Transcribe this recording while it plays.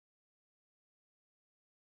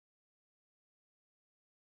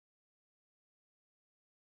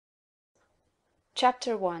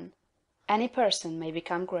Chapter 1. Any Person May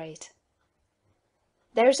Become Great.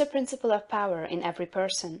 There is a principle of power in every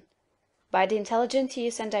person. By the intelligent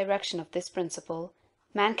use and direction of this principle,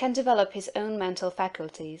 man can develop his own mental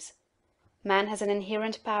faculties. Man has an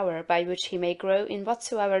inherent power by which he may grow in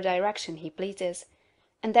whatsoever direction he pleases,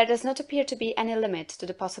 and there does not appear to be any limit to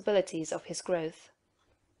the possibilities of his growth.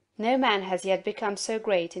 No man has yet become so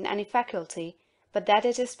great in any faculty but that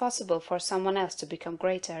it is possible for some one else to become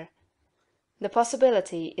greater. The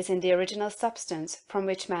possibility is in the original substance from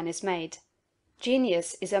which man is made.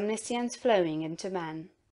 Genius is omniscience flowing into man.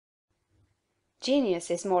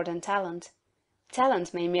 Genius is more than talent.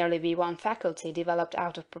 Talent may merely be one faculty developed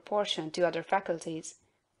out of proportion to other faculties,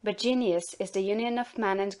 but genius is the union of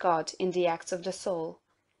man and God in the acts of the soul.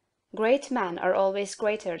 Great men are always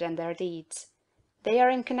greater than their deeds. They are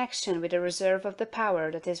in connection with a reserve of the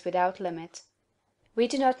power that is without limit. We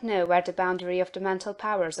do not know where the boundary of the mental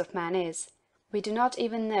powers of man is. We do not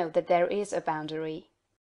even know that there is a boundary.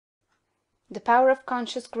 The power of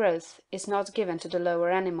conscious growth is not given to the lower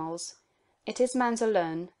animals. It is man's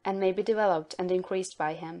alone, and may be developed and increased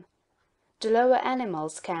by him. The lower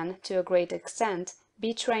animals can, to a great extent,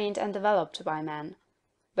 be trained and developed by man.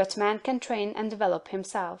 But man can train and develop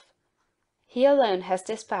himself. He alone has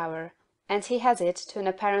this power, and he has it to an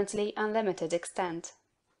apparently unlimited extent.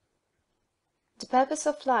 The purpose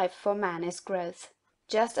of life for man is growth,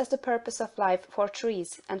 just as the purpose of life for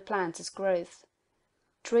trees and plants is growth.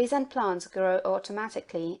 Trees and plants grow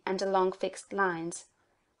automatically and along fixed lines.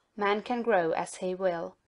 Man can grow as he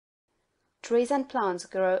will. Trees and plants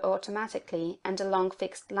grow automatically and along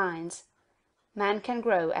fixed lines. Man can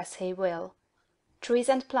grow as he will. Trees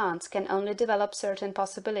and plants can only develop certain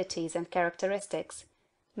possibilities and characteristics.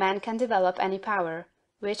 Man can develop any power,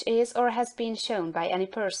 which is or has been shown by any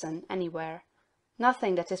person, anywhere.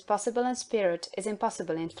 Nothing that is possible in spirit is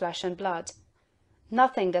impossible in flesh and blood.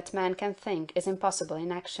 Nothing that man can think is impossible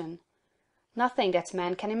in action. Nothing that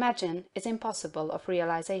man can imagine is impossible of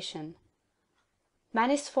realization.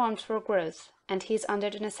 Man is formed for growth, and he is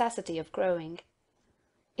under the necessity of growing.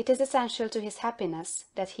 It is essential to his happiness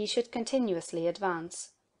that he should continuously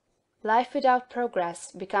advance. Life without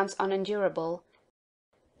progress becomes unendurable,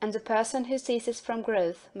 and the person who ceases from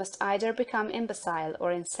growth must either become imbecile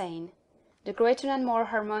or insane. The greater and more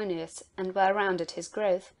harmonious and well-rounded his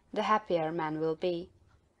growth, the happier man will be.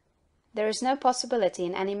 There is no possibility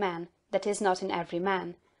in any man that is not in every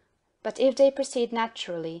man, but if they proceed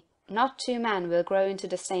naturally, not two men will grow into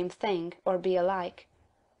the same thing or be alike.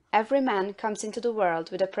 Every man comes into the world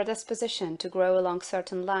with a predisposition to grow along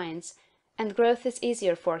certain lines, and growth is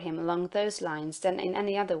easier for him along those lines than in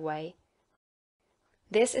any other way.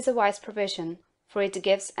 This is a wise provision, for it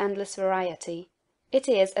gives endless variety. It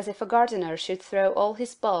is as if a gardener should throw all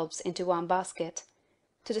his bulbs into one basket.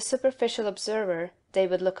 To the superficial observer they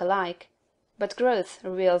would look alike, but growth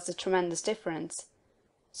reveals the tremendous difference.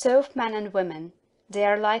 So of men and women, they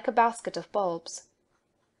are like a basket of bulbs.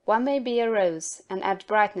 One may be a rose, and add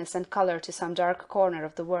brightness and color to some dark corner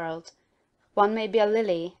of the world. One may be a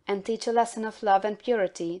lily, and teach a lesson of love and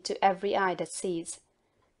purity to every eye that sees.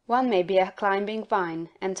 One may be a climbing vine,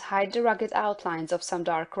 and hide the rugged outlines of some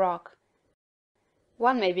dark rock.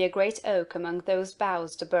 One may be a great oak among whose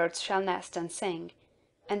boughs the birds shall nest and sing,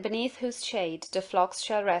 and beneath whose shade the flocks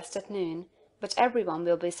shall rest at noon, but every one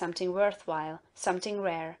will be something worthwhile, something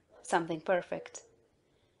rare, something perfect.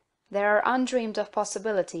 There are undreamed of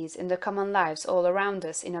possibilities in the common lives all around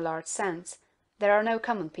us in a large sense. There are no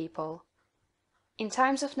common people. In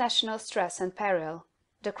times of national stress and peril,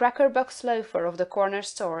 the cracker-box loafer of the corner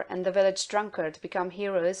store and the village drunkard become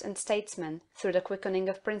heroes and statesmen through the quickening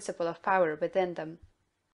of principle of power within them.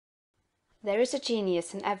 There is a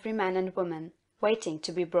genius in every man and woman, waiting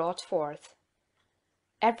to be brought forth.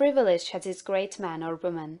 Every village has its great man or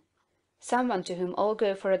woman, someone to whom all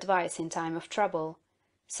go for advice in time of trouble,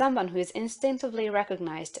 someone who is instinctively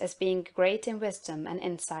recognized as being great in wisdom and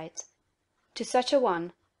insight. To such a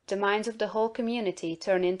one, the minds of the whole community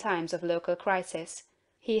turn in times of local crisis.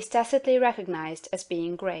 He is tacitly recognized as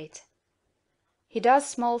being great. He does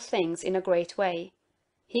small things in a great way.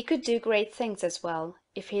 He could do great things as well,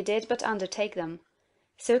 if he did but undertake them.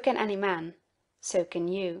 So can any man. So can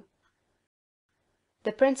you.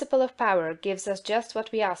 The principle of power gives us just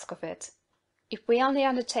what we ask of it. If we only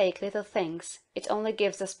undertake little things, it only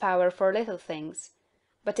gives us power for little things.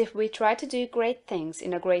 But if we try to do great things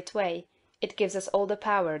in a great way, it gives us all the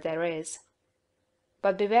power there is.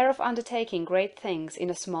 But beware of undertaking great things in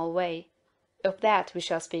a small way. Of that we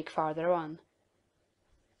shall speak farther on.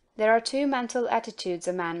 There are two mental attitudes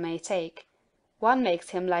a man may take. One makes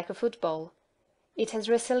him like a football. It has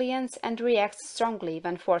resilience and reacts strongly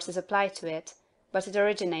when force is applied to it, but it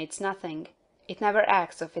originates nothing, it never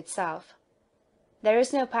acts of itself. There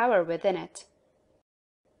is no power within it.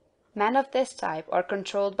 Men of this type are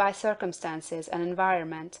controlled by circumstances and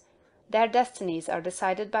environment. Their destinies are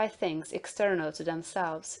decided by things external to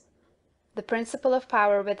themselves. The principle of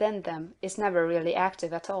power within them is never really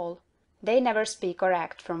active at all. They never speak or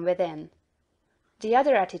act from within. The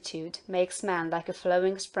other attitude makes man like a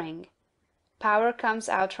flowing spring. Power comes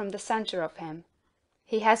out from the center of him.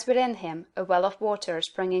 He has within him a well of water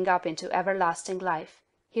springing up into everlasting life.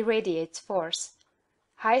 He radiates force.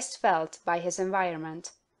 Highest felt by his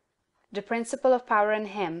environment. The principle of power in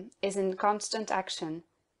him is in constant action.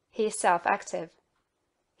 He is self-active.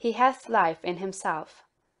 He hath life in himself.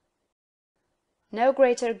 No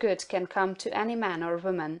greater good can come to any man or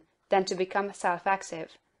woman than to become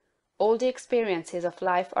self-active. All the experiences of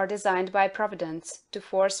life are designed by Providence to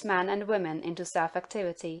force men and women into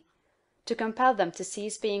self-activity, to compel them to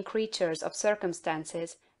cease being creatures of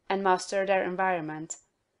circumstances and master their environment.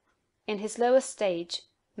 In his lowest stage,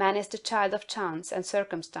 man is the child of chance and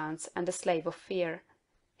circumstance and the slave of fear.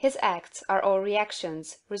 His acts are all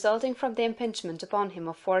reactions resulting from the impingement upon him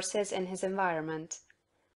of forces in his environment.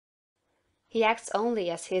 He acts only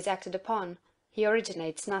as he is acted upon, he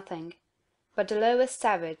originates nothing. But the lowest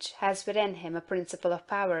savage has within him a principle of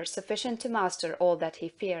power sufficient to master all that he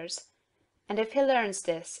fears, and if he learns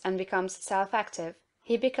this and becomes self-active,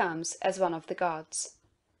 he becomes as one of the gods.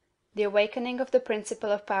 The awakening of the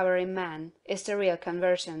principle of power in man is the real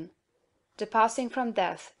conversion, the passing from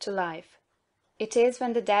death to life. It is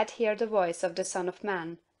when the dead hear the voice of the Son of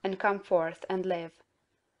Man, and come forth and live.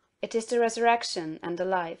 It is the resurrection and the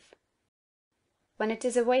life. When it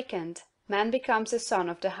is awakened, man becomes a son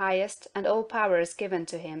of the highest, and all power is given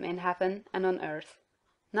to him in heaven and on earth.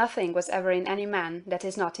 Nothing was ever in any man that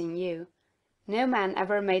is not in you. No man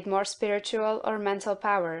ever made more spiritual or mental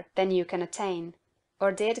power than you can attain,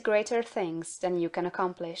 or did greater things than you can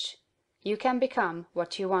accomplish. You can become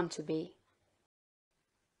what you want to be.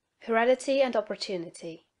 Heredity and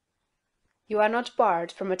opportunity. You are not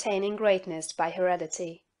barred from attaining greatness by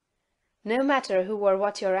heredity. No matter who or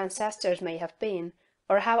what your ancestors may have been,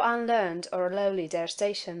 or how unlearned or lowly their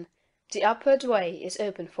station, the upward way is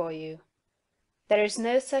open for you. There is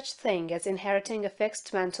no such thing as inheriting a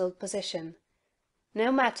fixed mental position.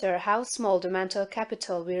 No matter how small the mental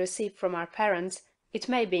capital we receive from our parents, it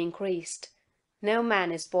may be increased. No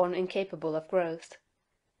man is born incapable of growth.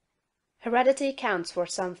 Heredity counts for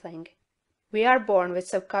something. We are born with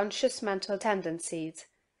subconscious mental tendencies,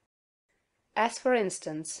 as for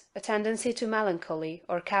instance, a tendency to melancholy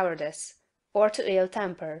or cowardice, or to ill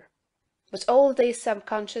temper. But all these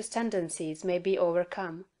subconscious tendencies may be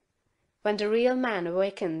overcome. When the real man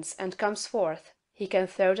awakens and comes forth, he can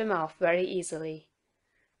throw them off very easily.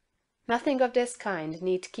 Nothing of this kind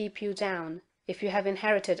need keep you down. If you have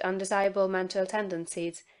inherited undesirable mental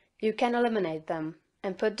tendencies, you can eliminate them,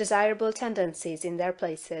 and put desirable tendencies in their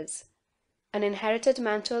places. An inherited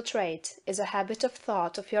mental trait is a habit of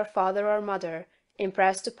thought of your father or mother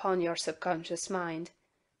impressed upon your subconscious mind.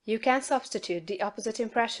 You can substitute the opposite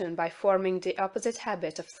impression by forming the opposite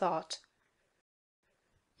habit of thought.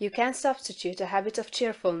 You can substitute a habit of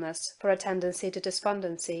cheerfulness for a tendency to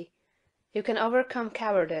despondency. You can overcome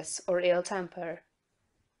cowardice or ill temper.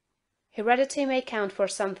 Heredity may count for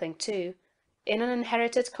something, too, in an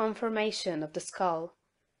inherited conformation of the skull.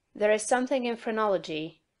 There is something in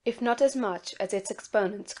phrenology, if not as much as its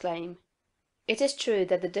exponents claim. It is true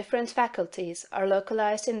that the different faculties are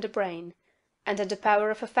localized in the brain, and that the power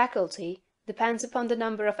of a faculty depends upon the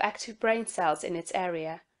number of active brain cells in its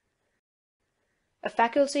area. A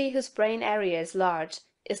faculty whose brain area is large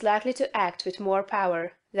is likely to act with more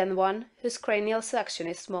power than one whose cranial section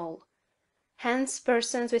is small. Hence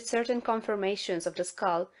persons with certain conformations of the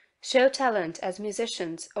skull show talent as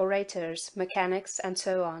musicians, orators, mechanics, and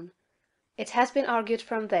so on. It has been argued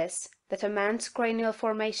from this that a man's cranial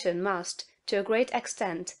formation must, to a great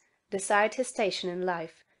extent, decide his station in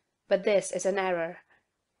life, but this is an error.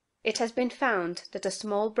 It has been found that a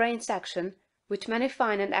small brain section, with many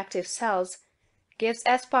fine and active cells, gives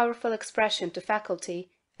as powerful expression to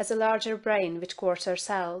faculty as a larger brain with coarser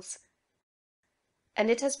cells. And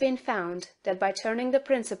it has been found that by turning the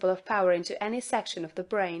principle of power into any section of the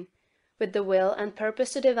brain, with the will and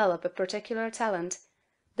purpose to develop a particular talent,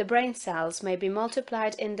 the brain cells may be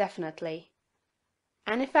multiplied indefinitely.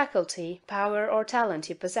 Any faculty, power, or talent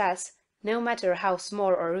you possess, no matter how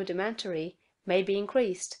small or rudimentary, may be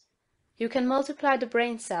increased. You can multiply the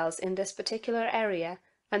brain cells in this particular area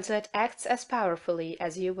until it acts as powerfully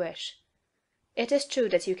as you wish. It is true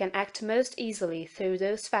that you can act most easily through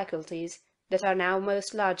those faculties that are now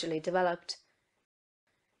most largely developed.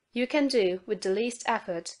 You can do, with the least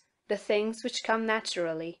effort, the things which come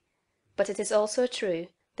naturally, but it is also true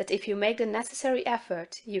that if you make the necessary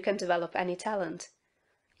effort you can develop any talent.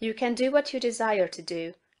 You can do what you desire to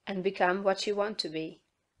do, and become what you want to be.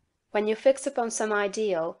 When you fix upon some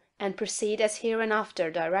ideal, and proceed as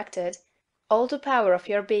hereinafter directed, all the power of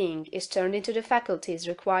your being is turned into the faculties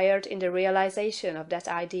required in the realization of that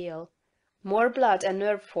ideal. More blood and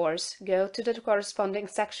nerve force go to the corresponding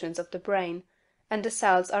sections of the brain, and the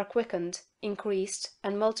cells are quickened, increased,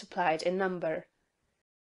 and multiplied in number.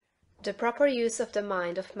 The proper use of the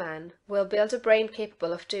mind of man will build a brain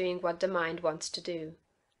capable of doing what the mind wants to do.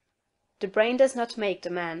 The brain does not make the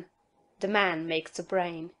man makes the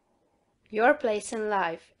brain. Your place in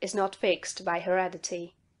life is not fixed by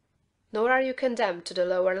heredity, nor are you condemned to the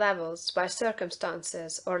lower levels by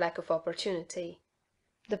circumstances or lack of opportunity.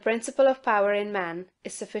 The principle of power in man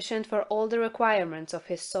is sufficient for all the requirements of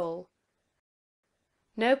his soul.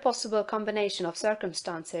 No possible combination of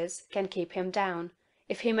circumstances can keep him down,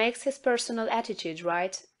 if he makes his personal attitude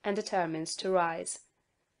right and determines to rise.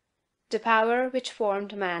 The power which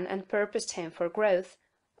formed man and purposed him for growth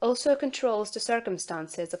also controls the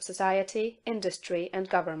circumstances of society, industry, and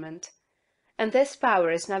government. And this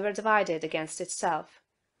power is never divided against itself.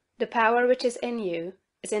 The power which is in you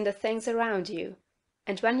is in the things around you,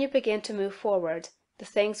 and when you begin to move forward, the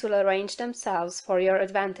things will arrange themselves for your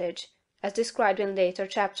advantage, as described in later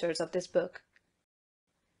chapters of this book.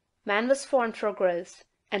 Man was formed for growth,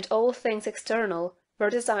 and all things external were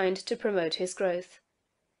designed to promote his growth.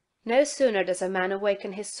 No sooner does a man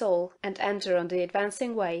awaken his soul and enter on the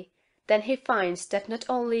advancing way, than he finds that not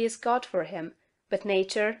only is God for him, but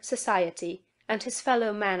nature, society, and his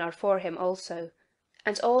fellow men are for him also,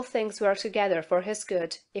 and all things work together for his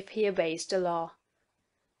good if he obeys the law.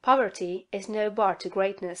 Poverty is no bar to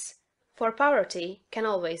greatness, for poverty can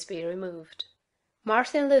always be removed.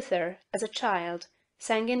 Martin Luther, as a child,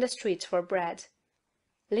 sang in the streets for bread.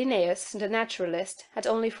 Linnaeus, the naturalist, had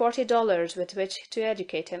only $40 with which to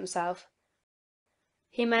educate himself.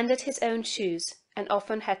 He mended his own shoes, and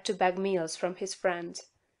often had to beg meals from his friends.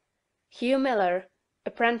 Hugh Miller,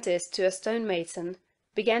 apprenticed to a stonemason,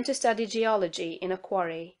 began to study geology in a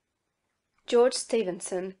quarry. George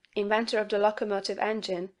Stephenson, inventor of the locomotive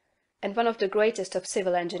engine, and one of the greatest of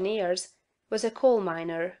civil engineers, was a coal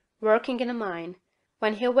miner, working in a mine,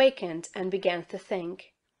 when he awakened and began to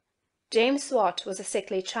think. James Watt was a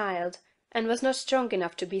sickly child, and was not strong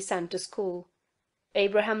enough to be sent to school.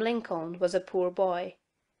 Abraham Lincoln was a poor boy.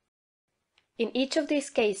 In each of these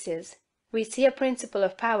cases, we see a principle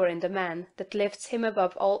of power in the man that lifts him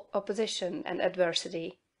above all opposition and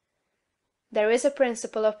adversity. There is a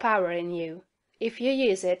principle of power in you. If you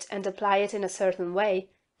use it and apply it in a certain way,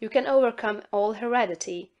 you can overcome all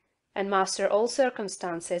heredity, and master all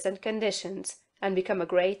circumstances and conditions, and become a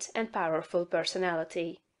great and powerful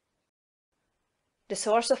personality. The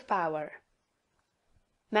source of power.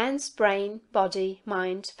 Man's brain, body,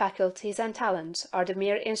 mind, faculties, and talents are the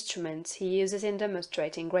mere instruments he uses in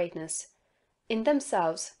demonstrating greatness. In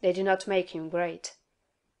themselves they do not make him great.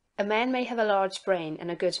 A man may have a large brain and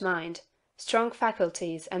a good mind, strong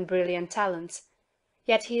faculties and brilliant talents,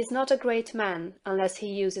 yet he is not a great man unless he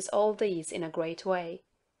uses all these in a great way.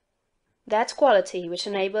 That quality which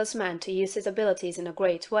enables man to use his abilities in a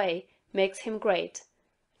great way makes him great,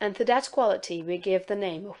 and to that quality we give the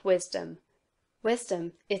name of wisdom.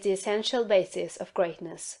 Wisdom is the essential basis of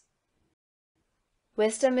greatness.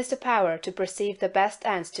 Wisdom is the power to perceive the best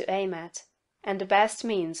ends to aim at, and the best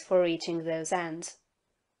means for reaching those ends.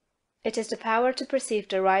 It is the power to perceive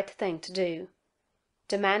the right thing to do.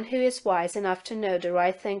 The man who is wise enough to know the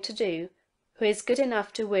right thing to do, who is good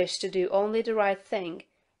enough to wish to do only the right thing,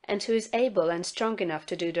 and who is able and strong enough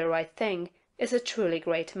to do the right thing, is a truly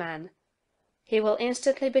great man. He will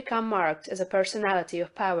instantly become marked as a personality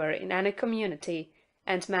of power in any community,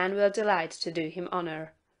 and man will delight to do him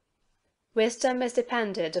honor. Wisdom is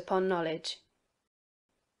dependent upon knowledge.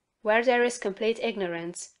 Where there is complete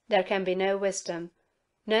ignorance, there can be no wisdom,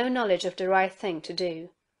 no knowledge of the right thing to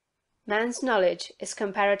do. Man's knowledge is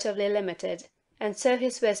comparatively limited, and so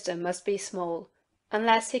his wisdom must be small,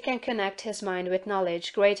 unless he can connect his mind with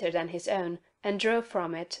knowledge greater than his own, and draw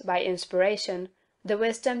from it, by inspiration, the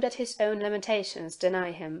wisdom that his own limitations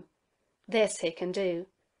deny him. This he can do.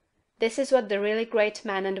 This is what the really great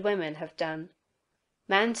men and women have done.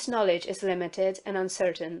 Man's knowledge is limited and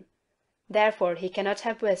uncertain. Therefore he cannot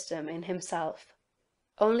have wisdom in himself.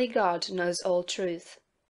 Only God knows all truth.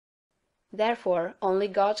 Therefore only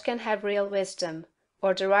God can have real wisdom,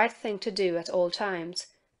 or the right thing to do at all times,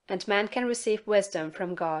 and man can receive wisdom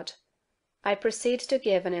from God. I proceed to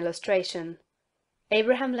give an illustration.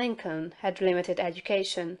 Abraham Lincoln had limited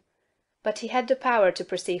education, but he had the power to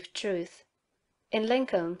perceive truth. In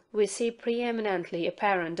Lincoln we see preeminently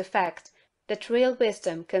apparent the fact that real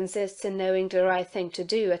wisdom consists in knowing the right thing to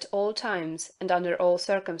do at all times and under all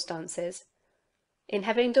circumstances; in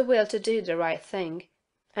having the will to do the right thing,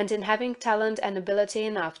 and in having talent and ability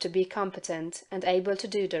enough to be competent and able to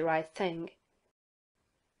do the right thing.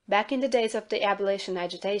 Back in the days of the abolition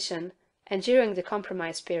agitation, and during the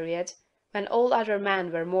compromise period, when all other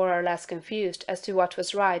men were more or less confused as to what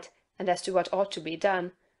was right and as to what ought to be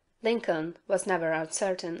done, Lincoln was never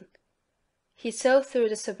uncertain. He saw through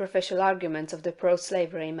the superficial arguments of the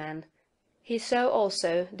pro-slavery men. He saw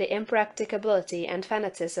also the impracticability and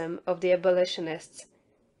fanaticism of the abolitionists.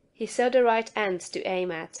 He saw the right ends to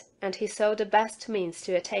aim at, and he saw the best means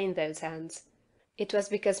to attain those ends. It was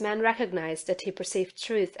because men recognized that he perceived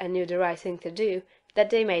truth and knew the right thing to do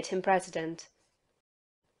that they made him president.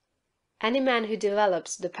 Any man who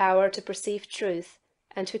develops the power to perceive truth,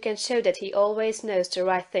 and who can show that he always knows the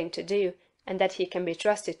right thing to do, and that he can be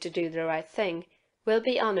trusted to do the right thing, will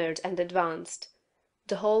be honored and advanced.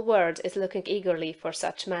 The whole world is looking eagerly for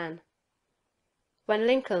such men. When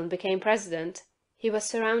Lincoln became president, he was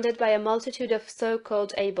surrounded by a multitude of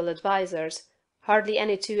so-called able advisers, hardly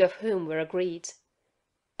any two of whom were agreed.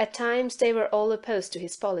 At times they were all opposed to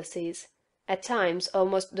his policies; at times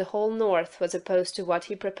almost the whole North was opposed to what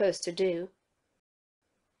he proposed to do.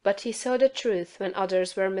 But he saw the truth when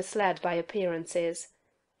others were misled by appearances.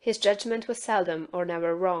 His judgment was seldom or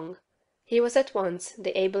never wrong. He was at once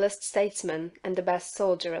the ablest statesman and the best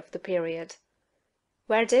soldier of the period.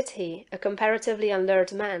 Where did he, a comparatively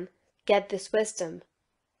unlearned man, get this wisdom?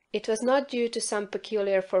 It was not due to some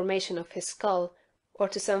peculiar formation of his skull, or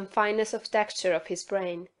to some fineness of texture of his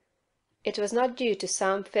brain. It was not due to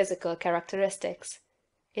some physical characteristics.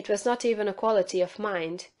 It was not even a quality of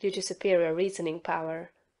mind due to superior reasoning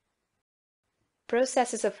power.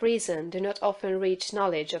 Processes of reason do not often reach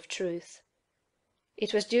knowledge of truth.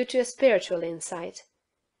 It was due to a spiritual insight.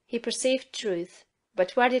 He perceived truth,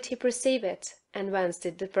 but where did he perceive it, and whence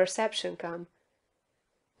did the perception come?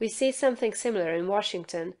 We see something similar in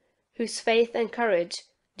Washington, whose faith and courage,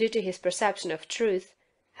 due to his perception of truth,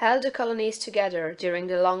 held the colonies together during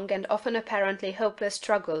the long and often apparently hopeless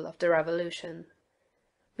struggle of the Revolution.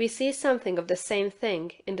 We see something of the same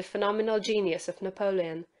thing in the phenomenal genius of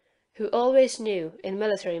Napoleon, who always knew, in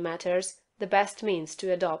military matters, the best means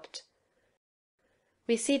to adopt.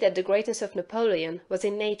 We see that the greatness of Napoleon was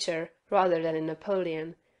in nature rather than in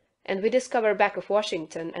Napoleon, and we discover back of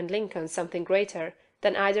Washington and Lincoln something greater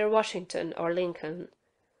than either Washington or Lincoln.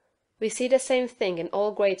 We see the same thing in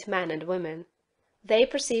all great men and women. They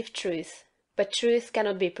perceive truth, but truth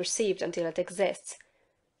cannot be perceived until it exists,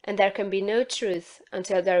 and there can be no truth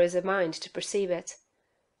until there is a mind to perceive it.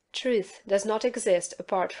 Truth does not exist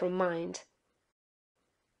apart from mind.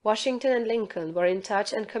 Washington and Lincoln were in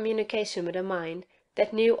touch and communication with a mind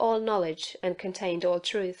that knew all knowledge and contained all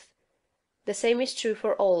truth. The same is true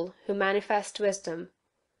for all who manifest wisdom.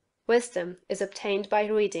 Wisdom is obtained by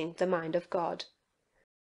reading the mind of God.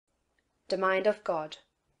 The mind of God.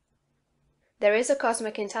 There is a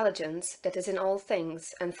cosmic intelligence that is in all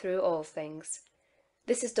things and through all things.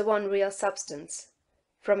 This is the one real substance.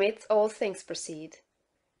 From it all things proceed.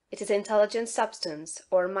 It is intelligent substance,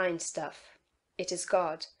 or mind stuff. It is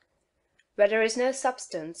God. Where there is no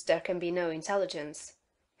substance, there can be no intelligence,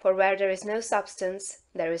 for where there is no substance,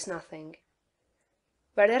 there is nothing.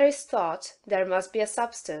 Where there is thought, there must be a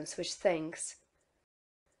substance which thinks.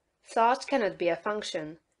 Thought cannot be a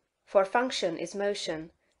function, for function is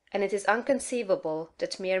motion, and it is inconceivable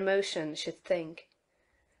that mere motion should think.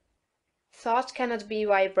 Thought cannot be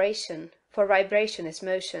vibration, for vibration is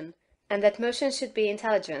motion, and that motion should be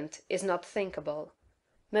intelligent is not thinkable.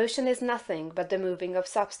 Motion is nothing but the moving of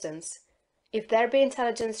substance. If there be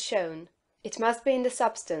intelligence shown, it must be in the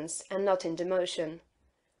substance and not in the motion.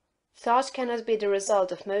 Thought cannot be the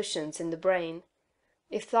result of motions in the brain.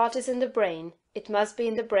 If thought is in the brain, it must be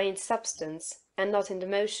in the brain's substance, and not in the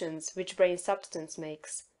motions which brain substance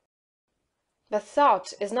makes. But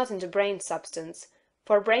thought is not in the brain substance,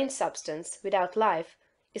 for brain substance, without life,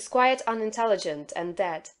 is quite unintelligent and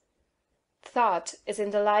dead. Thought is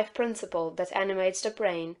in the life principle that animates the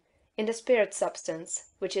brain, in the spirit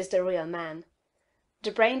substance, which is the real man.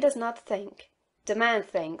 The brain does not think. The man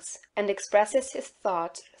thinks, and expresses his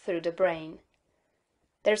thought through the brain.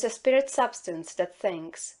 There is a spirit substance that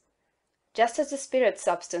thinks. Just as the spirit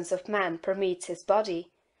substance of man permeates his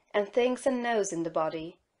body, and thinks and knows in the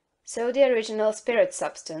body, so the original spirit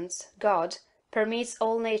substance, God, permeates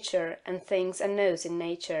all nature and thinks and knows in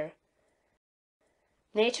nature.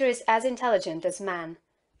 Nature is as intelligent as man,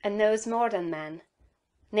 and knows more than man,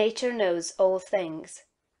 Nature knows all things.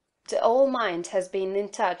 The All-Mind has been in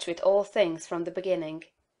touch with all things from the beginning,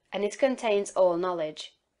 and it contains all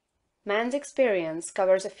knowledge. Man's experience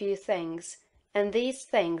covers a few things, and these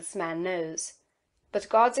things man knows. But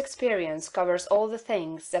God's experience covers all the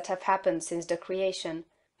things that have happened since the creation,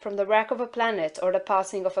 from the wreck of a planet or the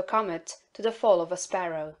passing of a comet to the fall of a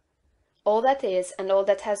sparrow. All that is and all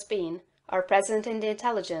that has been are present in the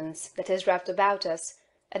intelligence that is wrapped about us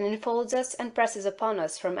and enfolds us and presses upon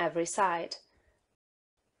us from every side.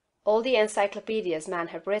 All the encyclopedias men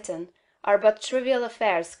have written are but trivial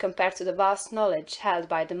affairs compared to the vast knowledge held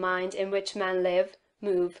by the mind in which men live,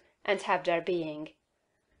 move, and have their being.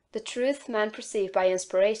 The truth men perceive by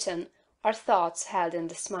inspiration are thoughts held in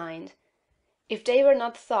this mind. If they were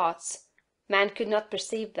not thoughts, man could not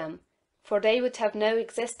perceive them, for they would have no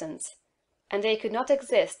existence, and they could not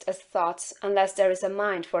exist as thoughts unless there is a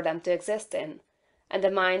mind for them to exist in, and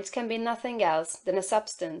the mind can be nothing else than a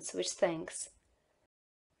substance which thinks.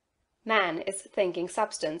 Man is thinking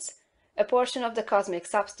substance, a portion of the cosmic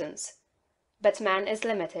substance. But man is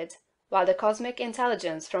limited, while the cosmic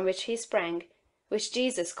intelligence from which he sprang, which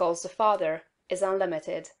Jesus calls the Father, is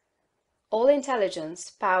unlimited. All intelligence,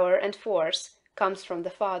 power, and force comes from the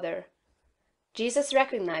Father. Jesus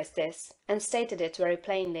recognized this, and stated it very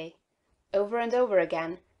plainly. Over and over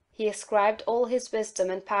again, he ascribed all his wisdom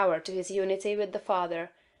and power to his unity with the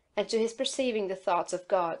Father, and to his perceiving the thoughts of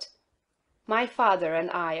God. My Father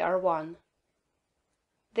and I are one.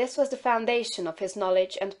 This was the foundation of his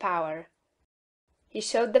knowledge and power. He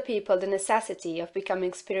showed the people the necessity of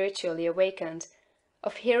becoming spiritually awakened,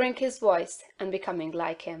 of hearing his voice and becoming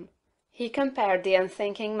like him. He compared the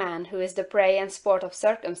unthinking man who is the prey and sport of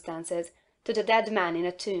circumstances to the dead man in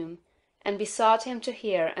a tomb, and besought him to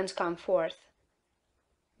hear and come forth.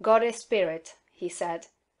 God is spirit, he said.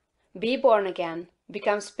 Be born again,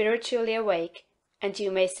 become spiritually awake, and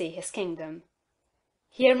you may see his kingdom.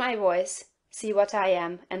 Hear my voice, see what I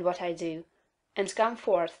am and what I do, and come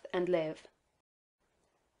forth and live.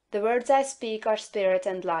 The words I speak are spirit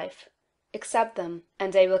and life. Accept them,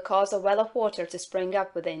 and they will cause a well of water to spring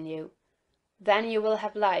up within you. Then you will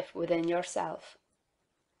have life within yourself.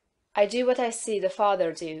 I do what I see the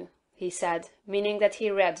Father do, he said, meaning that he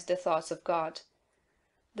read the thoughts of God.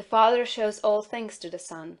 The Father shows all things to the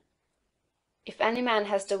Son. If any man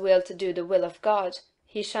has the will to do the will of God,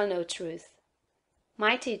 he shall know truth.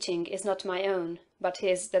 My teaching is not my own, but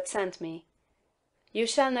his that sent me. You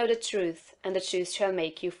shall know the truth, and the truth shall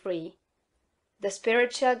make you free. The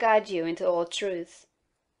Spirit shall guide you into all truth.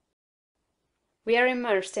 We are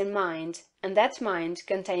immersed in mind, and that mind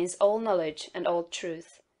contains all knowledge and all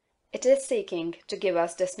truth. It is seeking to give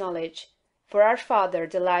us this knowledge, for our Father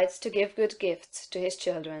delights to give good gifts to his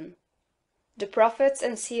children. The prophets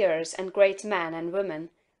and seers and great men and women,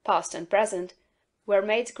 past and present, were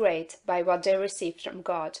made great by what they received from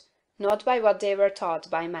God, not by what they were taught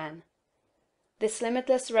by man. This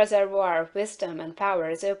limitless reservoir of wisdom and power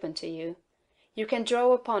is open to you. You can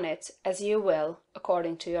draw upon it as you will,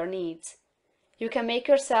 according to your needs. You can make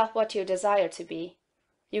yourself what you desire to be.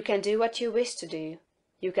 You can do what you wish to do.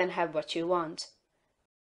 You can have what you want.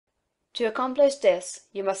 To accomplish this,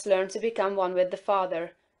 you must learn to become one with the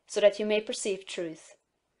Father, so that you may perceive truth.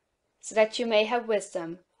 So that you may have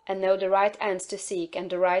wisdom, and know the right ends to seek and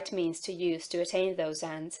the right means to use to attain those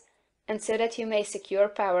ends, and so that you may secure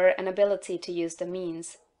power and ability to use the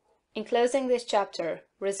means. In closing this chapter,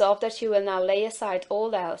 resolve that you will now lay aside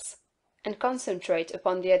all else, and concentrate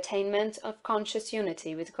upon the attainment of conscious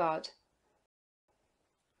unity with God.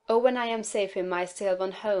 Oh, when I am safe in my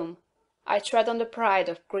sylvan home, I tread on the pride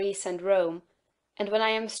of Greece and Rome, and when I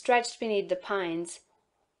am stretched beneath the pines,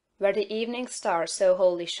 where the evening star so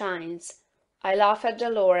wholly shines, I laugh at the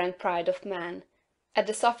lore and pride of man, at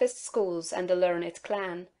the sophist schools and the learned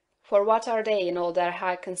clan, for what are they in all their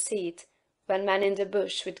high conceit, when man in the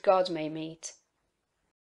bush with God may meet?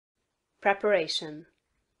 Preparation.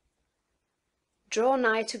 Draw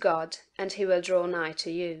nigh to God, and he will draw nigh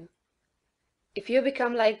to you. If you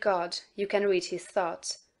become like God, you can read his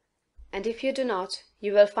thoughts, and if you do not,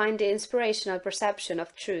 you will find the inspirational perception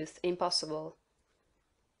of truth impossible.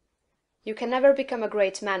 You can never become a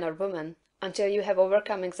great man or woman until you have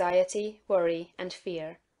overcome anxiety, worry, and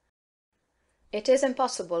fear. It is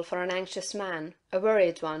impossible for an anxious man, a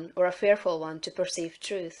worried one, or a fearful one to perceive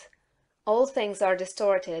truth. All things are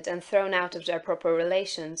distorted and thrown out of their proper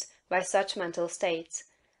relations by such mental states,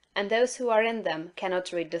 and those who are in them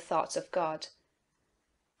cannot read the thoughts of God.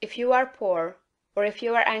 If you are poor, or if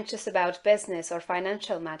you are anxious about business or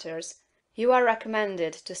financial matters, you are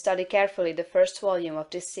recommended to study carefully the first volume of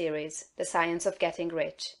this series, The Science of Getting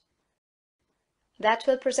Rich. That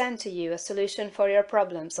will present to you a solution for your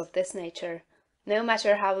problems of this nature, no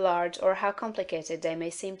matter how large or how complicated they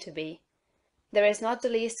may seem to be. There is not the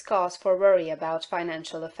least cause for worry about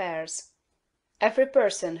financial affairs. Every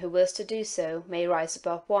person who wills to do so may rise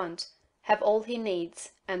above want, have all he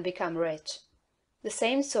needs, and become rich. The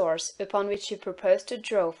same source upon which you propose to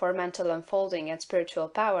draw for mental unfolding and spiritual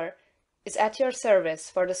power is at your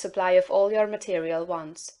service for the supply of all your material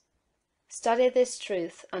wants. Study this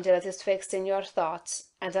truth until it is fixed in your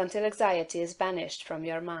thoughts and until anxiety is banished from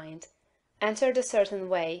your mind. Enter the certain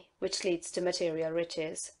way which leads to material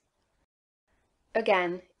riches.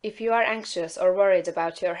 Again, if you are anxious or worried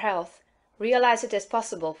about your health, realize it is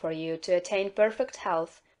possible for you to attain perfect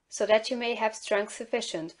health so that you may have strength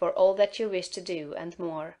sufficient for all that you wish to do and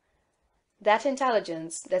more. That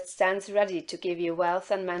intelligence that stands ready to give you wealth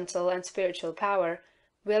and mental and spiritual power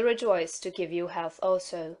will rejoice to give you health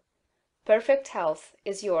also. Perfect health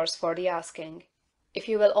is yours for the asking, if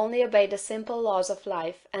you will only obey the simple laws of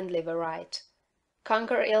life and live aright.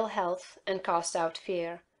 Conquer ill health and cast out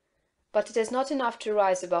fear. But it is not enough to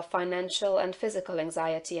rise above financial and physical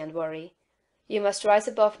anxiety and worry. You must rise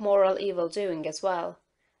above moral evil-doing as well.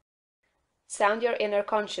 Sound your inner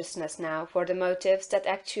consciousness now for the motives that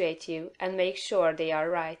actuate you and make sure they are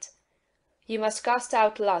right. You must cast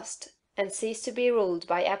out lust and cease to be ruled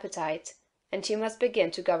by appetite, and you must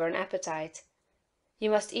begin to govern appetite. You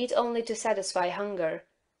must eat only to satisfy hunger,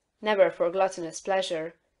 never for gluttonous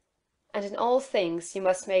pleasure, and in all things you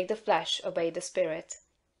must make the flesh obey the spirit.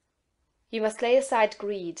 You must lay aside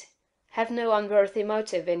greed. Have no unworthy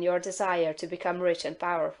motive in your desire to become rich and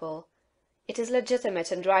powerful. It is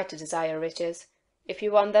legitimate and right to desire riches, if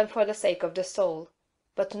you want them for the sake of the soul,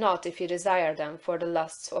 but not if you desire them for the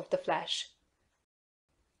lusts of the flesh.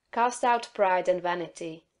 Cast out pride and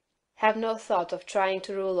vanity. Have no thought of trying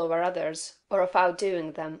to rule over others, or of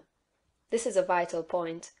outdoing them. This is a vital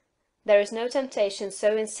point. There is no temptation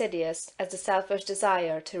so insidious as the selfish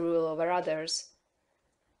desire to rule over others.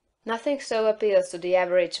 Nothing so appeals to the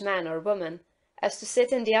average man or woman as to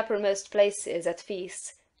sit in the uppermost places at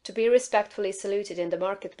feasts, to be respectfully saluted in the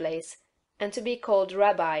marketplace, and to be called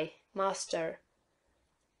Rabbi, Master.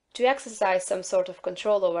 To exercise some sort of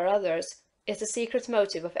control over others is the secret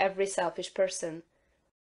motive of every selfish person.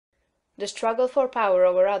 The struggle for power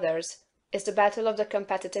over others is the battle of the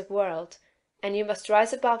competitive world, and you must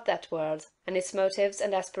rise above that world and its motives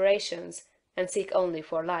and aspirations, and seek only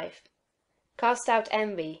for life. Cast out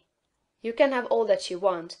envy. You can have all that you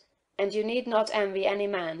want, and you need not envy any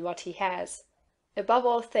man what he has. Above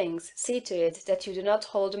all things, see to it that you do not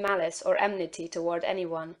hold malice or enmity toward any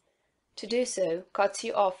one. To do so cuts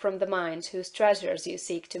you off from the mind whose treasures you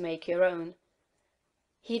seek to make your own.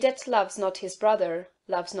 He that loves not his brother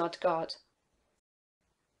loves not God.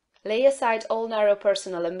 Lay aside all narrow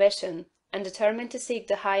personal ambition, and determine to seek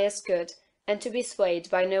the highest good and to be swayed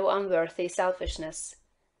by no unworthy selfishness.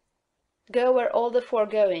 Go over all the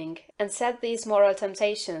foregoing, and set these moral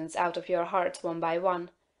temptations out of your heart one by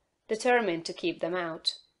one, determined to keep them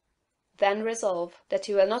out. Then resolve that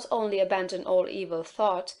you will not only abandon all evil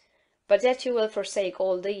thought, but that you will forsake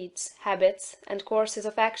all deeds, habits, and courses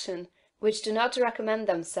of action which do not recommend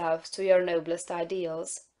themselves to your noblest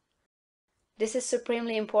ideals. This is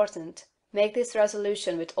supremely important. Make this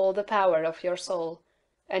resolution with all the power of your soul,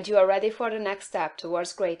 and you are ready for the next step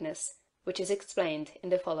towards greatness, which is explained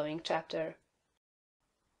in the following chapter.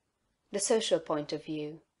 The social point of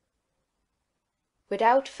view.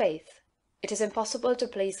 Without faith, it is impossible to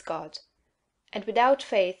please God, and without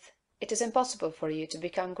faith, it is impossible for you to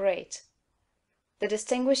become great. The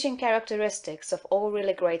distinguishing characteristics of all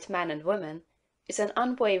really great men and women is an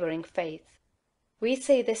unwavering faith. We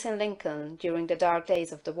see this in Lincoln during the dark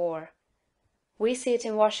days of the war. We see it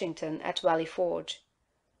in Washington at Valley Forge.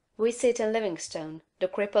 We see it in Livingstone, the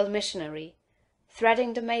crippled missionary,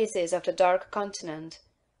 threading the mazes of the dark continent,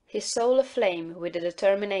 his soul aflame with the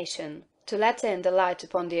determination to let in the light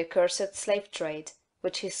upon the accursed slave trade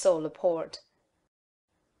which his soul abhorred.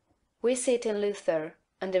 We see it in Luther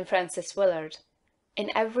and in Francis Willard, in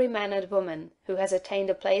every man and woman who has attained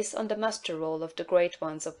a place on the muster roll of the great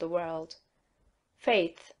ones of the world.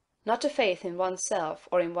 Faith, not a faith in oneself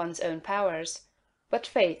or in one's own powers, but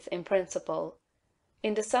faith in principle,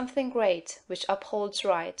 in the something great which upholds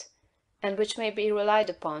right, and which may be relied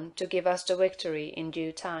upon to give us the victory in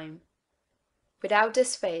due time. Without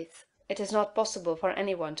this faith, it is not possible for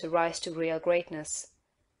anyone to rise to real greatness.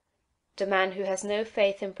 The man who has no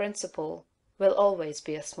faith in principle will always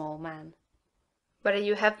be a small man. Whether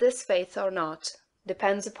you have this faith or not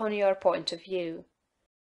depends upon your point of view.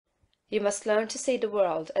 You must learn to see the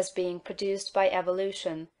world as being produced by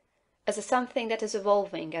evolution, as a something that is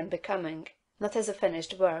evolving and becoming, not as a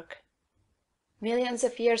finished work. Millions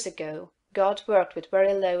of years ago, God worked with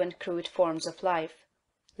very low and crude forms of life,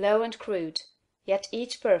 low and crude, yet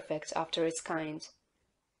each perfect after its kind.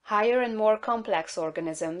 Higher and more complex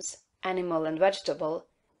organisms, animal and vegetable,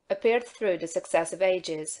 appeared through the successive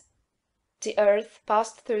ages. The earth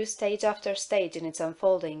passed through stage after stage in its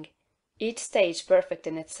unfolding, each stage perfect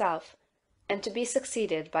in itself, and to be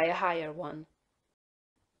succeeded by a higher one.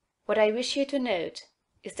 What I wish you to note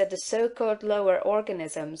is that the so-called lower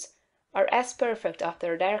organisms are as perfect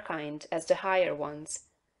after their kind as the higher ones;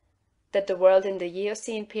 that the world in the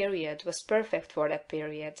Eocene period was perfect for that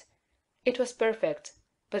period. It was perfect,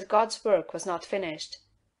 but God's work was not finished.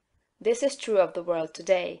 This is true of the world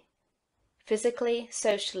today. Physically,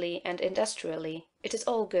 socially, and industrially, it is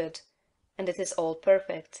all good, and it is all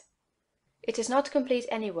perfect. It is not complete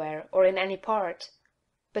anywhere or in any part,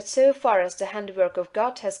 but so far as the handiwork of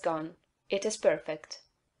God has gone, it is perfect.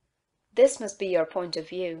 This must be your point of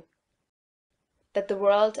view. That the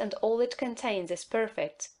world and all it contains is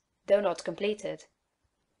perfect, though not completed.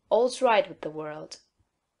 All's right with the world.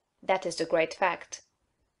 That is the great fact.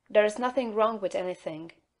 There is nothing wrong with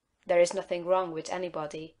anything. There is nothing wrong with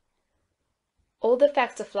anybody. All the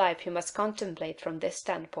facts of life you must contemplate from this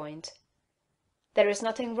standpoint. There is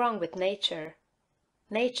nothing wrong with nature.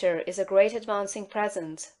 Nature is a great advancing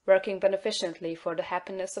presence, working beneficently for the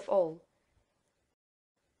happiness of all.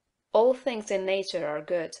 All things in nature are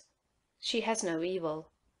good. She has no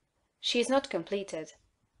evil. She is not completed,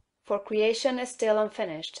 for creation is still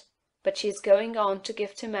unfinished, but she is going on to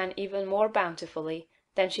give to man even more bountifully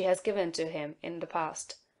than she has given to him in the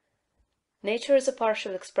past. Nature is a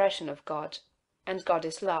partial expression of God, and God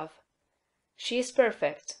is love. She is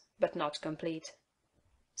perfect, but not complete.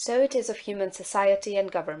 So it is of human society and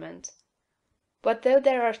government. What though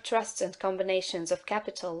there are trusts and combinations of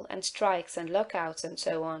capital and strikes and lockouts and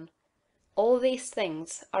so on? All these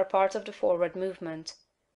things are part of the forward movement.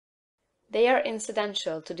 They are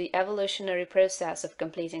incidental to the evolutionary process of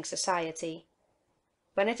completing society.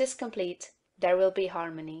 When it is complete, there will be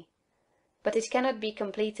harmony. But it cannot be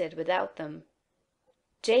completed without them.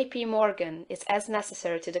 J.P. Morgan is as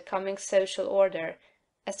necessary to the coming social order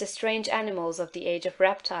as the strange animals of the age of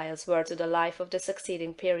reptiles were to the life of the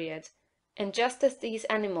succeeding period, and just as these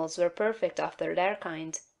animals were perfect after their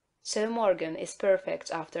kind, so Morgan is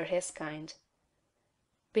perfect after his kind.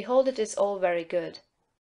 Behold, it is all very good.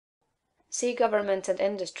 See government and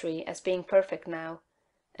industry as being perfect now,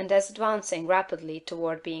 and as advancing rapidly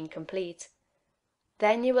toward being complete.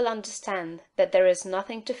 Then you will understand that there is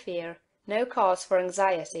nothing to fear, no cause for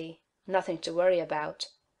anxiety, nothing to worry about.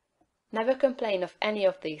 Never complain of any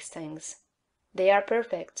of these things. They are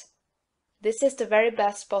perfect. This is the very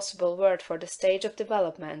best possible word for the stage of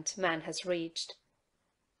development man has reached.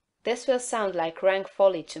 This will sound like rank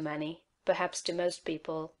folly to many, perhaps to most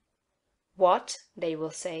people. What? They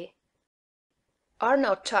will say. Are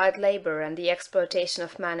not child labor and the exploitation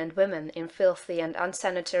of men and women in filthy and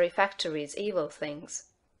unsanitary factories evil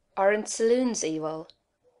things? Aren't saloons evil?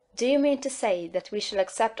 Do you mean to say that we shall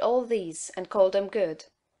accept all these and call them good?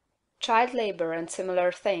 Child labor and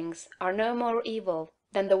similar things are no more evil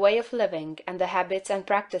than the way of living and the habits and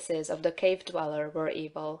practices of the cave-dweller were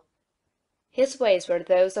evil. His ways were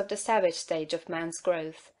those of the savage stage of man's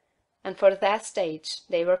growth, and for that stage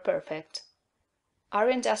they were perfect. Our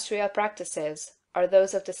industrial practices are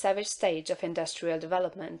those of the savage stage of industrial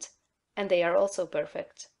development, and they are also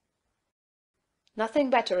perfect. Nothing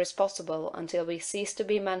better is possible until we cease to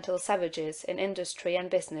be mental savages in industry and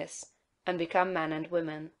business, and become men and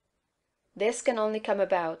women. This can only come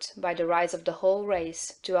about by the rise of the whole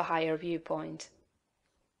race to a higher viewpoint.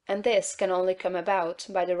 And this can only come about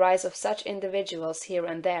by the rise of such individuals here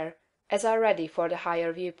and there as are ready for the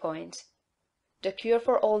higher viewpoint. The cure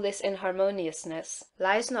for all this inharmoniousness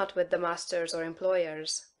lies not with the masters or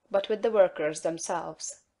employers, but with the workers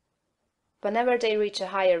themselves. Whenever they reach a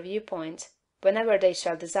higher viewpoint, whenever they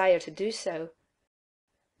shall desire to do so,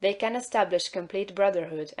 they can establish complete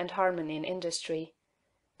brotherhood and harmony in industry.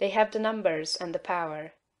 They have the numbers and the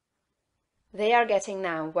power. They are getting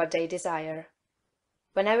now what they desire.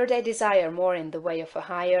 Whenever they desire more in the way of a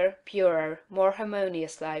higher, purer, more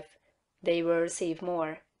harmonious life, they will receive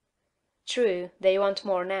more. True, they want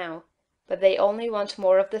more now, but they only want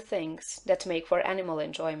more of the things that make for animal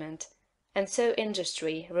enjoyment, and so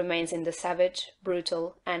industry remains in the savage,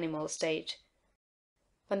 brutal, animal stage.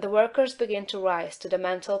 When the workers begin to rise to the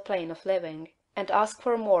mental plane of living, and ask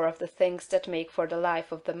for more of the things that make for the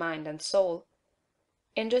life of the mind and soul,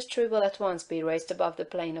 industry will at once be raised above the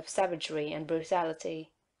plane of savagery and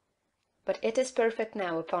brutality. But it is perfect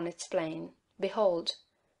now upon its plane. Behold!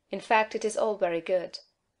 In fact, it is all very good.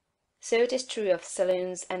 So it is true of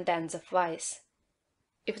saloons and dens of vice.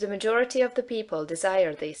 If the majority of the people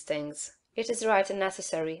desire these things, it is right and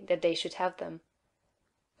necessary that they should have them.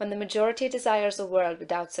 When the majority desires a world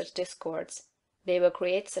without such discords, they will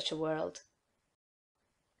create such a world.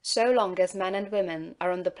 So long as men and women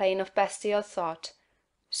are on the plane of bestial thought,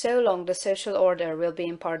 so long the social order will be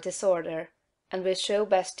in part disorder, and will show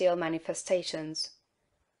bestial manifestations.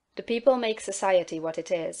 The people make society what it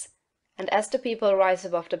is, and as the people rise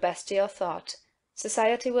above the bestial thought,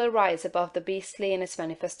 society will rise above the beastly in its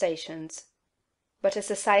manifestations. But a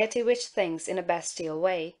society which thinks in a bestial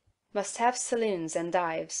way must have saloons and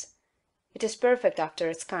dives. It is perfect after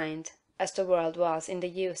its kind, as the world was in the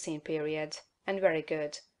Eocene period, and very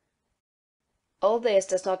good. All this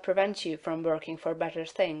does not prevent you from working for better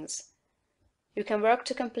things. You can work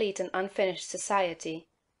to complete an unfinished society,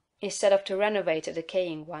 instead of to renovate a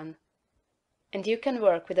decaying one. And you can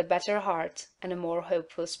work with a better heart and a more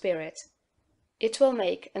hopeful spirit. It will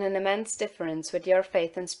make an immense difference with your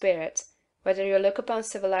faith and spirit, whether you look upon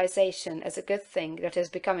civilization as a good thing that is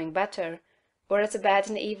becoming better, or as a bad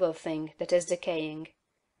and evil thing that is decaying.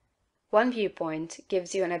 One viewpoint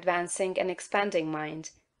gives you an advancing and expanding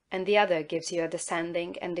mind, and the other gives you a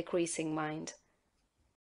descending and decreasing mind.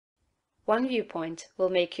 One viewpoint will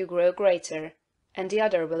make you grow greater, and the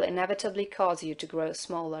other will inevitably cause you to grow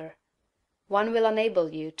smaller. One will enable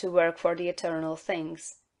you to work for the eternal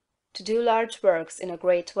things, to do large works in a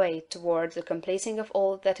great way toward the completing of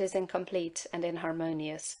all that is incomplete and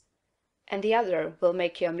inharmonious, and the other will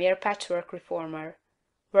make you a mere patchwork reformer,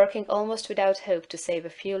 working almost without hope to save a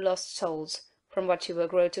few lost souls from what you will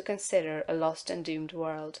grow to consider a lost and doomed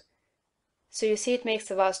world. So you see it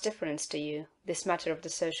makes a vast difference to you, this matter of the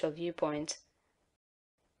social viewpoint.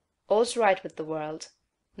 All's right with the world.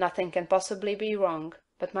 Nothing can possibly be wrong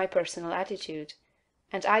but my personal attitude,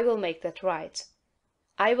 and I will make that right.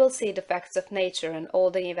 I will see the facts of nature and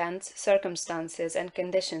all the events, circumstances, and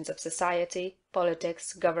conditions of society,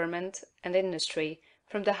 politics, government, and industry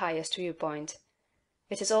from the highest viewpoint.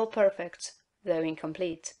 It is all perfect, though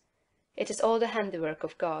incomplete. It is all the handiwork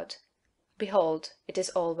of God. Behold, it is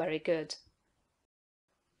all very good.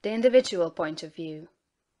 The individual point of view.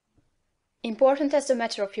 Important as the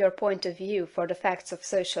matter of your point of view for the facts of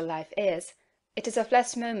social life is, it is of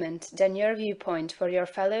less moment than your viewpoint for your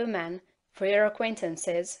fellow men, for your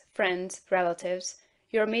acquaintances, friends, relatives,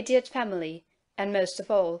 your immediate family, and most of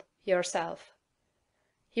all, yourself.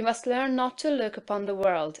 You must learn not to look upon the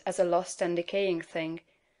world as a lost and decaying thing,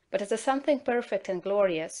 but as a something perfect and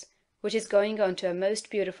glorious, which is going on to a most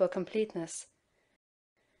beautiful completeness.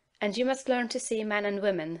 And you must learn to see men and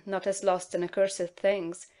women not as lost and accursed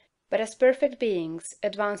things, but as perfect beings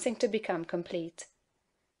advancing to become complete.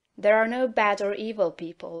 There are no bad or evil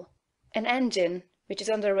people. An engine, which is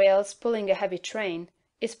on the rails pulling a heavy train,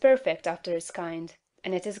 is perfect after its kind,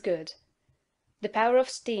 and it is good. The power of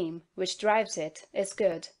steam, which drives it, is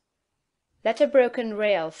good. Let a broken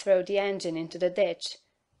rail throw the engine into the ditch,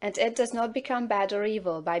 and it does not become bad or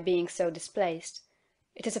evil by being so displaced.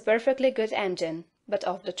 It is a perfectly good engine, but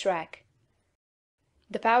off the track.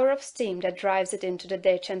 The power of steam that drives it into the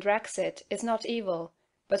ditch and wrecks it is not evil,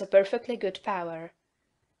 but a perfectly good power.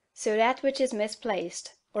 So that which is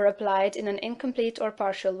misplaced, or applied in an incomplete or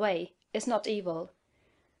partial way, is not evil.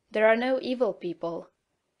 There are no evil people.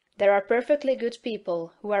 There are perfectly good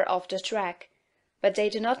people who are off the track, but they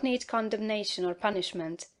do not need condemnation or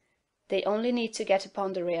punishment. They only need to get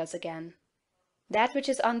upon the rails again. That which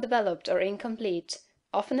is undeveloped or incomplete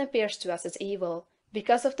often appears to us as evil,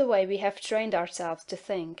 because of the way we have trained ourselves to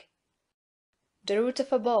think. The root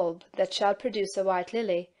of a bulb that shall produce a white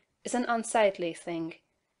lily is an unsightly thing.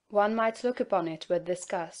 One might look upon it with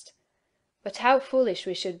disgust. But how foolish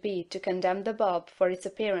we should be to condemn the bulb for its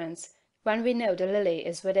appearance when we know the lily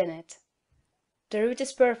is within it. The root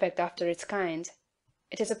is perfect after its kind.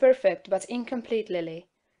 It is a perfect but incomplete lily,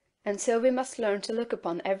 and so we must learn to look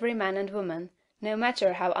upon every man and woman, no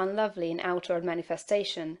matter how unlovely in outward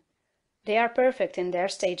manifestation. They are perfect in their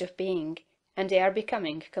stage of being, and they are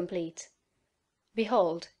becoming complete.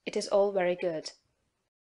 Behold, it is all very good.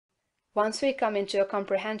 Once we come into a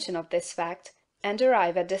comprehension of this fact, and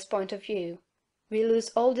arrive at this point of view, we lose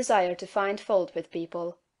all desire to find fault with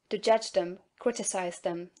people, to judge them, criticize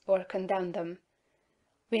them, or condemn them.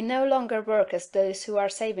 We no longer work as those who are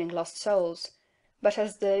saving lost souls, but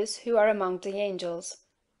as those who are among the angels,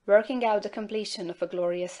 working out the completion of a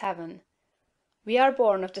glorious heaven. We are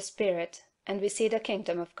born of the Spirit, and we see the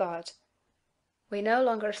kingdom of God. We no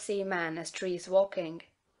longer see men as trees walking,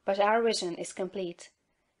 but our vision is complete.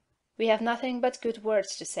 We have nothing but good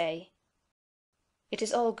words to say. It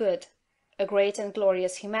is all good, a great and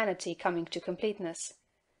glorious humanity coming to completeness.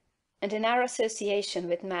 and in our association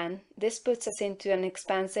with men this puts us into an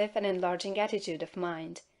expansive and enlarging attitude of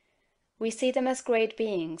mind. We see them as great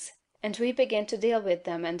beings, and we begin to deal with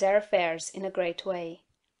them and their affairs in a great way.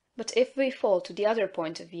 But if we fall to the other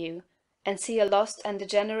point of view, and see a lost and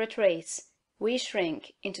degenerate race, we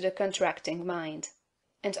shrink into the contracting mind,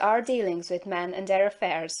 and our dealings with men and their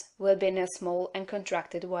affairs will be in a small and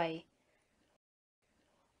contracted way.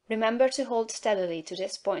 Remember to hold steadily to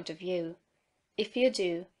this point of view. If you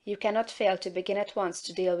do, you cannot fail to begin at once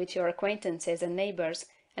to deal with your acquaintances and neighbors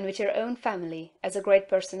and with your own family as a great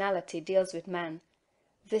personality deals with men.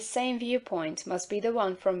 This same viewpoint must be the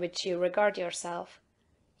one from which you regard yourself.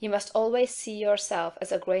 You must always see yourself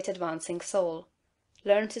as a great advancing soul.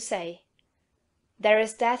 Learn to say, "There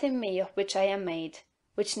is that in me of which I am made,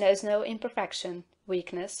 which knows no imperfection,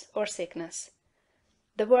 weakness, or sickness.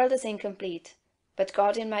 The world is incomplete, but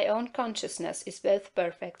God in my own consciousness is both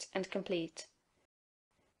perfect and complete.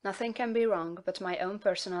 Nothing can be wrong but my own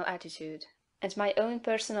personal attitude, and my own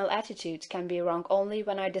personal attitude can be wrong only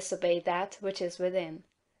when I disobey that which is within.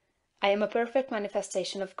 I am a perfect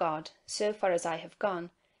manifestation of God, so far as I have gone,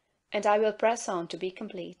 and I will press on to be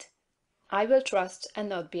complete. I will trust and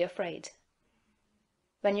not be afraid."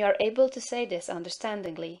 When you are able to say this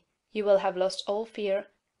understandingly, you will have lost all fear,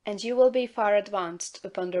 and you will be far advanced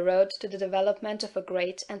upon the road to the development of a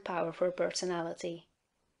great and powerful personality.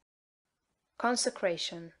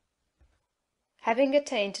 Consecration. Having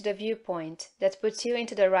attained to the viewpoint that puts you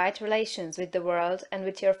into the right relations with the world and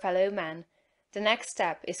with your fellow men, the next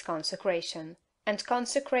step is consecration, and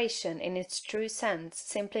consecration in its true sense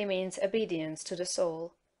simply means obedience to the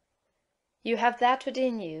soul. You have that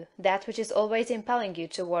within you, that which is always impelling you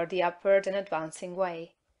toward the upward and advancing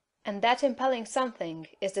way, and that impelling something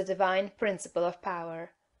is the divine principle of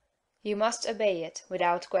power. You must obey it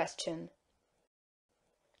without question.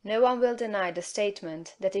 No one will deny the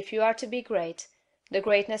statement that if you are to be great, the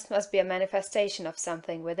greatness must be a manifestation of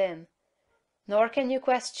something within. Nor can you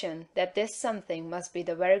question that this something must be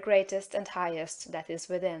the very greatest and highest that is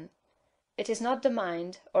within. It is not the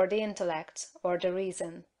mind, or the intellect, or the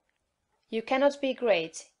reason. You cannot be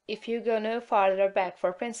great if you go no farther back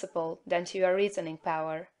for principle than to your reasoning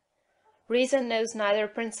power. Reason knows neither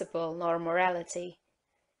principle nor morality.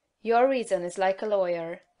 Your reason is like a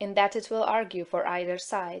lawyer, in that it will argue for either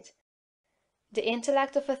side. The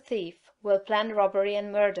intellect of a thief will plan robbery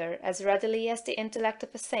and murder as readily as the intellect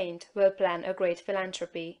of a saint will plan a great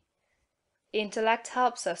philanthropy. Intellect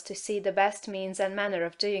helps us to see the best means and manner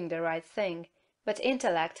of doing the right thing, but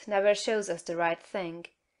intellect never shows us the right thing.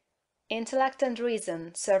 Intellect and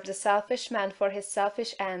reason serve the selfish man for his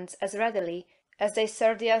selfish ends as readily as they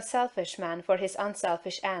serve the unselfish man for his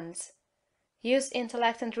unselfish ends. Use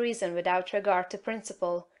intellect and reason without regard to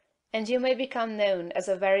principle, and you may become known as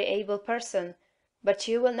a very able person, but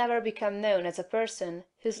you will never become known as a person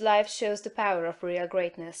whose life shows the power of real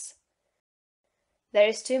greatness. There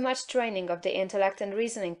is too much training of the intellect and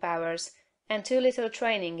reasoning powers, and too little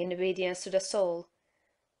training in obedience to the soul.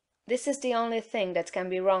 This is the only thing that can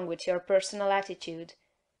be wrong with your personal attitude,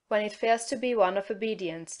 when it fails to be one of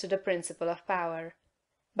obedience to the principle of power.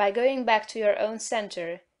 By going back to your own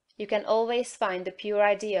center, you can always find the pure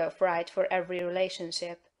idea of right for every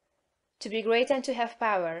relationship. To be great and to have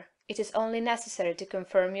power, it is only necessary to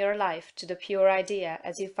conform your life to the pure idea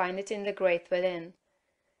as you find it in the great within.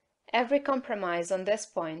 Every compromise on this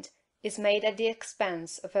point is made at the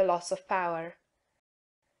expense of a loss of power.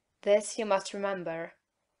 This you must remember.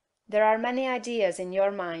 There are many ideas in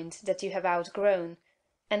your mind that you have outgrown,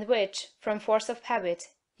 and which, from force of habit,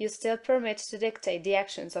 you still permit to dictate the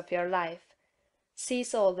actions of your life.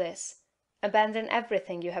 Cease all this. Abandon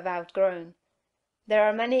everything you have outgrown. There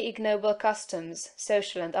are many ignoble customs,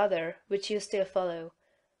 social and other, which you still follow,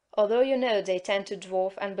 although you know they tend to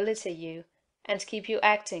dwarf and belittle you, and keep you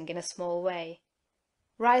acting in a small way.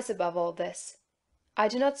 Rise above all this. I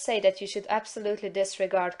do not say that you should absolutely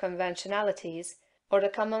disregard conventionalities, or the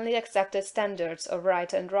commonly accepted standards of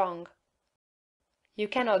right and wrong. You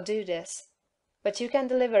cannot do this, but you can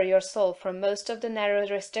deliver your soul from most of the narrow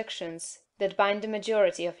restrictions that bind the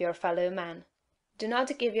majority of your fellow men. Do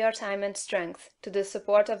not give your time and strength to the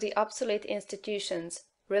support of the obsolete institutions,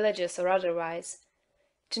 religious or otherwise.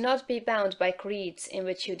 Do not be bound by creeds in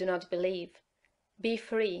which you do not believe. Be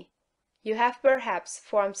free. You have perhaps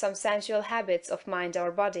formed some sensual habits of mind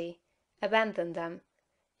or body. Abandon them.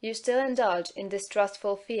 You still indulge in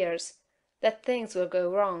distrustful fears that things will go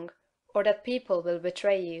wrong, or that people will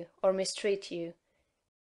betray you or mistreat you.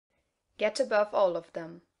 Get above all of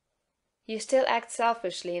them. You still act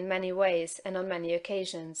selfishly in many ways and on many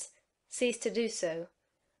occasions. Cease to do so.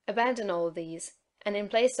 Abandon all these, and in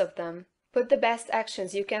place of them, Put the best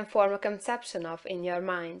actions you can form a conception of in your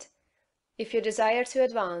mind. If you desire to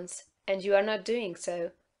advance, and you are not doing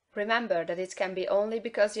so, remember that it can be only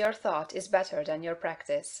because your thought is better than your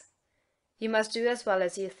practice. You must do as well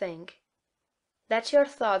as you think. Let your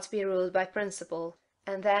thoughts be ruled by principle,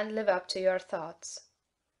 and then live up to your thoughts.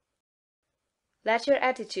 Let your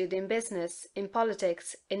attitude in business, in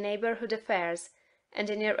politics, in neighborhood affairs, and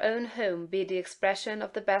in your own home be the expression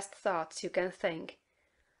of the best thoughts you can think.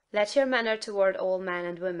 Let your manner toward all men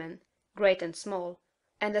and women, great and small,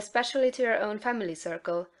 and especially to your own family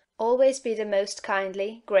circle, always be the most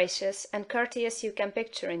kindly, gracious, and courteous you can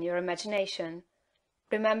picture in your imagination.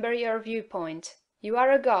 Remember your viewpoint. You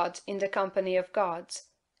are a god in the company of gods,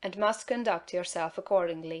 and must conduct yourself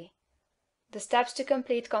accordingly. The steps to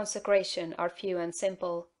complete consecration are few and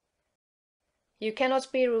simple. You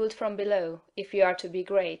cannot be ruled from below if you are to be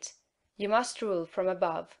great. You must rule from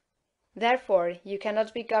above. Therefore you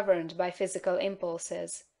cannot be governed by physical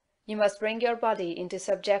impulses. You must bring your body into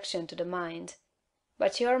subjection to the mind.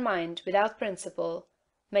 But your mind, without principle,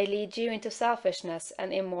 may lead you into selfishness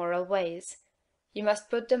and immoral ways. You must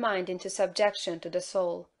put the mind into subjection to the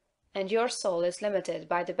soul, and your soul is limited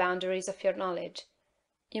by the boundaries of your knowledge.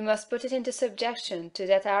 You must put it into subjection to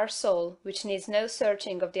that our soul which needs no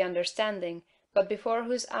searching of the understanding, but before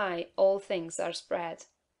whose eye all things are spread.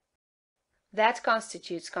 That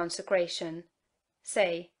constitutes consecration.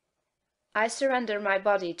 Say, I surrender my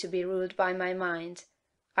body to be ruled by my mind.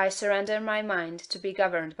 I surrender my mind to be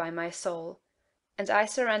governed by my soul. And I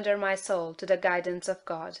surrender my soul to the guidance of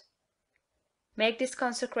God. Make this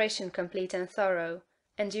consecration complete and thorough,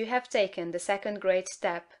 and you have taken the second great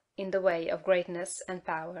step in the way of greatness and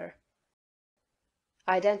power.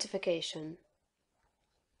 Identification.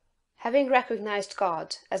 Having recognized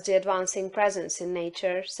God as the advancing presence in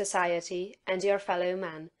nature, society, and your fellow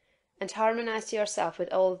men, and harmonized yourself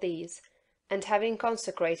with all these, and having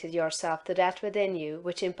consecrated yourself to that within you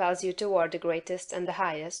which impels you toward the greatest and the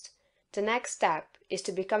highest, the next step is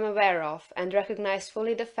to become aware of and recognize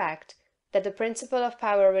fully the fact that the principle of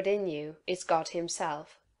power within you is God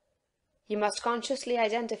himself. You must consciously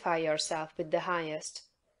identify yourself with the highest.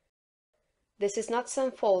 This is not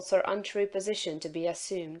some false or untrue position to be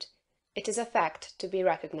assumed. It is a fact to be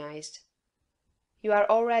recognized. You are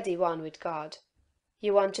already one with God.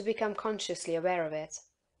 You want to become consciously aware of it.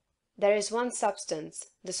 There is one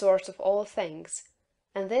substance, the source of all things,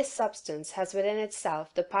 and this substance has within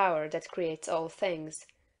itself the power that creates all things.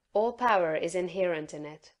 All power is inherent in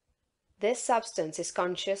it. This substance is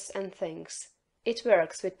conscious and thinks. It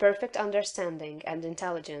works with perfect understanding and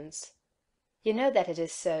intelligence. You know that it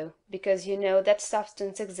is so, because you know that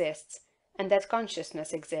substance exists, and that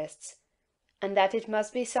consciousness exists, and that it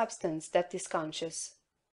must be substance that is conscious.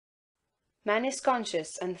 Man is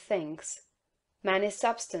conscious and thinks. Man is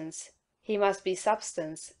substance. He must be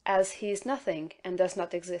substance, else he is nothing and does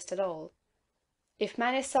not exist at all. If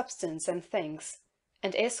man is substance and thinks,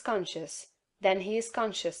 and is conscious, then he is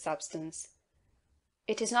conscious substance.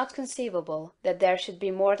 It is not conceivable that there should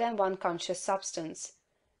be more than one conscious substance.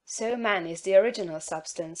 So man is the original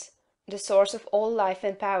substance, the source of all life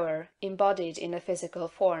and power, embodied in a physical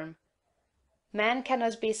form. Man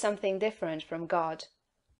cannot be something different from God.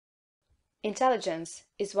 Intelligence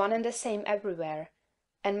is one and the same everywhere,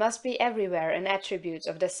 and must be everywhere an attribute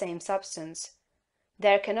of the same substance.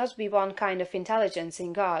 There cannot be one kind of intelligence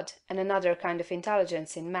in God and another kind of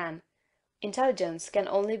intelligence in man. Intelligence can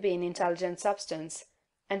only be in intelligent substance,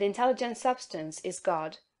 and intelligent substance is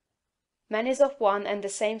God. Man is of one and the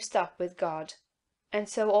same stock with God, and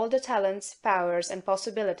so all the talents, powers, and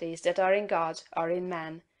possibilities that are in God are in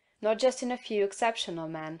man, not just in a few exceptional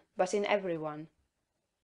men, but in every one.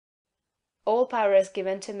 All power is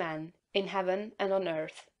given to man, in heaven and on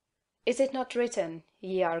earth. Is it not written,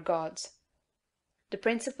 Ye are gods? The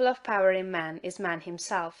principle of power in man is man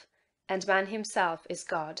himself, and man himself is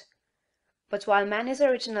God. But while man is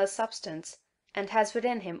original substance, and has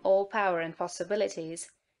within him all power and possibilities,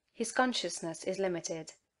 his consciousness is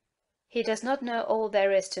limited. He does not know all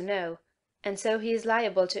there is to know, and so he is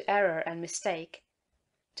liable to error and mistake.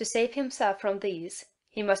 To save himself from these,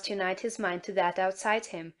 he must unite his mind to that outside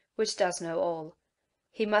him which does know all.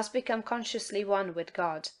 He must become consciously one with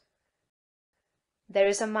God. There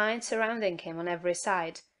is a mind surrounding him on every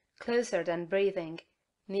side, closer than breathing,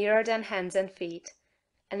 nearer than hands and feet,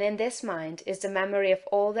 and in this mind is the memory of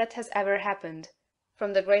all that has ever happened,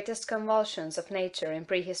 from the greatest convulsions of nature in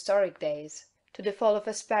prehistoric days to the fall of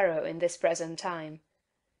a sparrow in this present time,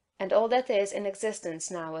 and all that is in existence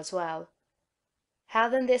now as well.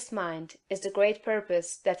 Held in this mind is the great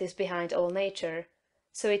purpose that is behind all nature,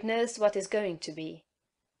 so it knows what is going to be.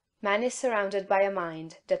 Man is surrounded by a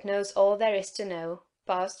mind that knows all there is to know,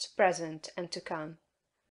 past, present, and to come.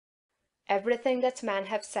 Everything that men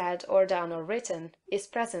have said or done or written is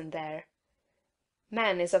present there.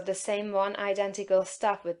 Man is of the same one identical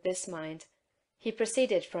stuff with this mind, he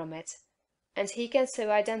proceeded from it, and he can so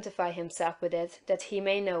identify himself with it that he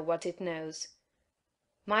may know what it knows.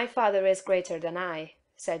 My Father is greater than I,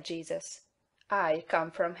 said Jesus. I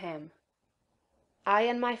come from him. I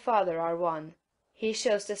and my Father are one. He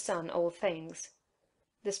shows the Son all things.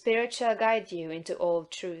 The Spirit shall guide you into all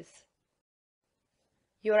truth.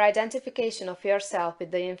 Your identification of yourself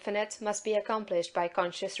with the infinite must be accomplished by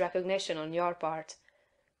conscious recognition on your part.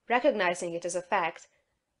 Recognizing it as a fact,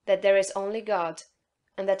 that there is only God,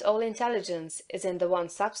 and that all intelligence is in the one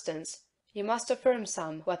substance, you must affirm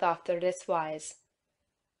somewhat after this wise.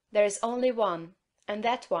 There is only one, and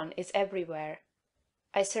that one is everywhere.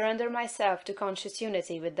 I surrender myself to conscious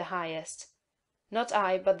unity with the highest. Not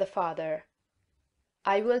I, but the Father.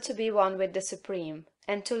 I will to be one with the Supreme,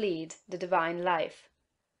 and to lead the divine life.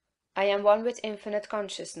 I am one with infinite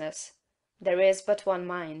consciousness. There is but one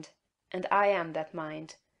mind, and I am that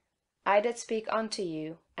mind. I that speak unto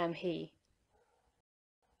you am He.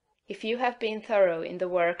 If you have been thorough in the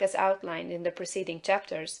work as outlined in the preceding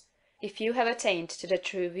chapters, if you have attained to the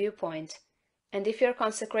true viewpoint, and if your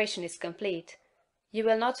consecration is complete, you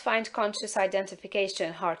will not find conscious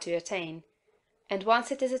identification hard to attain, and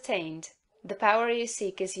once it is attained, the power you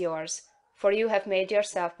seek is yours, for you have made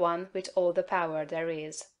yourself one with all the power there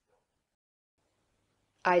is.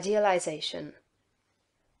 Idealization.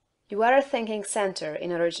 You are a thinking centre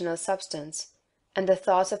in original substance, and the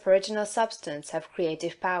thoughts of original substance have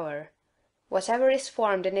creative power. Whatever is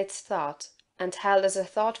formed in its thought, and held as a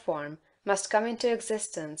thought form, must come into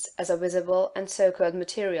existence as a visible and so-called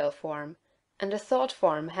material form, and a thought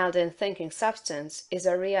form held in thinking substance is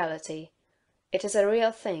a reality. It is a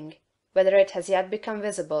real thing, whether it has yet become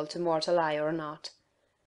visible to mortal eye or not.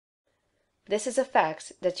 This is a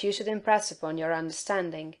fact that you should impress upon your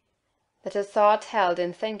understanding, that a thought held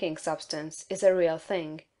in thinking substance is a real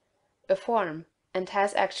thing, a form, and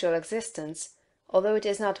has actual existence, although it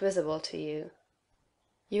is not visible to you.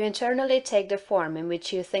 You internally take the form in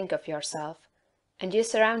which you think of yourself, and you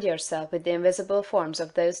surround yourself with the invisible forms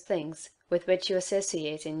of those things with which you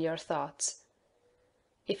associate in your thoughts.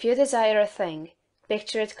 If you desire a thing,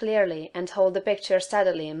 picture it clearly and hold the picture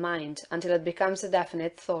steadily in mind until it becomes a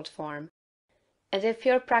definite thought form. And if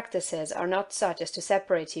your practices are not such as to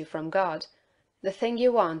separate you from God, the thing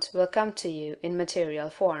you want will come to you in material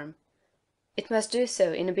form. It must do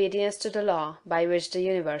so in obedience to the law by which the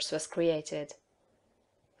universe was created.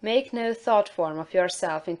 Make no thought form of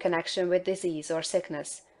yourself in connection with disease or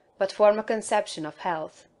sickness, but form a conception of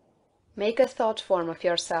health. Make a thought form of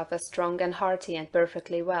yourself as strong and hearty and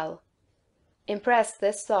perfectly well. Impress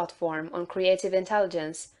this thought form on creative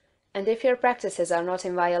intelligence, and if your practices are not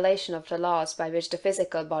in violation of the laws by which the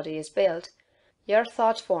physical body is built, your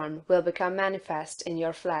thought form will become manifest in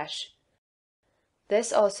your flesh.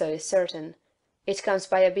 This also is certain, it comes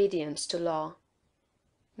by obedience to law.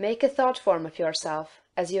 Make a thought form of yourself,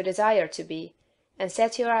 as you desire to be, and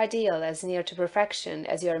set your ideal as near to perfection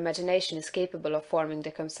as your imagination is capable of forming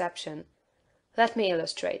the conception. Let me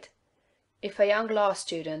illustrate. If a young law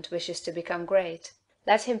student wishes to become great,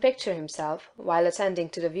 let him picture himself, while attending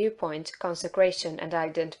to the viewpoint, consecration, and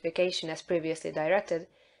identification as previously directed,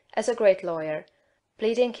 as a great lawyer,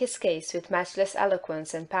 pleading his case with matchless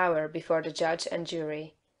eloquence and power before the judge and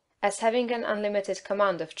jury, as having an unlimited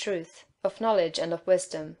command of truth, of knowledge, and of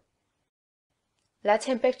wisdom. Let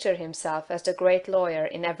him picture himself as the great lawyer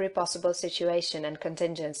in every possible situation and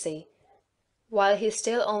contingency. While he is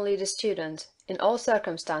still only the student, in all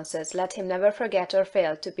circumstances let him never forget or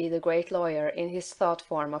fail to be the great lawyer in his thought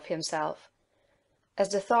form of himself. As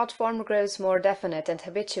the thought form grows more definite and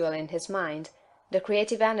habitual in his mind, the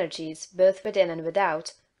creative energies, both within and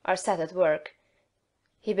without, are set at work.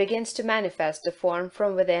 He begins to manifest the form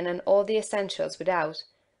from within, and all the essentials without,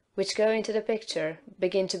 which go into the picture,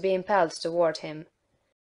 begin to be impelled toward him.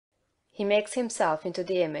 He makes himself into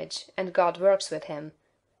the image, and God works with him.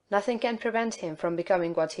 Nothing can prevent him from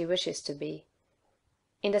becoming what he wishes to be.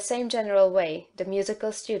 In the same general way, the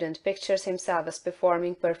musical student pictures himself as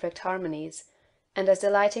performing perfect harmonies, and as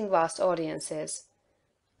delighting vast audiences.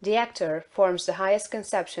 The actor forms the highest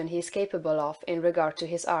conception he is capable of in regard to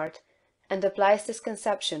his art, and applies this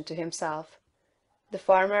conception to himself. The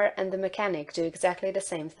farmer and the mechanic do exactly the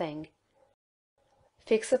same thing.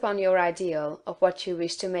 Fix upon your ideal of what you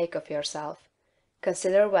wish to make of yourself.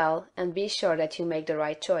 Consider well, and be sure that you make the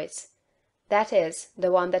right choice. That is,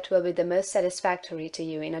 the one that will be the most satisfactory to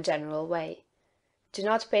you in a general way. Do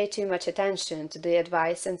not pay too much attention to the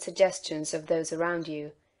advice and suggestions of those around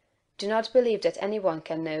you. Do not believe that any one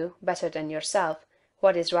can know, better than yourself,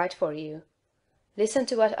 what is right for you. Listen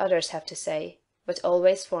to what others have to say, but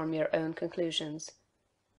always form your own conclusions.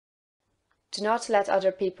 Do not let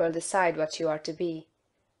other people decide what you are to be.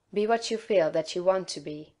 Be what you feel that you want to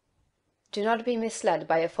be. Do not be misled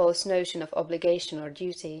by a false notion of obligation or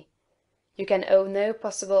duty. You can owe no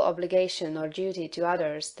possible obligation or duty to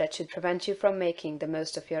others that should prevent you from making the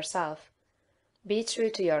most of yourself. Be true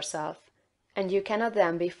to yourself, and you cannot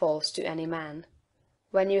then be false to any man.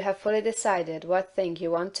 When you have fully decided what thing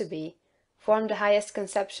you want to be, form the highest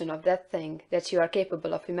conception of that thing that you are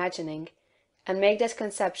capable of imagining, and make that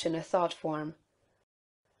conception a thought form.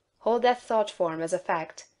 Hold that thought form as a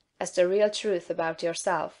fact, as the real truth about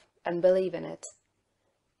yourself, and believe in it.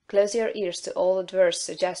 Close your ears to all adverse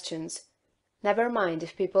suggestions. Never mind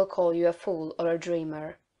if people call you a fool or a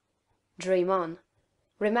dreamer. Dream on.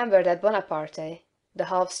 Remember that Bonaparte, the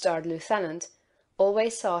half-starved lieutenant,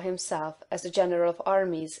 always saw himself as the general of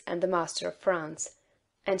armies and the master of France,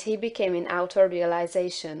 and he became in outer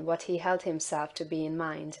realization what he held himself to be in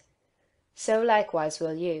mind. So likewise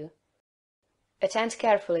will you. Attend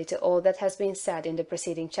carefully to all that has been said in the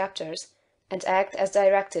preceding chapters, and act as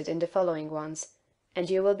directed in the following ones, and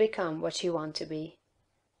you will become what you want to be.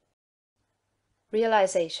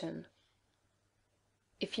 Realization.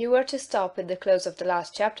 If you were to stop with the close of the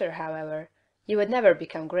last chapter, however, you would never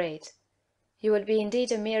become great. You would be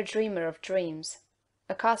indeed a mere dreamer of dreams,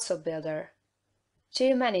 a castle builder.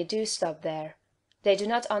 Too many do stop there. They do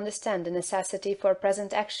not understand the necessity for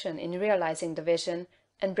present action in realizing the vision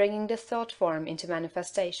and bringing the thought form into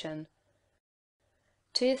manifestation.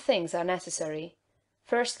 Two things are necessary: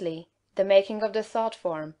 firstly, the making of the thought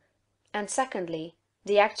form, and secondly,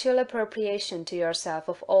 the actual appropriation to yourself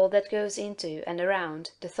of all that goes into and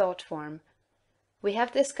around the thought form. We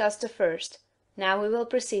have discussed the first, now we will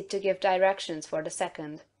proceed to give directions for the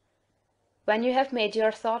second. When you have made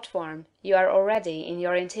your thought form, you are already, in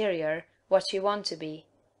your interior, what you want to be.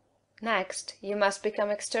 Next, you must become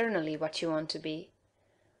externally what you want to be.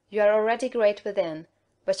 You are already great within,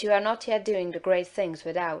 but you are not yet doing the great things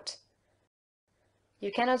without.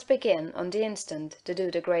 You cannot begin, on the instant, to do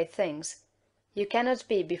the great things. You cannot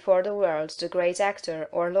be before the world the great actor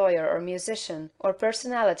or lawyer or musician or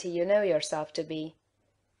personality you know yourself to be.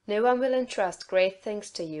 No one will entrust great things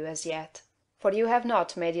to you as yet, for you have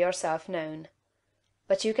not made yourself known.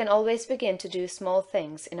 But you can always begin to do small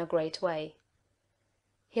things in a great way.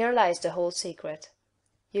 Here lies the whole secret.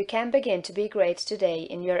 You can begin to be great today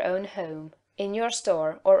in your own home, in your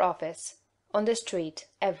store or office, on the street,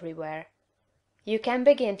 everywhere. You can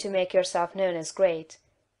begin to make yourself known as great,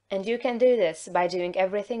 and you can do this by doing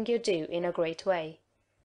everything you do in a great way.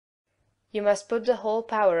 You must put the whole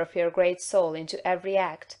power of your great soul into every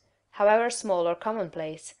act, however small or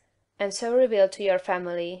commonplace, and so reveal to your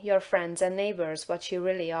family, your friends and neighbors what you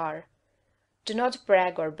really are. Do not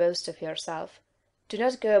brag or boast of yourself. Do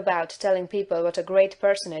not go about telling people what a great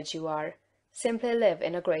personage you are. Simply live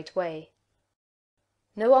in a great way.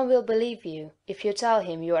 No one will believe you if you tell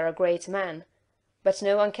him you are a great man, but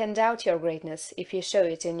no one can doubt your greatness if you show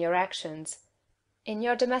it in your actions. In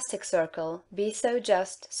your domestic circle, be so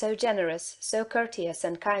just, so generous, so courteous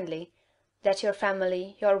and kindly, that your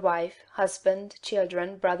family, your wife, husband,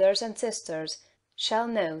 children, brothers and sisters shall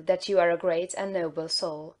know that you are a great and noble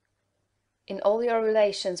soul. In all your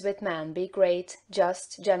relations with men be great,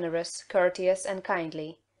 just, generous, courteous and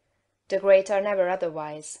kindly. The great are never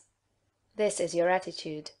otherwise. This is your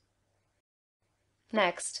attitude.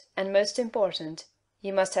 Next, and most important,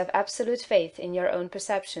 you must have absolute faith in your own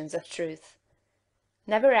perceptions of truth.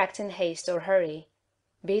 Never act in haste or hurry.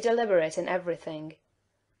 Be deliberate in everything.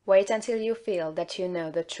 Wait until you feel that you know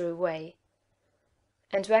the true way.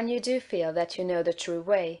 And when you do feel that you know the true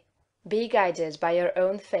way, be guided by your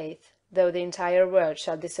own faith, though the entire world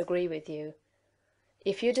shall disagree with you.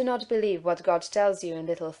 If you do not believe what God tells you in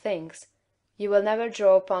little things, you will never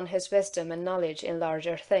draw upon his wisdom and knowledge in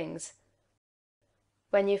larger things.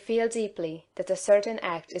 When you feel deeply that a certain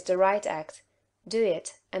act is the right act, do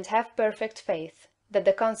it and have perfect faith that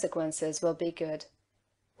the consequences will be good.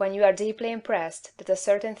 When you are deeply impressed that a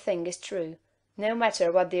certain thing is true, no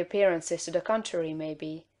matter what the appearances to the contrary may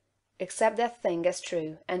be, accept that thing as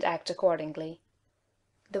true and act accordingly.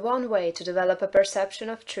 The one way to develop a perception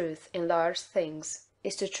of truth in large things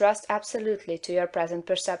is to trust absolutely to your present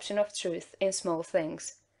perception of truth in small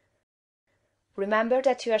things. Remember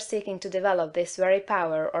that you are seeking to develop this very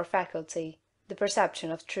power or faculty, the perception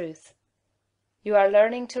of truth. You are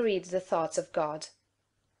learning to read the thoughts of God.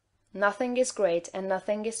 Nothing is great and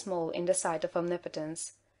nothing is small in the sight of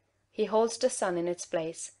omnipotence. He holds the sun in its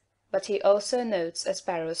place, but he also notes a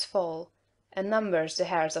sparrow's fall, and numbers the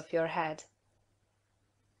hairs of your head.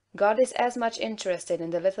 God is as much interested in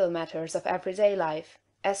the little matters of everyday life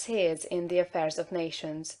as he is in the affairs of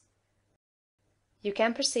nations. You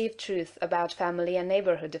can perceive truth about family and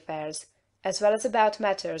neighborhood affairs, as well as about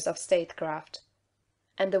matters of statecraft.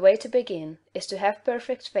 And the way to begin is to have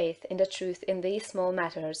perfect faith in the truth in these small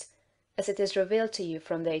matters, as it is revealed to you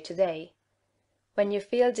from day to day. When you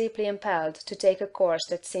feel deeply impelled to take a course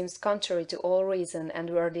that seems contrary to all reason and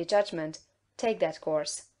worthy judgment, take that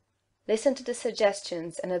course. Listen to the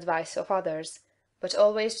suggestions and advice of others, but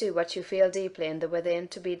always do what you feel deeply in the within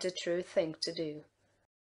to be the true thing to do.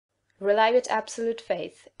 Rely with absolute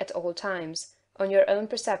faith, at all times, on your own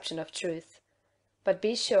perception of truth, but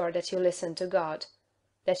be sure that you listen to God,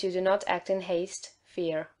 that you do not act in haste,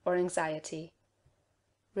 fear, or anxiety.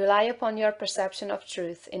 Rely upon your perception of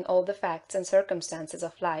truth in all the facts and circumstances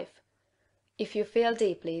of life. If you feel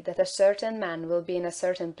deeply that a certain man will be in a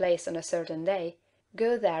certain place on a certain day,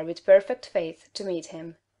 go there with perfect faith to meet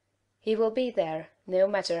him. He will be there, no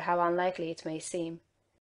matter how unlikely it may seem.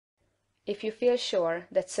 If you feel sure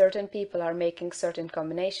that certain people are making certain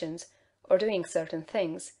combinations, or doing certain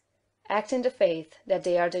things, act in the faith that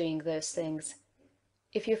they are doing those things.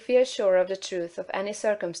 If you feel sure of the truth of any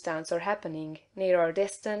circumstance or happening, near or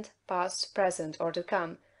distant, past, present, or to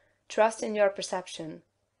come, trust in your perception.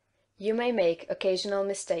 You may make occasional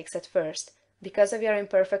mistakes at first, because of your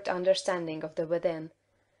imperfect understanding of the within,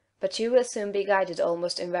 but you will soon be guided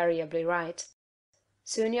almost invariably right.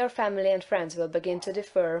 Soon your family and friends will begin to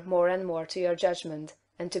defer more and more to your judgment,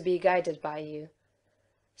 and to be guided by you.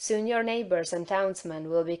 Soon your neighbors and townsmen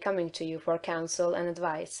will be coming to you for counsel and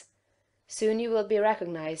advice. Soon you will be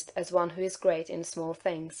recognized as one who is great in small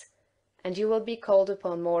things, and you will be called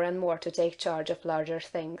upon more and more to take charge of larger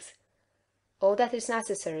things. All that is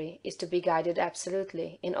necessary is to be guided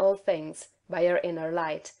absolutely in all things by your inner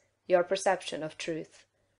light, your perception of truth.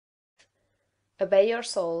 Obey your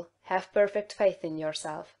soul, have perfect faith in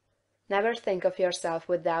yourself. Never think of yourself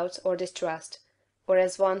with doubt or distrust, or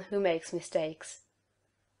as one who makes mistakes.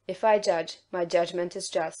 If I judge, my judgment is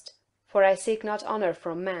just, for I seek not honor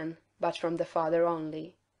from man, but from the Father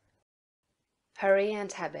only. Hurry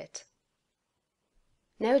and habit.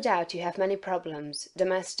 No doubt you have many problems,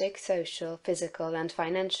 domestic, social, physical, and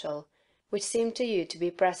financial, which seem to you to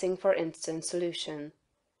be pressing for instant solution.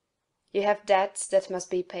 You have debts that must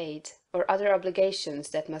be paid, or other obligations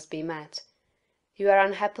that must be met. You are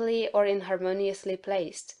unhappily or inharmoniously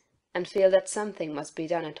placed, and feel that something must be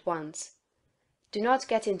done at once. Do not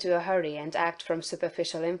get into a hurry and act from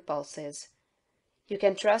superficial impulses. You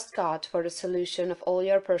can trust God for the solution of all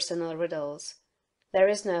your personal riddles. There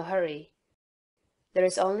is no hurry. There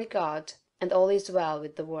is only God, and all is well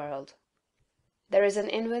with the world. There is an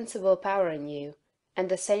invincible power in you, and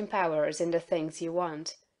the same power is in the things you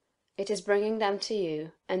want. It is bringing them to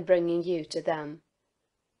you, and bringing you to them.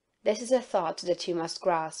 This is a thought that you must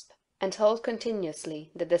grasp, and hold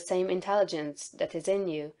continuously that the same intelligence that is in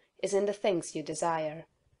you is in the things you desire.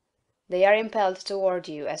 They are impelled toward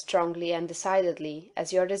you as strongly and decidedly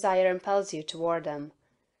as your desire impels you toward them.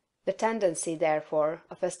 The tendency, therefore,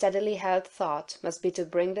 of a steadily held thought must be to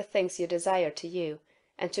bring the things you desire to you,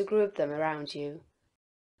 and to group them around you.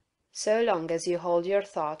 So long as you hold your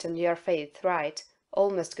thought and your faith right,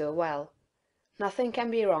 all must go well. Nothing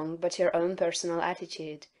can be wrong but your own personal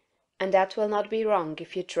attitude, and that will not be wrong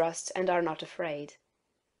if you trust and are not afraid.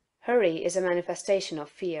 Hurry is a manifestation of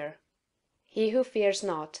fear. He who fears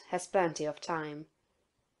not has plenty of time.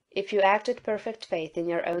 If you act with perfect faith in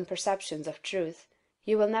your own perceptions of truth,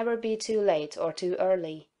 you will never be too late or too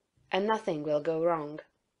early, and nothing will go wrong.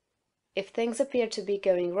 If things appear to be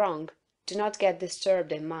going wrong, do not get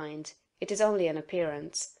disturbed in mind, it is only an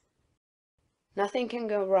appearance. Nothing can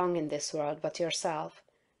go wrong in this world but yourself,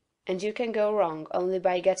 and you can go wrong only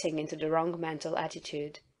by getting into the wrong mental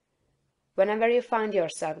attitude. Whenever you find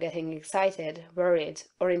yourself getting excited, worried,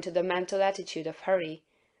 or into the mental attitude of hurry,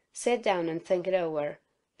 sit down and think it over,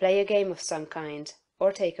 play a game of some kind,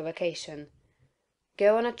 or take a vacation.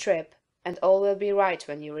 Go on a trip, and all will be right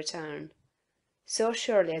when you return. So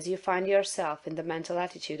surely as you find yourself in the mental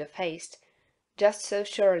attitude of haste, just so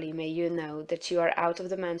surely may you know that you are out of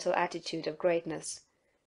the mental attitude of greatness.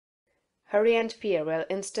 Hurry and fear will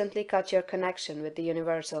instantly cut your connection with the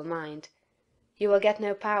universal mind. You will get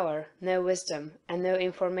no power, no wisdom, and no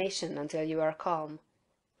information until you are calm.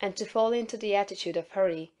 And to fall into the attitude of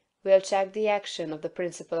hurry will check the action of the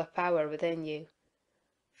principle of power within you.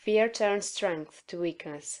 Fear turns strength to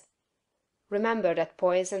weakness. Remember that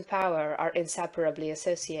poise and power are inseparably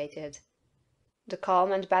associated. The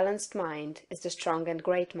calm and balanced mind is the strong and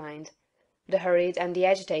great mind, the hurried and the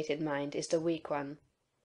agitated mind is the weak one.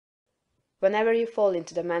 Whenever you fall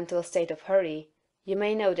into the mental state of hurry, you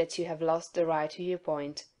may know that you have lost the right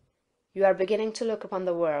viewpoint. You are beginning to look upon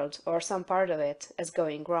the world, or some part of it, as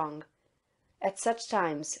going wrong. At such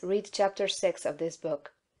times read chapter 6 of this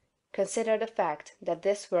book. Consider the fact that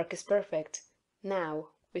this work is perfect, now,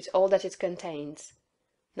 with all that it contains.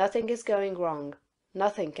 Nothing is going wrong,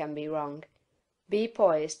 nothing can be wrong. Be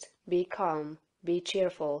poised, be calm, be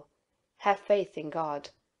cheerful. Have faith in God.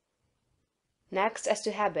 Next, as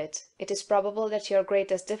to habit, it is probable that your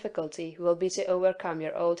greatest difficulty will be to overcome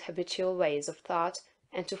your old habitual ways of thought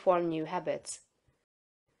and to form new habits.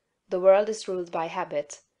 The world is ruled by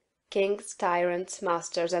habit. Kings, tyrants,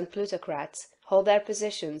 masters, and plutocrats hold their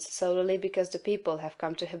positions solely because the people have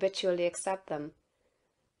come to habitually accept them.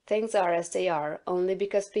 Things are as they are only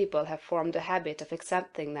because people have formed the habit of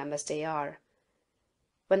accepting them as they are.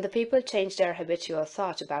 When the people change their habitual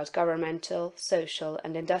thought about governmental, social,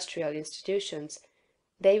 and industrial institutions,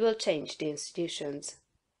 they will change the institutions.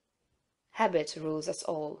 Habit rules us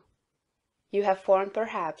all. You have formed,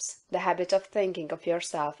 perhaps, the habit of thinking of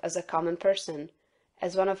yourself as a common person,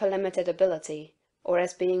 as one of a limited ability, or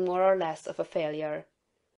as being more or less of a failure.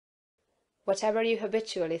 Whatever you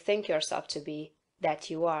habitually think yourself to be, that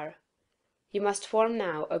you are. You must form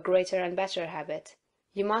now a greater and better habit.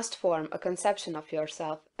 You must form a conception of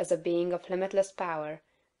yourself as a being of limitless power,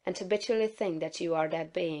 and habitually think that you are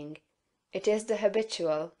that being. It is the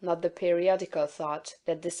habitual, not the periodical thought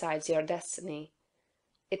that decides your destiny.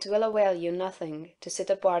 It will avail you nothing to sit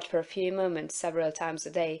apart for a few moments several times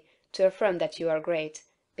a day to affirm that you are great,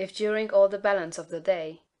 if during all the balance of the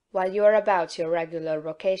day, while you are about your regular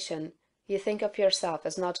vocation, you think of yourself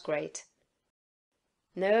as not great.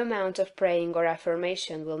 No amount of praying or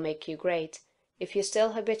affirmation will make you great, if you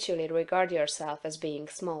still habitually regard yourself as being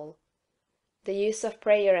small. The use of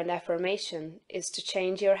prayer and affirmation is to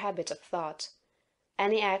change your habit of thought.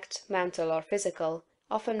 Any act, mental or physical,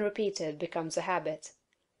 often repeated becomes a habit.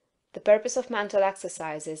 The purpose of mental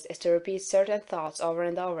exercises is to repeat certain thoughts over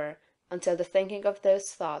and over, until the thinking of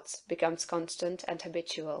those thoughts becomes constant and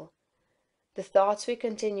habitual. The thoughts we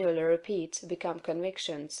continually repeat become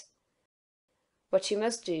convictions. What you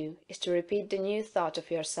must do is to repeat the new thought of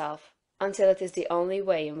yourself, until it is the only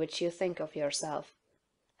way in which you think of yourself.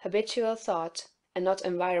 Habitual thought, and not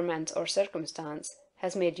environment or circumstance,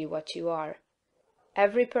 has made you what you are.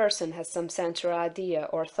 Every person has some central idea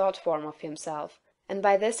or thought form of himself, and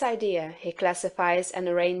by this idea he classifies and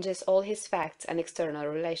arranges all his facts and external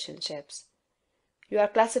relationships. You are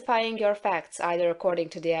classifying your facts either according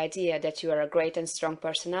to the idea that you are a great and strong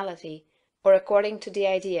personality, or according to the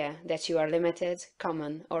idea that you are limited,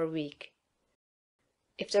 common, or weak.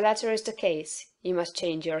 If the latter is the case, you must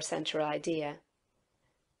change your central idea.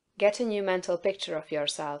 Get a new mental picture of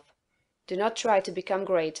yourself. Do not try to become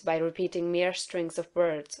great by repeating mere strings of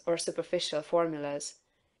words or superficial formulas,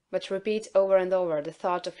 but repeat over and over the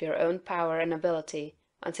thought of your own power and ability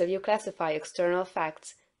until you classify external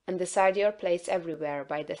facts and decide your place everywhere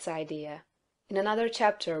by this idea. In another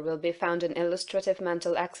chapter will be found an illustrative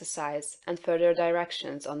mental exercise and further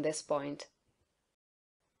directions on this point.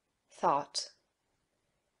 Thought.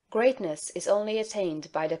 Greatness is only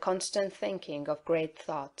attained by the constant thinking of great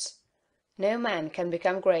thoughts. No man can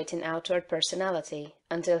become great in outward personality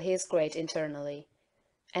until he is great internally,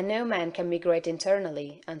 and no man can be great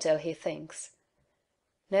internally until he thinks.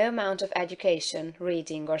 No amount of education,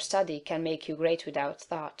 reading, or study can make you great without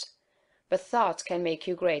thought, but thought can make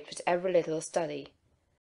you great with every little study.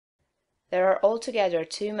 There are altogether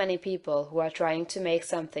too many people who are trying to make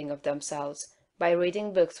something of themselves by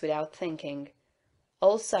reading books without thinking.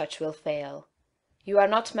 All such will fail. You are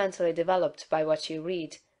not mentally developed by what you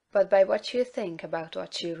read, but by what you think about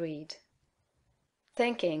what you read.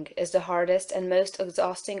 Thinking is the hardest and most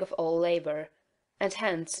exhausting of all labor, and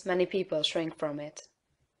hence many people shrink from it.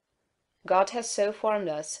 God has so formed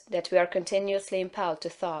us that we are continuously impelled to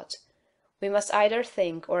thought. We must either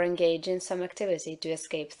think or engage in some activity to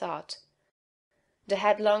escape thought. The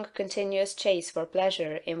headlong, continuous chase for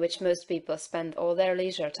pleasure in which most people spend all their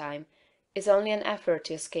leisure time is only an effort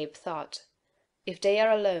to escape thought. If they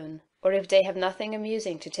are alone, or if they have nothing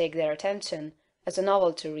amusing to take their attention, as a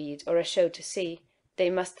novel to read or a show to see, they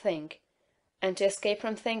must think, and to escape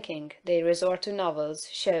from thinking they resort to novels,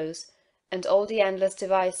 shows, and all the endless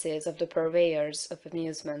devices of the purveyors of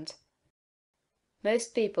amusement.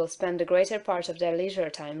 Most people spend the greater part of their leisure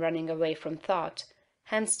time running away from thought,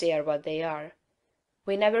 hence they are what they are.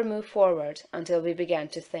 We never move forward until we begin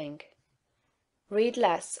to think. Read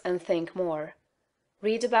less and think more.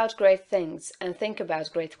 Read about great things and think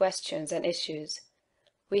about great questions and issues.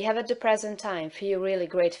 We have at the present time few really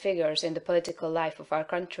great figures in the political life of our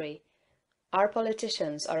country. Our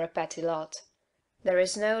politicians are a petty lot. There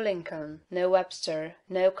is no Lincoln, no Webster,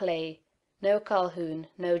 no Clay, no Calhoun,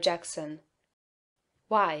 no Jackson.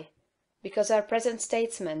 Why? Because our present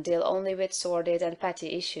statesmen deal only with sordid and petty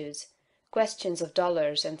issues, questions of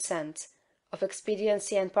dollars and cents, of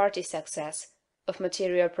expediency and party success, of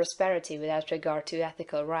material prosperity without regard to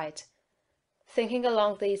ethical right. Thinking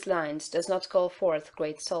along these lines does not call forth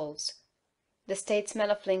great souls. The statesmen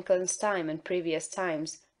of Lincoln's time and previous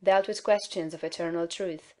times dealt with questions of eternal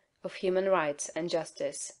truth, of human rights and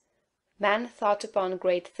justice. Men thought upon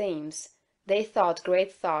great themes, they thought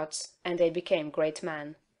great thoughts, and they became great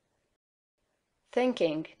men.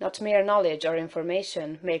 Thinking, not mere knowledge or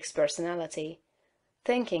information, makes personality.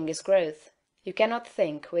 Thinking is growth. You cannot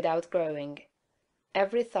think without growing.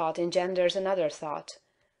 Every thought engenders another thought.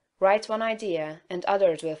 Write one idea, and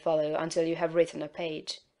others will follow until you have written a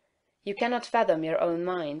page. You cannot fathom your own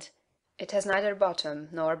mind. It has neither bottom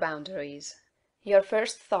nor boundaries. Your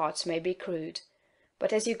first thoughts may be crude,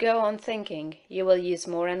 but as you go on thinking, you will use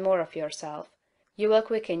more and more of yourself. You will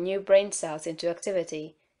quicken new brain cells into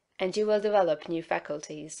activity, and you will develop new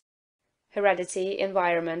faculties. Heredity,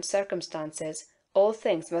 environment, circumstances, all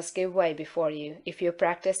things must give way before you if you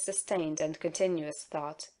practice sustained and continuous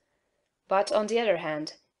thought. But, on the other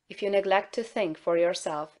hand, if you neglect to think for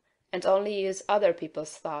yourself, and only use other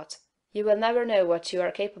people's thought, you will never know what you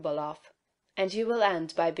are capable of, and you will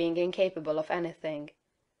end by being incapable of anything.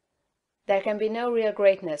 There can be no real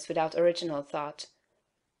greatness without original thought.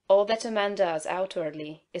 All that a man does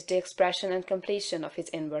outwardly is the expression and completion of his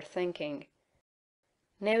inward thinking.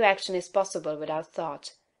 No action is possible without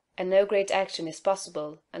thought, and no great action is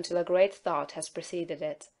possible until a great thought has preceded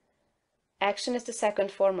it. Action is the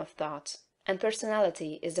second form of thought, and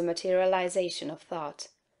personality is the materialization of thought.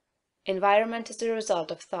 Environment is the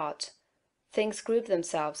result of thought. Things group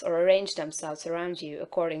themselves or arrange themselves around you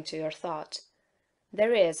according to your thought.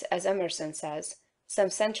 There is, as Emerson says, some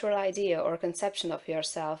central idea or conception of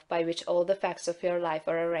yourself by which all the facts of your life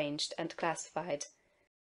are arranged and classified.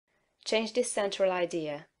 Change this central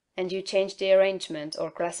idea, and you change the arrangement or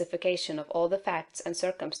classification of all the facts and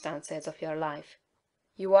circumstances of your life.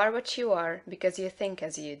 You are what you are because you think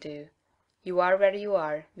as you do. You are where you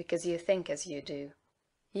are because you think as you do.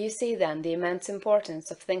 You see then the immense importance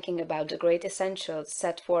of thinking about the great essentials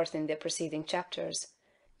set forth in the preceding chapters.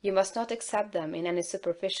 You must not accept them in any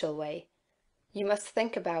superficial way. You must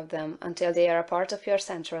think about them until they are a part of your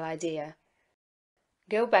central idea.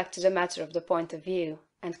 Go back to the matter of the point of view,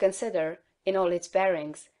 and consider, in all its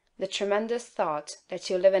bearings, the tremendous thought that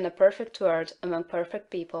you live in a perfect world among perfect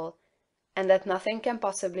people, and that nothing can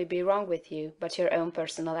possibly be wrong with you but your own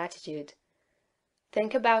personal attitude.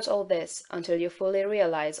 Think about all this until you fully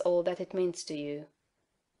realize all that it means to you.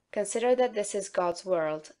 Consider that this is God's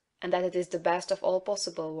world, and that it is the best of all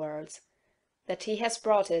possible worlds, that He has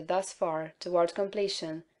brought it thus far toward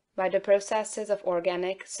completion by the processes of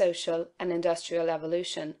organic, social, and industrial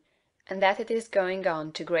evolution, and that it is going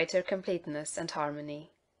on to greater completeness and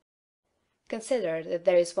harmony. Consider that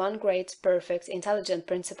there is one great, perfect, intelligent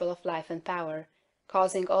principle of life and power,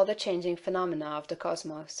 causing all the changing phenomena of the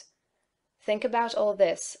cosmos. Think about all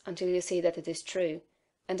this until you see that it is true,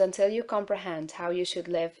 and until you comprehend how you should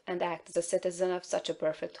live and act as a citizen of such a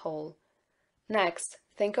perfect whole. Next,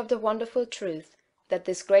 think of the wonderful truth that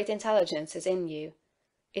this great intelligence is in you.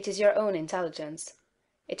 It is your own intelligence.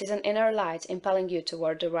 It is an inner light impelling you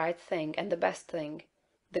toward the right thing and the best thing,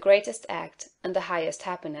 the greatest act and the highest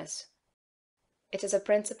happiness. It is a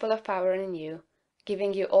principle of power in you,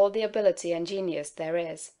 giving you all the ability and genius there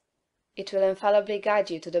is. It will infallibly guide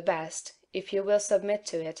you to the best, if you will submit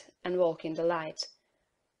to it and walk in the light.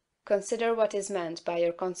 Consider what is meant by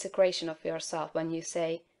your consecration of yourself when you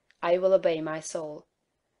say, "I will obey my soul."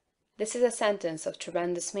 This is a sentence of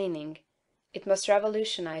tremendous meaning. It must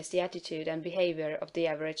revolutionize the attitude and behavior of the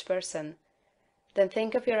average person. Then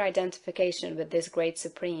think of your identification with this great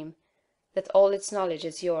Supreme, that all its knowledge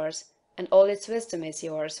is yours, and all its wisdom is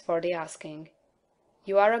yours for the asking.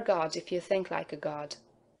 You are a god if you think like a god.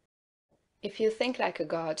 If you think like a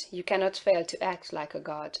god, you cannot fail to act like a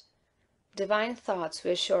god. Divine thoughts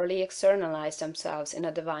will surely externalize themselves in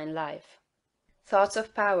a divine life. Thoughts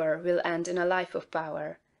of power will end in a life of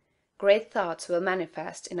power. Great thoughts will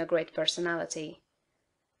manifest in a great personality.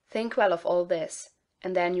 Think well of all this,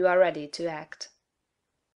 and then you are ready to act.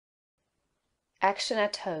 Action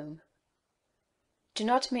at home. Do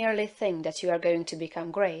not merely think that you are going to become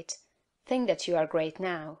great. Think that you are great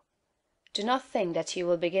now. Do not think that you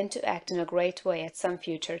will begin to act in a great way at some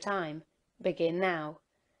future time. Begin now.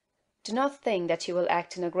 Do not think that you will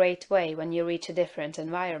act in a great way when you reach a different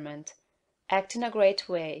environment. Act in a great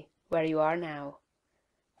way where you are now.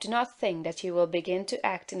 Do not think that you will begin to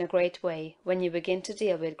act in a great way when you begin to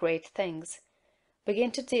deal with great things. Begin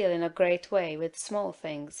to deal in a great way with small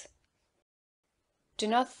things. Do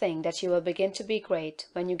not think that you will begin to be great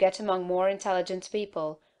when you get among more intelligent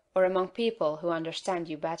people or among people who understand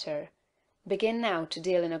you better. Begin now to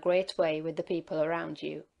deal in a great way with the people around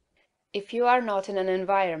you. If you are not in an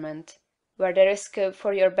environment where there is scope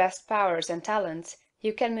for your best powers and talents,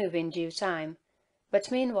 you can move in due time.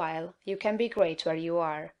 But meanwhile, you can be great where you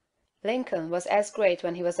are. Lincoln was as great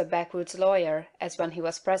when he was a backwoods lawyer as when he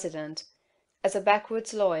was president. As a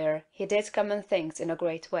backwoods lawyer, he did common things in a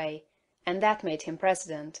great way, and that made him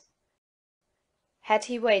president. Had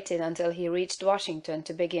he waited until he reached Washington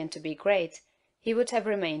to begin to be great, he would have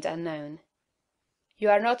remained unknown. You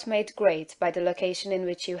are not made great by the location in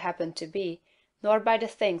which you happen to be, nor by the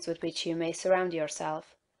things with which you may surround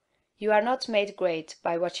yourself. You are not made great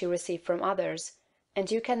by what you receive from others, and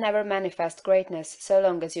you can never manifest greatness so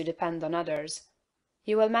long as you depend on others.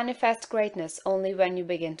 You will manifest greatness only when you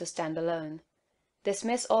begin to stand alone.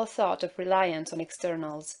 Dismiss all thought of reliance on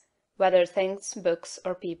externals, whether things, books,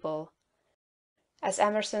 or people. As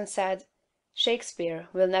Emerson said, Shakespeare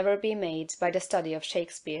will never be made by the study of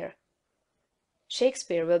Shakespeare.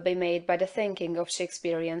 Shakespeare will be made by the thinking of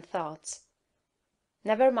Shakespearean thoughts.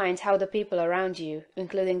 Never mind how the people around you,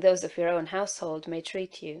 including those of your own household, may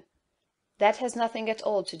treat you. That has nothing at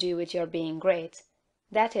all to do with your being great.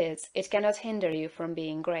 That is, it cannot hinder you from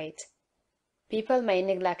being great. People may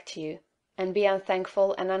neglect you, and be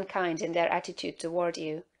unthankful and unkind in their attitude toward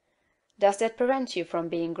you. Does that prevent you from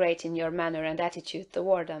being great in your manner and attitude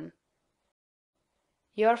toward them?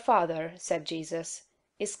 Your Father, said Jesus,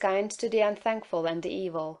 is kind to the unthankful and the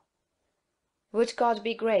evil. Would God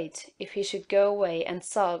be great if he should go away and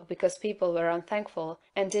sulk because people were unthankful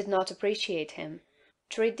and did not appreciate him?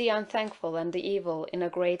 Treat the unthankful and the evil in a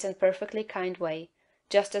great and perfectly kind way,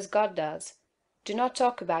 just as God does. Do not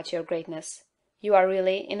talk about your greatness. You are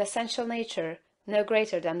really, in essential nature, no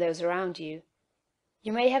greater than those around you.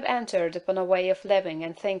 You may have entered upon a way of living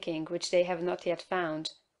and thinking which they have not yet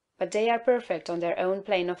found, but they are perfect on their own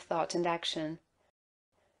plane of thought and action.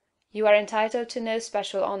 You are entitled to no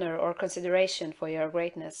special honor or consideration for your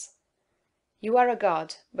greatness. You are a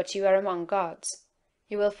god, but you are among gods.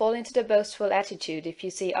 You will fall into the boastful attitude if you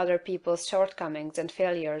see other people's shortcomings and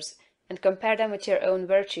failures and compare them with your own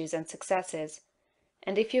virtues and successes,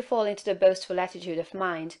 and if you fall into the boastful attitude of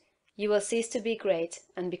mind, you will cease to be great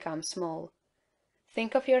and become small.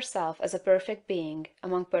 Think of yourself as a perfect being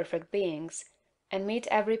among perfect beings, and meet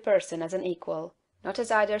every person as an equal, not as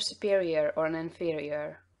either superior or an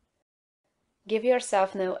inferior. Give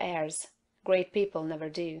yourself no airs. Great people never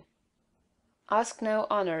do. Ask no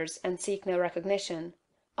honors and seek no recognition.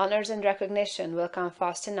 Honors and recognition will come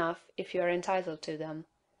fast enough if you are entitled to them.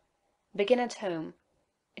 Begin at home.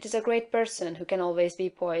 It is a great person who can always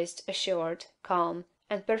be poised, assured, calm,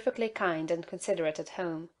 and perfectly kind and considerate at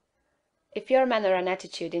home. If your manner and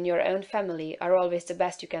attitude in your own family are always the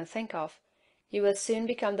best you can think of, you will soon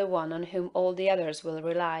become the one on whom all the others will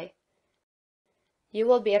rely. You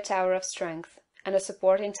will be a tower of strength, and a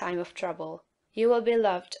support in time of trouble. You will be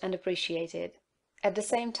loved and appreciated. At the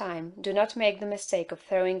same time, do not make the mistake of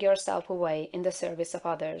throwing yourself away in the service of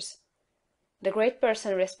others. The great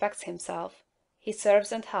person respects himself. He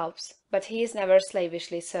serves and helps, but he is never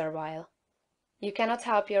slavishly servile. You cannot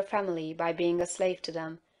help your family by being a slave to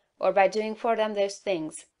them, or by doing for them those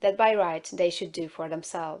things that by right they should do for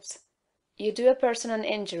themselves. You do a person an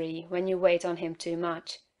injury when you wait on him too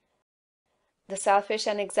much. The selfish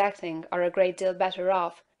and exacting are a great deal better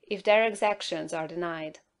off if their exactions are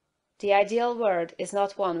denied. The ideal world is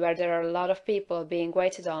not one where there are a lot of people being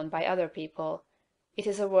waited on by other people. It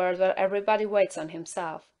is a world where everybody waits on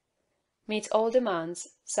himself. Meet all demands,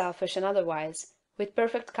 selfish and otherwise, with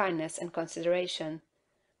perfect kindness and consideration.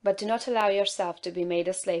 But do not allow yourself to be made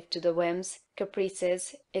a slave to the whims,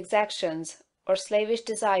 caprices, exactions, or slavish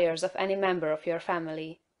desires of any member of your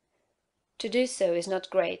family. To do so is not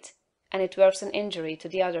great, and it works an injury to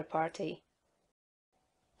the other party.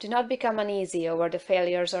 Do not become uneasy over the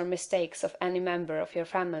failures or mistakes of any member of your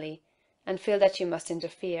family, and feel that you must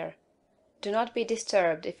interfere. Do not be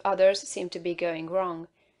disturbed if others seem to be going wrong,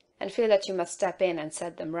 and feel that you must step in and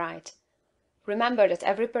set them right. Remember that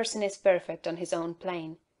every person is perfect on his own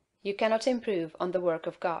plane. You cannot improve on the work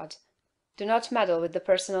of God. Do not meddle with the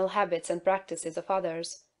personal habits and practices of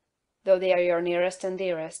others, though they are your nearest and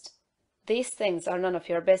dearest. These things are none of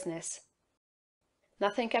your business.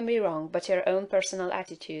 Nothing can be wrong but your own personal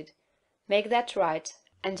attitude. Make that right,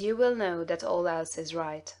 and you will know that all else is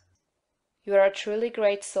right. You are a truly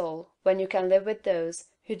great soul when you can live with those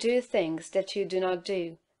who do things that you do not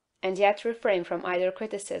do, and yet refrain from either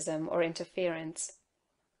criticism or interference.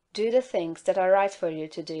 Do the things that are right for you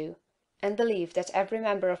to do, and believe that every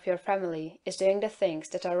member of your family is doing the things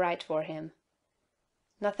that are right for him.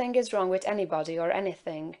 Nothing is wrong with anybody or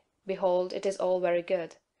anything. Behold, it is all very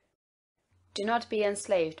good. Do not be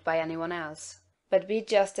enslaved by anyone else, but be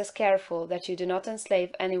just as careful that you do not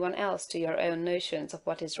enslave anyone else to your own notions of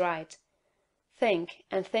what is right. Think,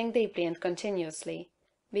 and think deeply and continuously.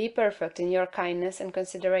 Be perfect in your kindness and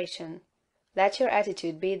consideration. Let your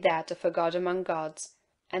attitude be that of a god among gods,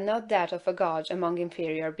 and not that of a god among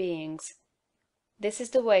inferior beings. This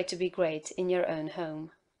is the way to be great in your own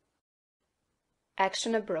home.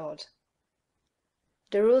 Action abroad.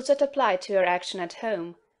 The rules that apply to your action at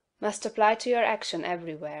home must apply to your action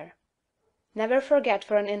everywhere. Never forget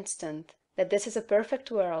for an instant that this is a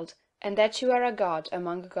perfect world and that you are a god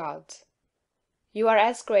among gods. You are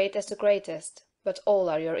as great as the greatest, but all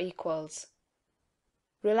are your equals.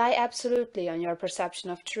 Rely absolutely on your perception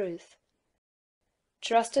of truth.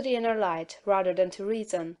 Trust to the inner light rather than to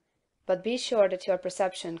reason, but be sure that your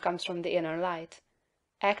perception comes from the inner light.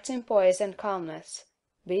 Act in poise and calmness.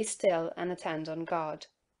 Be still and attend on God.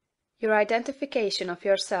 Your identification of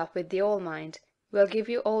yourself with the All-Mind will give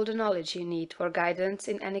you all the knowledge you need for guidance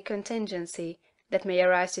in any contingency that may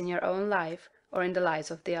arise in your own life or in the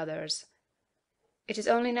lives of the others. It is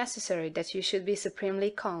only necessary that you should be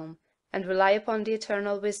supremely calm, and rely upon the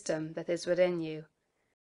eternal wisdom that is within you.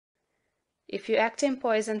 If you act in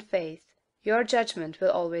poise and faith, your judgment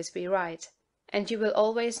will always be right, and you will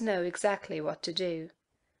always know exactly what to do.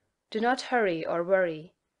 Do not hurry or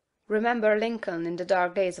worry. Remember Lincoln in the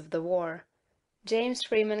dark days of the war. James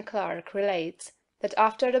Freeman Clarke relates that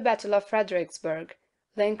after the Battle of Fredericksburg,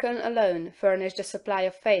 Lincoln alone furnished a supply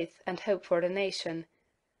of faith and hope for the nation.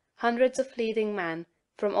 Hundreds of leading men,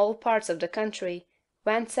 from all parts of the country,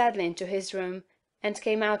 went sadly into his room, and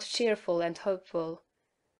came out cheerful and hopeful.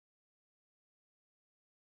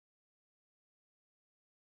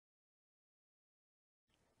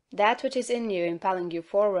 That which is in you impelling you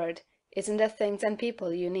forward is in the things and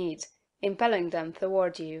people you need, impelling them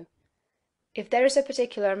toward you. If there is a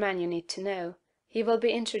particular man you need to know, he will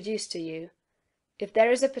be introduced to you. If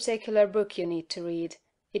there is a particular book you need to read,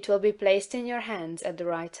 it will be placed in your hands at the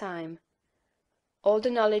right time. All the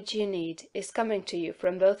knowledge you need is coming to you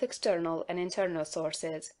from both external and internal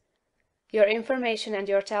sources. Your information and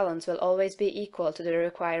your talents will always be equal to the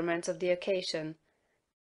requirements of the occasion.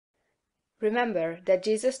 Remember that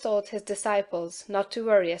Jesus told his disciples not to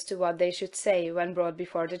worry as to what they should say when brought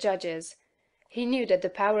before the judges. He knew that the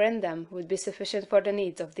power in them would be sufficient for the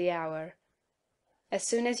needs of the hour. As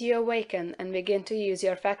soon as you awaken and begin to use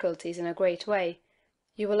your faculties in a great way,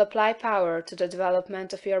 you will apply power to the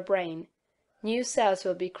development of your brain. New cells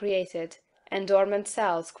will be created, and dormant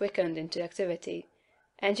cells quickened into activity,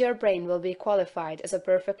 and your brain will be qualified as a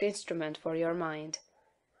perfect instrument for your mind.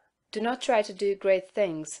 Do not try to do great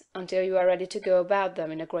things until you are ready to go about them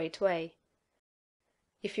in a great way.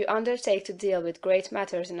 If you undertake to deal with great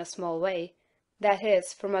matters in a small way, that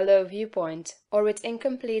is, from a low viewpoint, or with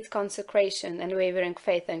incomplete consecration and wavering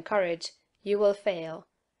faith and courage, you will fail.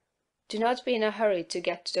 Do not be in a hurry to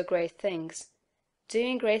get to the great things.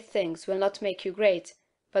 Doing great things will not make you great,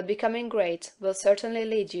 but becoming great will certainly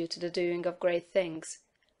lead you to the doing of great things.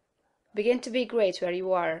 Begin to be great where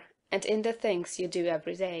you are, and in the things you do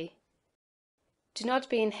every day. Do not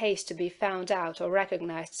be in haste to be found out or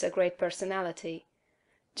recognized as a great personality.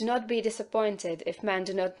 Do not be disappointed if men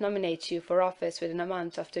do not nominate you for office within a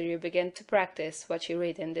month after you begin to practice what you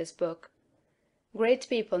read in this book. Great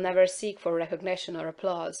people never seek for recognition or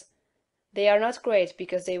applause. They are not great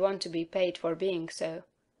because they want to be paid for being so.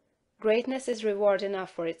 Greatness is reward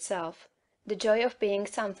enough for itself. The joy of being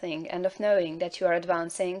something and of knowing that you are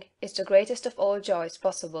advancing is the greatest of all joys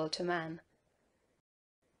possible to man.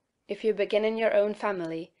 If you begin in your own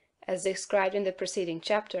family, as described in the preceding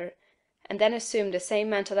chapter, and then assume the same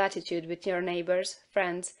mental attitude with your neighbors,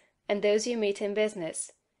 friends, and those you meet in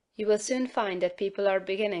business, you will soon find that people are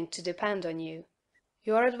beginning to depend on you.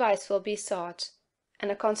 Your advice will be sought, and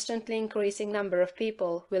a constantly increasing number of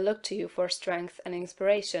people will look to you for strength and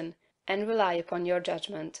inspiration, and rely upon your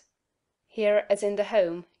judgment. Here, as in the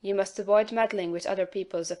home, you must avoid meddling with other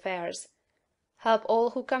people's affairs. Help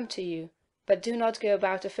all who come to you, but do not go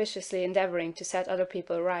about officiously endeavoring to set other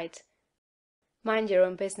people right. Mind your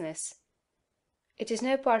own business. It is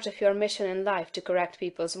no part of your mission in life to correct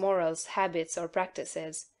people's morals, habits, or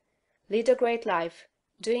practices. Lead a great life,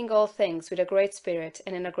 doing all things with a great spirit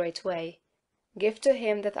and in a great way. Give to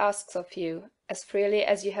him that asks of you as freely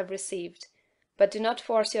as you have received, but do not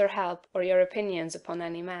force your help or your opinions upon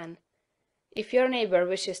any man. If your neighbor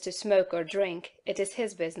wishes to smoke or drink, it is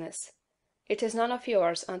his business. It is none of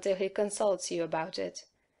yours until he consults you about it.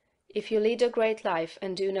 If you lead a great life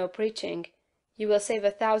and do no preaching, you will save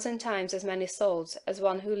 1,000 times as many souls as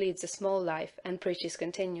one who leads a small life and preaches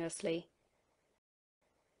continuously.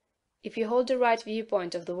 If you hold the right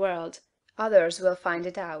viewpoint of the world, others will find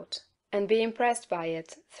it out, and be impressed by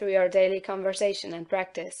it through your daily conversation and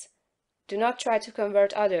practice. Do not try to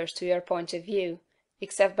convert others to your point of view,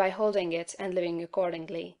 except by holding it and living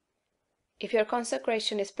accordingly. If your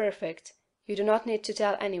consecration is perfect, you do not need to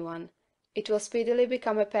tell anyone. It will speedily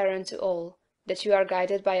become apparent to all that you are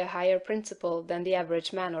guided by a higher principle than the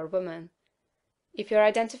average man or woman. If your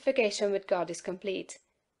identification with God is complete,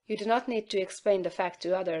 you do not need to explain the fact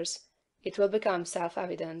to others. It will become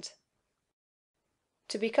self-evident.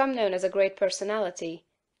 To become known as a great personality,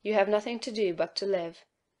 you have nothing to do but to live.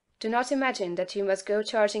 Do not imagine that you must go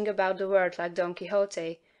charging about the world like Don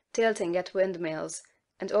Quixote, tilting at windmills,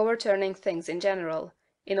 and overturning things in general,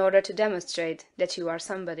 in order to demonstrate that you are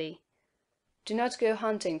somebody. Do not go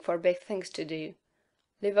hunting for big things to do.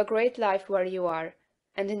 Live a great life where you are,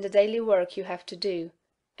 and in the daily work you have to do,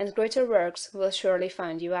 and greater works will surely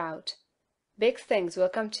find you out. Big things will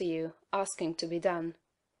come to you, asking to be done.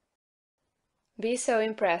 Be so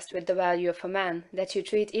impressed with the value of a man that you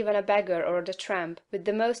treat even a beggar or the tramp with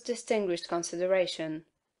the most distinguished consideration.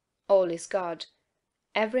 All is God.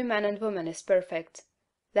 Every man and woman is perfect.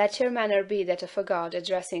 Let your manner be that of a god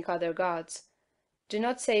addressing other gods. Do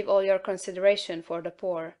not save all your consideration for the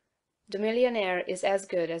poor. The millionaire is as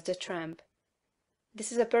good as the tramp.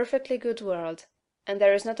 This is a perfectly good world, and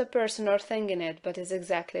there is not a person or thing in it but is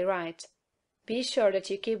exactly right. Be sure that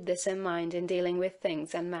you keep this in mind in dealing with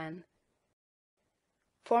things and men.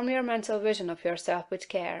 Form your mental vision of yourself with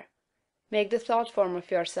care. Make the thought form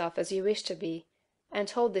of yourself as you wish to be, and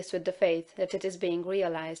hold this with the faith that it is being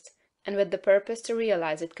realized, and with the purpose to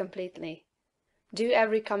realize it completely. Do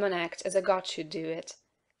every common act as a god should do it.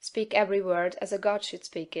 Speak every word as a god should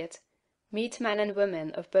speak it. Meet men and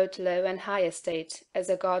women of both low and high estate as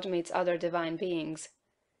a god meets other divine beings.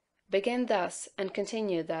 Begin thus and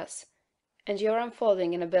continue thus, and your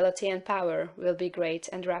unfolding in ability and power will be great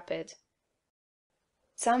and rapid.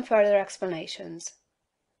 Some further explanations.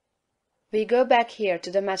 We go back here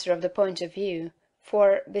to the matter of the point of view,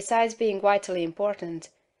 for, besides being vitally important,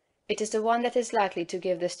 it is the one that is likely to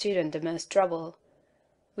give the student the most trouble.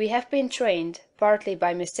 We have been trained, partly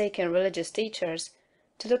by mistaken religious teachers,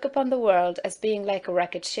 to look upon the world as being like a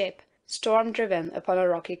wrecked ship, storm-driven upon a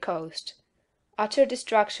rocky coast. Utter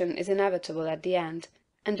destruction is inevitable at the end,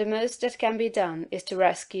 and the most that can be done is to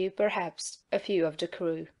rescue, perhaps, a few of the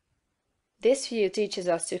crew. This view teaches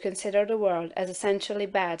us to consider the world as essentially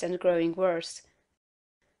bad and growing worse,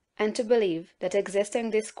 and to believe that existing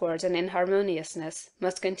discord and inharmoniousness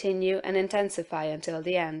must continue and intensify until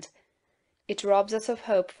the end. It robs us of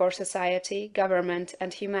hope for society, government,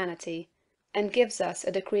 and humanity, and gives us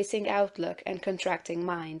a decreasing outlook and contracting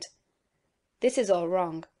mind. This is all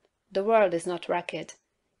wrong. The world is not wrecked.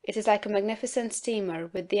 It is like a magnificent steamer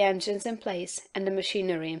with the engines in place and the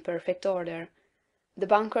machinery in perfect order. The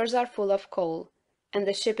bunkers are full of coal, and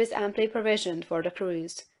the ship is amply provisioned for the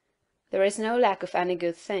cruise. There is no lack of any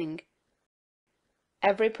good thing.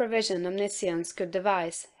 Every provision omniscience could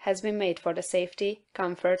devise has been made for the safety,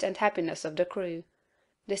 comfort, and happiness of the crew.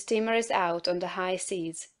 The steamer is out on the high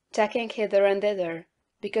seas, tacking hither and thither,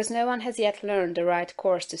 because no one has yet learned the right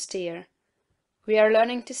course to steer. We are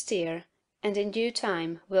learning to steer, and in due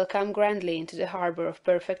time will come grandly into the harbour of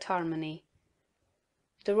perfect harmony.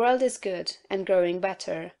 The world is good, and growing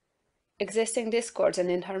better. Existing discords and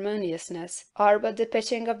inharmoniousness are but the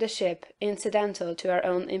pitching of the ship incidental to our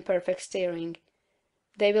own imperfect steering.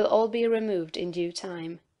 They will all be removed in due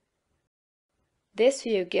time. This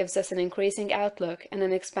view gives us an increasing outlook and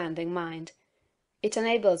an expanding mind. It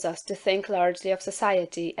enables us to think largely of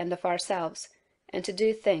society and of ourselves, and to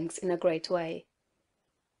do things in a great way.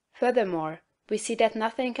 Furthermore, we see that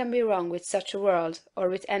nothing can be wrong with such a world or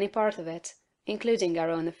with any part of it, including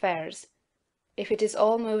our own affairs. If it is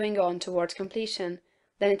all moving on toward completion,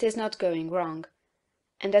 then it is not going wrong.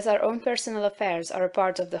 And as our own personal affairs are a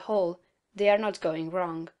part of the whole, they are not going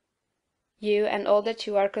wrong. You and all that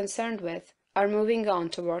you are concerned with are moving on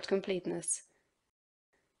toward completeness.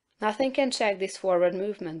 Nothing can check this forward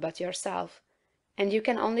movement but yourself, and you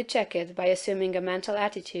can only check it by assuming a mental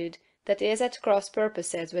attitude that is at cross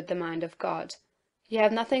purposes with the mind of God. You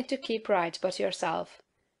have nothing to keep right but yourself.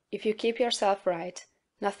 If you keep yourself right,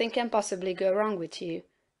 nothing can possibly go wrong with you,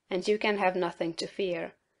 and you can have nothing to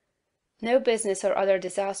fear. No business or other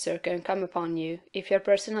disaster can come upon you if your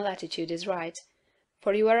personal attitude is right,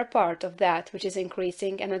 for you are a part of that which is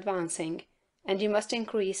increasing and advancing, and you must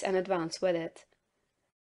increase and advance with it.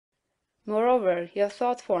 Moreover, your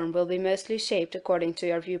thought form will be mostly shaped according to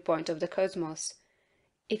your viewpoint of the cosmos.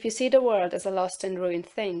 If you see the world as a lost and ruined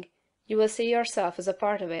thing, you will see yourself as a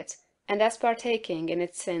part of it, and as partaking in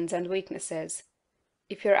its sins and weaknesses.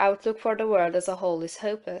 If your outlook for the world as a whole is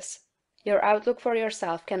hopeless, your outlook for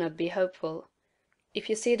yourself cannot be hopeful. If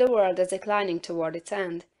you see the world as declining toward its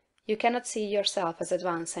end, you cannot see yourself as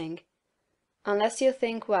advancing. Unless you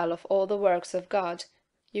think well of all the works of God,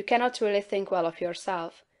 you cannot really think well of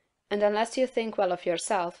yourself, and unless you think well of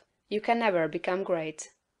yourself, you can never become great.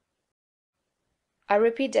 I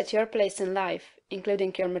repeat that your place in life,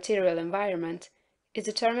 including your material environment, is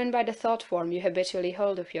determined by the thought form you habitually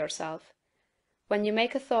hold of yourself. When you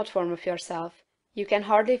make a thought form of yourself, you can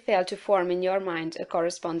hardly fail to form in your mind a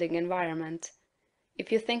corresponding environment.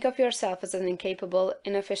 If you think of yourself as an incapable,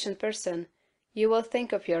 inefficient person, you will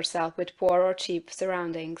think of yourself with poor or cheap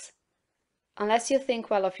surroundings. Unless you think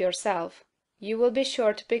well of yourself, you will be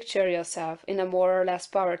sure to picture yourself in a more or less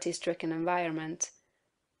poverty-stricken environment.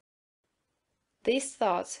 These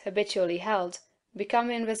thoughts, habitually held,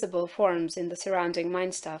 become invisible forms in the surrounding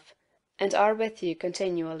mind-stuff, and are with you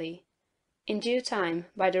continually. In due time,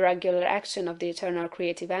 by the regular action of the eternal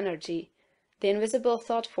creative energy, the invisible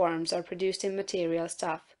thought forms are produced in material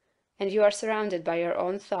stuff, and you are surrounded by your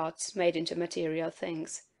own thoughts made into material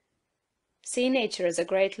things. See nature as a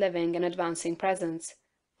great living and advancing presence,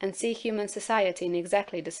 and see human society in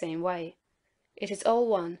exactly the same way. It is all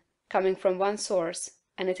one, coming from one source,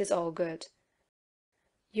 and it is all good.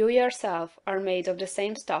 You yourself are made of the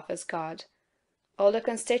same stuff as God. All the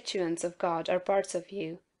constituents of God are parts of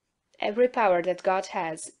you. Every power that God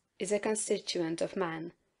has is a constituent of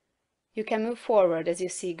man. You can move forward as you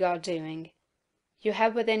see God doing. You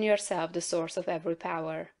have within yourself the source of every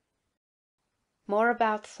power. More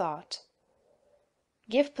about thought.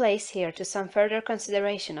 Give place here to some further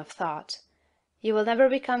consideration of thought. You will never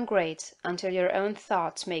become great until your own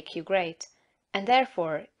thoughts make you great, and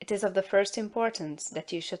therefore it is of the first importance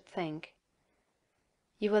that you should think.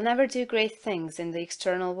 You will never do great things in the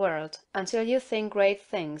external world until you think great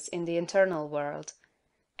things in the internal world,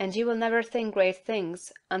 and you will never think great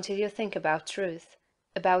things until you think about truth,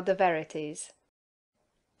 about the verities.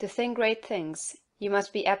 To think great things, you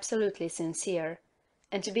must be absolutely sincere,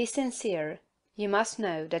 and to be sincere, you must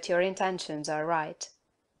know that your intentions are right.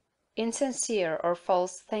 Insincere or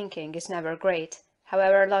false thinking is never great,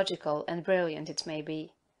 however logical and brilliant it may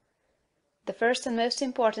be. The first and most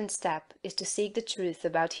important step is to seek the truth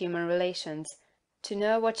about human relations, to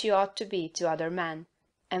know what you ought to be to other men,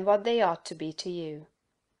 and what they ought to be to you.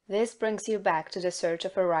 This brings you back to the search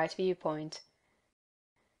of a right viewpoint.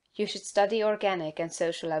 You should study organic and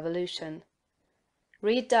social evolution.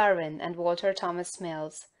 Read Darwin and Walter Thomas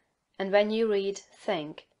Mills, and when you read,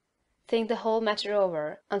 think. Think the whole matter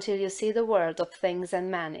over until you see the world of things and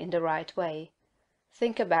men in the right way.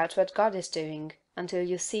 Think about what God is doing until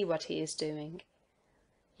you see what He is doing.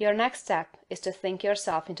 Your next step is to think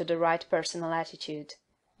yourself into the right personal attitude.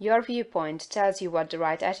 Your viewpoint tells you what the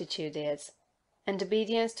right attitude is, and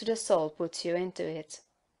obedience to the soul puts you into it.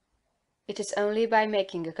 It is only by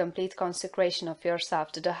making a complete consecration of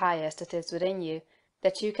yourself to the highest that is within you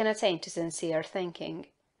that you can attain to sincere thinking.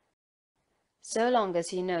 So long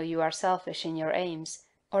as you know you are selfish in your aims,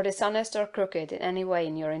 or dishonest or crooked in any way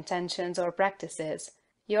in your intentions or practices,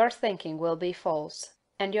 your thinking will be false,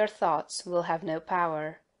 and your thoughts will have no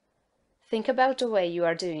power. Think about the way you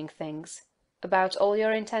are doing things, about all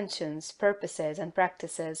your intentions, purposes, and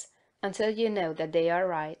practices, until you know that they are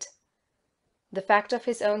right. The fact of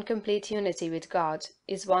his own complete unity with God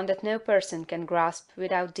is one that no person can grasp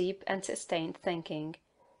without deep and sustained thinking.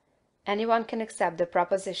 Anyone can accept the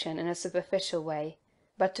proposition in a superficial way,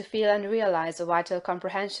 but to feel and realize a vital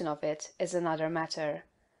comprehension of it is another matter.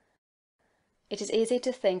 It is easy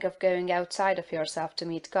to think of going outside of yourself to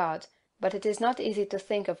meet God, but it is not easy to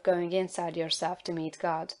think of going inside yourself to meet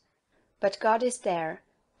God. But God is there,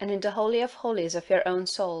 and in the Holy of Holies of your own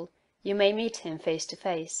soul you may meet Him face to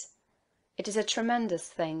face. It is a tremendous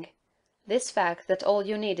thing, this fact that all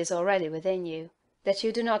you need is already within you, that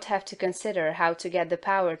you do not have to consider how to get the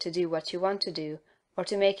power to do what you want to do, or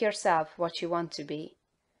to make yourself what you want to be.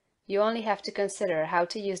 You only have to consider how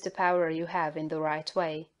to use the power you have in the right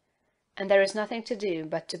way. And there is nothing to do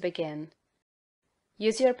but to begin.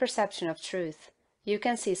 Use your perception of truth. You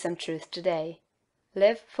can see some truth today.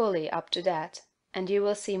 Live fully up to that, and you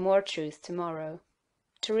will see more truth tomorrow.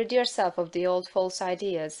 To rid yourself of the old false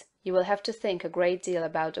ideas, you will have to think a great deal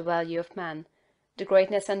about the value of man, the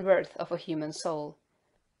greatness and worth of a human soul.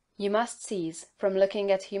 You must cease from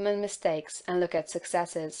looking at human mistakes and look at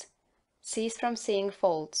successes. Cease from seeing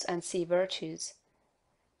faults and see virtues.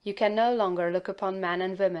 You can no longer look upon men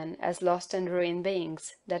and women as lost and ruined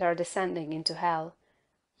beings that are descending into hell.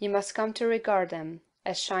 You must come to regard them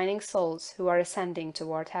as shining souls who are ascending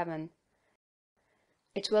toward heaven.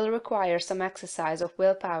 It will require some exercise of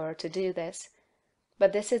will power to do this,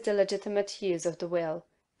 but this is the legitimate use of the will,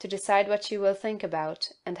 to decide what you will think about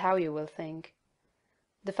and how you will think.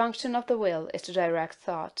 The function of the will is to direct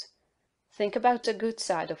thought. Think about the good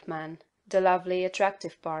side of man, the lovely,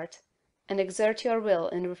 attractive part, and exert your will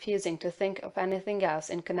in refusing to think of anything else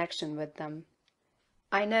in connection with them.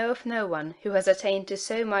 I know of no one who has attained to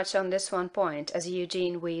so much on this one point as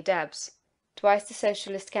Eugene V. Debs, twice the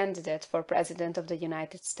Socialist candidate for President of the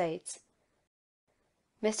United States.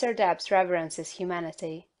 Mr. Debs reverences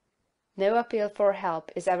humanity. No appeal for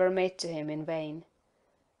help is ever made to him in vain.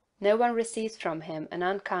 No one receives from him an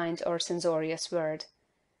unkind or censorious word.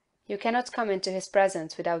 You cannot come into his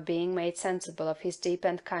presence without being made sensible of his deep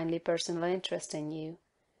and kindly personal interest in you.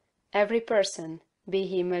 Every person, be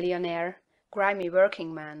he millionaire, grimy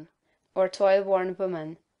working-man, or toil-worn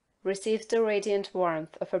woman, receives the radiant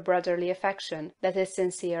warmth of a brotherly affection that is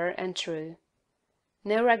sincere and true.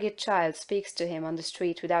 No ragged child speaks to him on the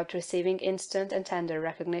street without receiving instant and tender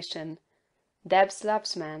recognition. Debs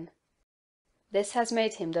loves man. This has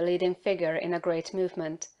made him the leading figure in a great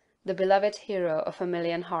movement, the beloved hero of a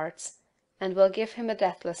million hearts, and will give him a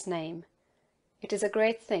deathless name. It is a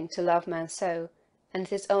great thing to love man so, and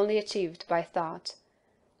it is only achieved by thought.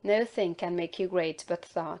 No thing can make you great but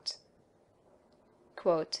thought.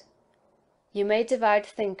 Quote, "You may divide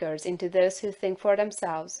thinkers into those who think for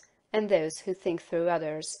themselves and those who think through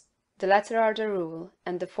others. The latter are the rule,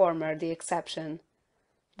 and the former the exception.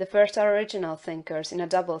 The first are original thinkers in a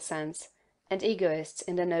double sense, and egoists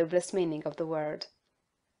in the noblest meaning of the word."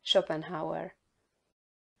 Schopenhauer.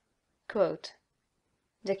 Quote,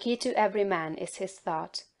 "The key to every man is his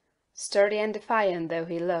thought. Sturdy and defiant though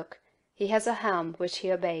he look, he has a helm which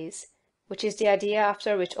he obeys, which is the idea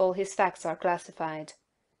after which all his facts are classified.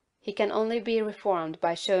 He can only be reformed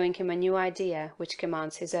by showing him a new idea which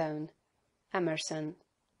commands his own." Emerson.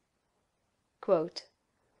 Quote,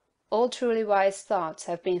 "All truly wise thoughts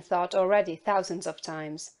have been thought already thousands of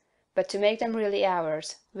times, but to make them really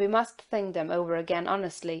ours, we must think them over again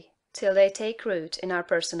honestly, till they take root in our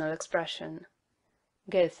personal expression."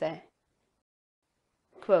 Goethe.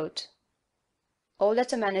 Quote, "All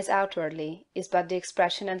that a man is outwardly is but the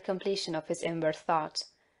expression and completion of his inward thought.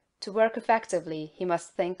 To work effectively, he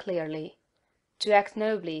must think clearly. To act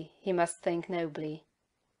nobly, he must think nobly."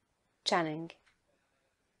 Channing.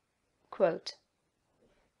 Quote,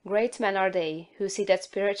 "Great men are they who see that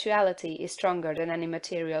spirituality is stronger than any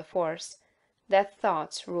material force, that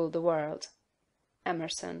thoughts rule the world."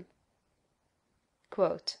 Emerson.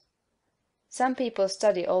 Quote, "Some people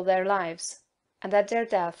study all their lives, and at their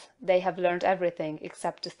death they have learned everything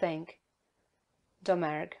except to think."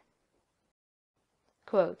 Domergue.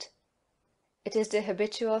 Quote, "It is the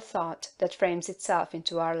habitual thought that frames itself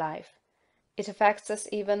into our life. It affects us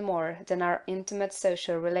even more than our intimate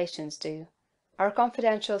social relations do. Our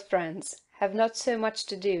confidential friends have not so much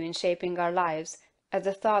to do in shaping our lives as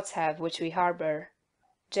the thoughts have which we harbor."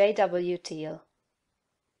 J. W. Thiel.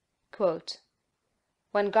 Quote,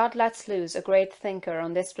 "When God lets loose a great thinker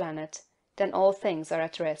on this planet, then all things are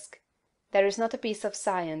at risk. There is not a piece of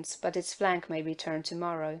science but its flank may be turned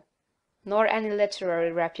tomorrow, nor any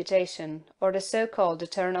literary reputation, or the so-called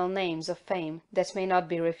eternal names of fame that may not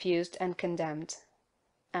be refused and condemned."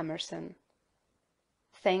 Emerson.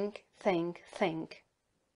 Think, think, think.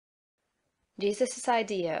 Jesus'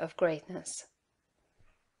 idea of greatness.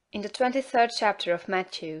 In the 23rd chapter of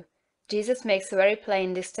Matthew, Jesus makes a very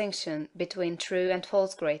plain distinction between true and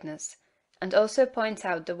false greatness, and also points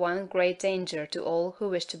out the one great danger to all who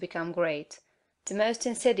wish to become great, the most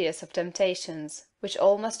insidious of temptations, which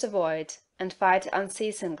all must avoid and fight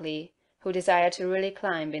unceasingly who desire to really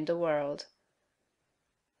climb in the world.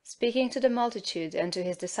 Speaking to the multitude and to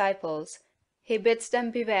his disciples, he bids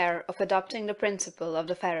them beware of adopting the principle of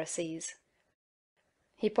the Pharisees.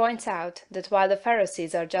 He points out that while the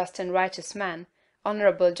Pharisees are just and righteous men,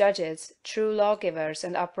 honorable judges, true lawgivers,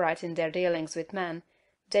 and upright in their dealings with men,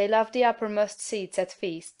 they love the uppermost seats at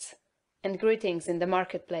feasts, and greetings in the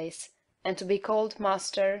marketplace, and to be called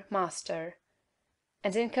Master, Master.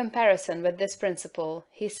 And in comparison with this principle,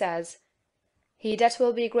 he says, "He that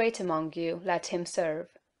will be great among you, let him serve."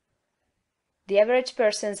 The average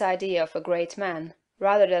person's idea of a great man,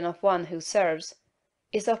 rather than of one who serves,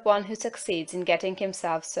 is of one who succeeds in getting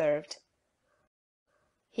himself served.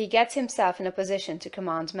 He gets himself in a position to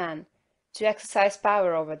command men, to exercise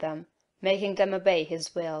power over them, making them obey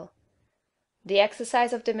his will. The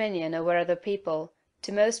exercise of dominion over other people,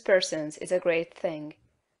 to most persons, is a great thing.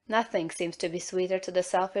 Nothing seems to be sweeter to the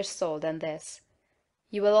selfish soul than this.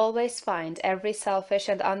 You will always find every selfish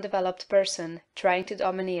and undeveloped person trying to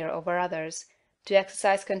domineer over others, to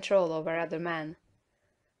exercise control over other men.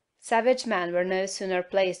 Savage men were no sooner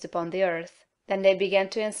placed upon the earth than they began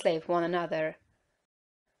to enslave one another.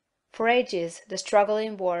 For ages the struggle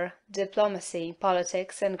in war, diplomacy,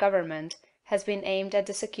 politics, and government has been aimed at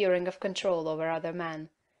the securing of control over other men.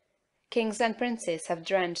 Kings and princes have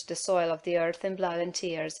drenched the soil of the earth in blood and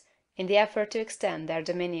tears in the effort to extend their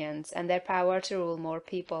dominions and their power to rule more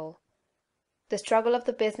people. The struggle of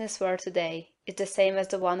the business world today is the same as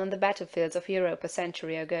the one on the battlefields of Europe a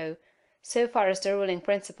century ago, so far as the ruling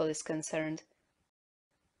principle is concerned.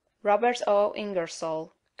 Robert O.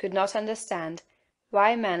 Ingersoll could not understand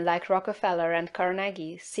why men like Rockefeller and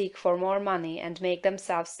Carnegie seek for more money and make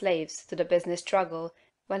themselves slaves to the business struggle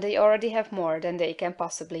when they already have more than they can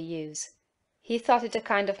possibly use. He thought it a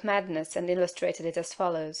kind of madness and illustrated it as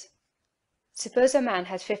follows. Suppose a man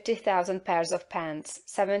had 50,000 pairs of pants,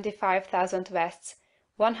 75,000 vests,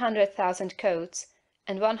 100,000 coats,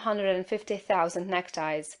 and 150,000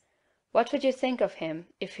 neckties. What would you think of him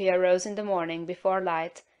if he arose in the morning before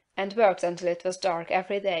light and worked until it was dark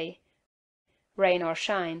every day, rain or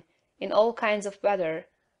shine, in all kinds of weather,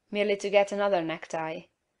 merely to get another necktie?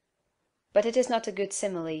 But it is not a good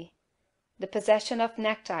simile. The possession of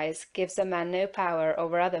neckties gives a man no power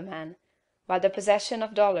over other men, while the possession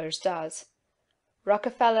of dollars does.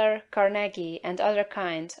 Rockefeller, Carnegie, and other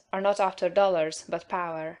kind are not after dollars but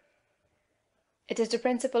power. It is the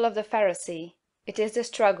principle of the Pharisee. It is the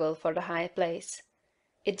struggle for the high place.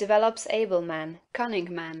 It develops able men,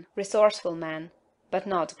 cunning men, resourceful men, but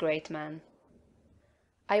not great men.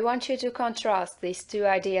 I want you to contrast these two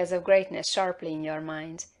ideas of greatness sharply in your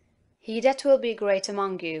mind. He that will be great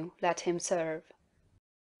among you, let him serve.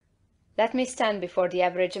 Let me stand before the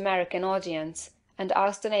average American audience and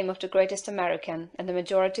ask the name of the greatest American, and the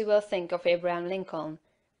majority will think of Abraham Lincoln.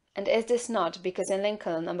 And is this not because in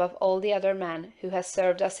Lincoln, above all the other men who has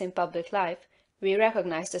served us in public life, we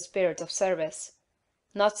recognize the spirit of service?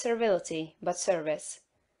 Not servility, but service.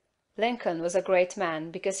 Lincoln was a great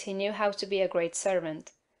man because he knew how to be a great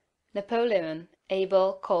servant. Napoleon,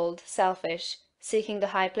 able, cold, selfish, seeking the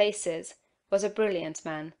high places, was a brilliant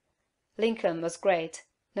man. Lincoln was great,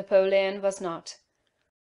 Napoleon was not.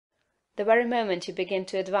 The very moment you begin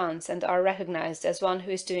to advance and are recognized as one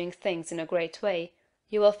who is doing things in a great way,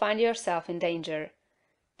 you will find yourself in danger.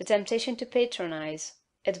 The temptation to patronize,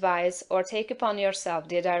 advise, or take upon yourself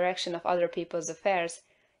the direction of other people's affairs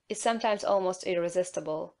is sometimes almost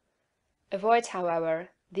irresistible. Avoid, however,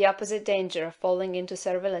 the opposite danger of falling into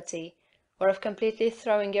servility, or of completely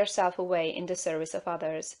throwing yourself away in the service of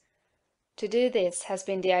others. To do this has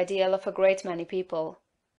been the ideal of a great many people.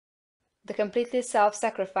 The completely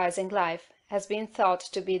self-sacrificing life has been thought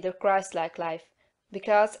to be the Christ-like life,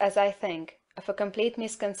 because, as I think, of a complete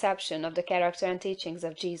misconception of the character and teachings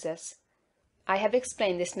of Jesus. I have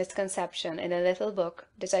explained this misconception in a little book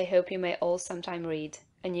that I hope you may all sometime read,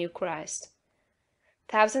 A New Christ.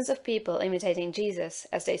 Thousands of people imitating Jesus,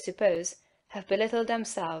 as they suppose, have belittled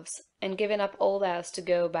themselves and given up all else to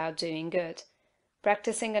go about doing good,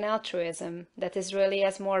 practicing an altruism that is really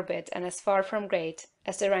as morbid and as far from great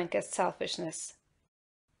as the rankest selfishness.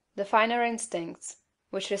 The finer instincts,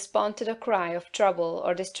 which respond to the cry of trouble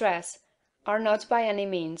or distress, are not by any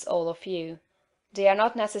means all of you. They are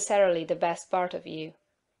not necessarily the best part of you.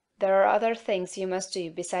 There are other things you must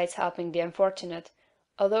do besides helping the unfortunate,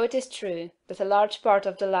 although it is true that a large part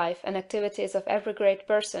of the life and activities of every great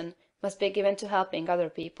person must be given to helping other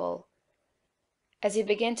people. As you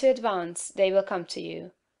begin to advance, they will come to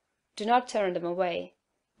you. Do not turn them away,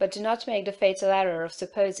 but do not make the fatal error of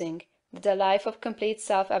supposing that a life of complete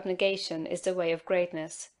self-abnegation is the way of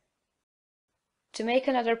greatness. To make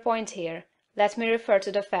another point here, let me refer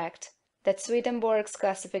to the fact that Swedenborg's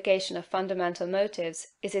classification of fundamental motives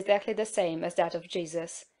is exactly the same as that of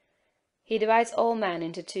Jesus. He divides all men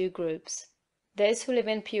into two groups: those who live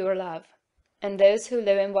in pure love, and those who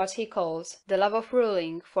live in what he calls the love of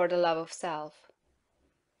ruling for the love of self.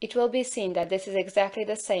 It will be seen that this is exactly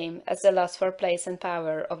the same as the lust for place and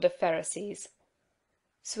power of the Pharisees.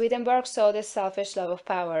 Swedenborg saw this selfish love of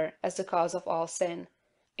power as the cause of all sin.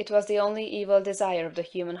 It was the only evil desire of the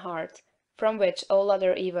human heart, from which all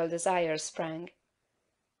other evil desires sprang.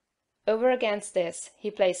 Over against this he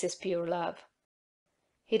places pure love.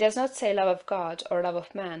 He does not say love of God or love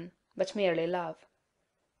of man, but merely love.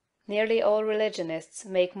 Nearly all religionists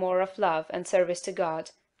make more of love and service to God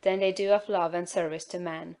than they do of love and service to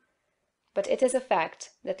man. But it is a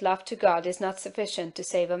fact that love to God is not sufficient to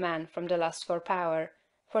save a man from the lust for power,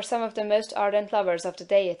 for some of the most ardent lovers of the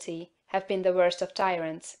Deity have been the worst of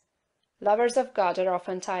tyrants. Lovers of God are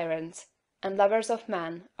often tyrants, and lovers of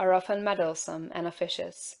man are often meddlesome and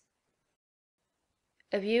officious.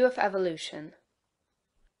 A view of evolution.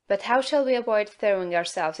 But how shall we avoid throwing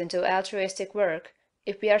ourselves into altruistic work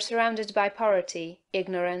if we are surrounded by poverty,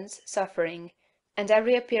 ignorance, suffering, and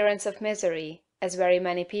every appearance of misery, as very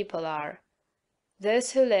many people are?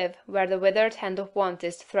 Those who live where the withered hand of want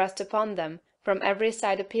is thrust upon them from every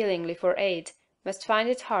side appealingly for aid must find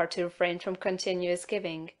it hard to refrain from continuous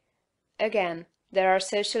giving. Again, there are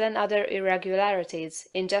social and other irregularities,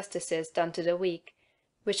 injustices done to the weak,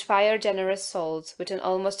 which fire generous souls with an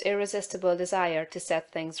almost irresistible desire to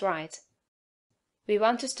set things right. We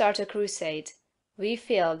want to start a crusade. We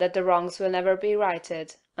feel that the wrongs will never be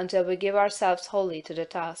righted until we give ourselves wholly to the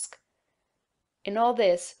task. In all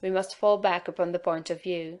this we must fall back upon the point of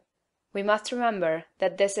view. We must remember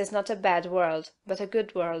that this is not a bad world, but a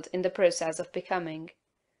good world in the process of becoming.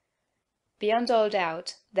 Beyond all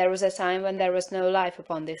doubt, there was a time when there was no life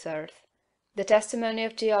upon this earth. The testimony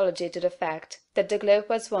of geology to the fact that the globe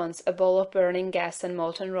was once a bowl of burning gas and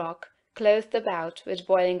molten rock, clothed about with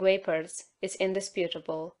boiling vapors, is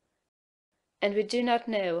indisputable. And we do not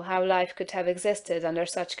know how life could have existed under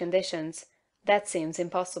such conditions. That seems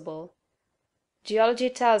impossible. Geology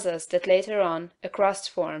tells us that later on a crust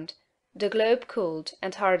formed, the globe cooled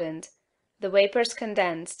and hardened, the vapors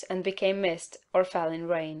condensed and became mist or fell in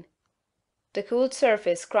rain. The cooled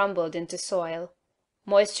surface crumbled into soil,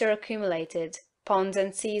 moisture accumulated, ponds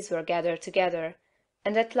and seas were gathered together,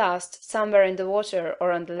 and at last somewhere in the water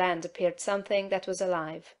or on the land appeared something that was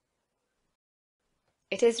alive.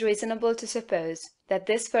 It is reasonable to suppose that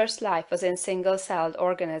this first life was in single-celled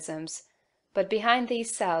organisms, but behind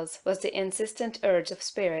these cells was the insistent urge of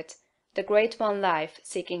spirit, the great one life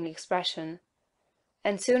seeking expression.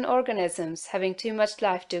 And soon organisms, having too much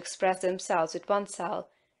life to express themselves with one cell,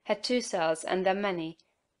 had two cells and then many,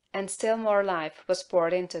 and still more life was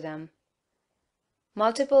poured into them.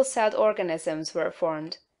 Multiple-celled organisms were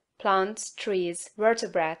formed, plants, trees,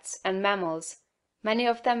 vertebrates, and mammals, many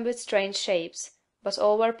of them with strange shapes, but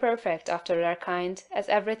all were perfect after their kind, as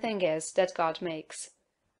everything is that God makes.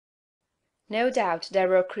 No doubt there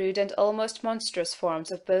were crude and almost monstrous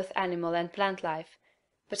forms of both animal and plant life,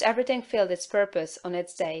 but everything filled its purpose on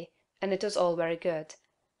its day, and it was all very good.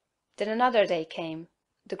 Then another day came,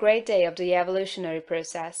 the great day of the evolutionary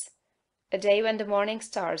process, a day when the morning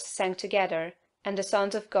stars sang together, and the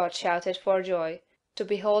sons of God shouted for joy to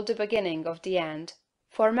behold the beginning of the end.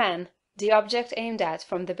 For man, the object aimed at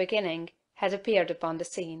from the beginning, had appeared upon the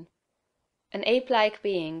scene. An ape-like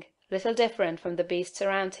being, little different from the beasts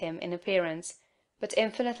around him in appearance, but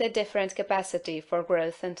infinitely different capacity for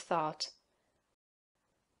growth and thought.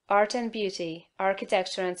 Art and beauty,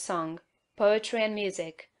 architecture and song, poetry and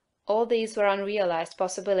music, all these were unrealized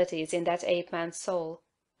possibilities in that ape-man's soul,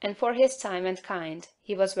 and for his time and kind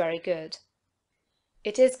he was very good.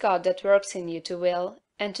 It is God that works in you to will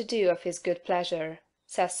and to do of his good pleasure,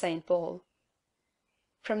 says St. Paul.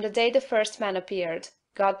 From the day the first man appeared,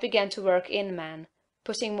 God began to work in man,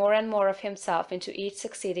 putting more and more of himself into each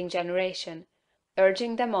succeeding generation,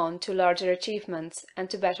 urging them on to larger achievements and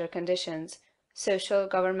to better conditions, social,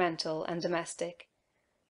 governmental, and domestic.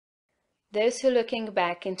 Those who looking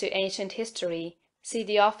back into ancient history see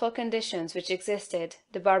the awful conditions which existed,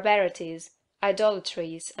 the barbarities,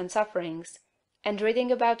 idolatries, and sufferings, and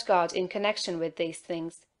reading about God in connection with these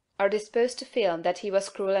things, are disposed to feel that he was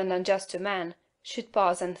cruel and unjust to man, should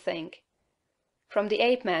pause and think. From the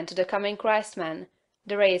ape-man to the coming Christ-man,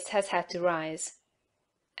 the race has had to rise.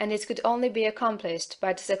 And it could only be accomplished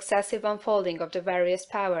by the successive unfolding of the various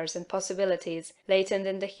powers and possibilities latent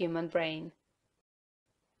in the human brain.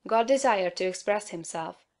 God desired to express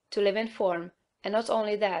himself, to live in form, and not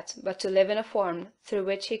only that, but to live in a form through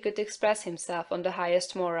which he could express himself on the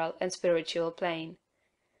highest moral and spiritual plane.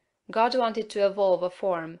 God wanted to evolve a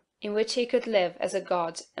form in which he could live as a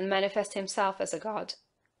God and manifest himself as a God.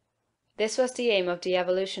 This was the aim of the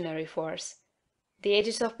evolutionary force. The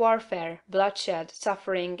ages of warfare, bloodshed,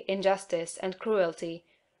 suffering, injustice, and cruelty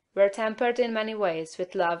were tempered in many ways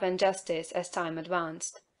with love and justice as time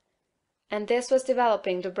advanced. And this was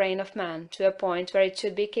developing the brain of man to a point where it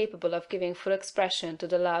should be capable of giving full expression to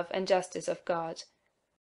the love and justice of God.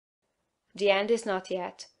 The end is not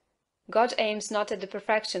yet. God aims not at the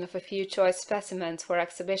perfection of a few choice specimens for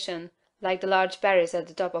exhibition, like the large berries at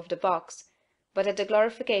the top of the box, but at the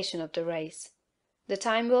glorification of the race. The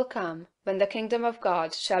time will come when the kingdom of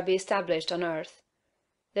God shall be established on earth.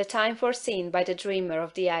 the time foreseen by the dreamer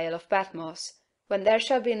of the Isle of Patmos, when there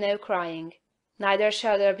shall be no crying, neither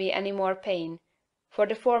shall there be any more pain, for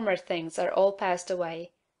the former things are all passed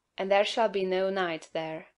away, and there shall be no night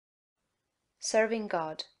there. Serving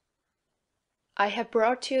God. I have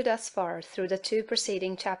brought you thus far through the 2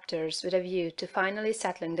 preceding chapters with a view to finally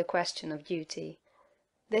settling the question of duty.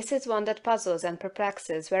 This is one that puzzles and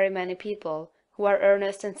perplexes very many people who are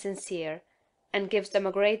earnest and sincere, and gives them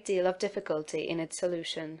a great deal of difficulty in its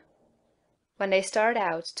solution. When they start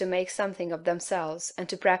out to make something of themselves and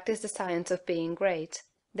to practice the science of being great,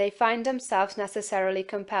 they find themselves necessarily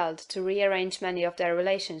compelled to rearrange many of their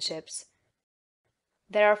relationships.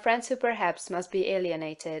 There are friends who perhaps must be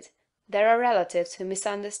alienated. There are relatives who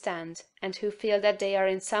misunderstand, and who feel that they are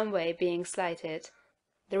in some way being slighted.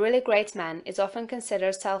 The really great man is often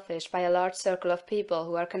considered selfish by a large circle of people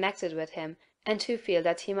who are connected with him, and who feel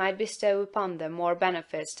that he might bestow upon them more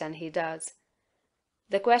benefits than he does.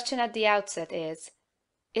 The question at the outset is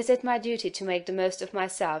it my duty to make the most of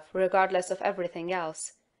myself regardless of everything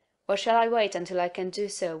else? Or shall I wait until I can do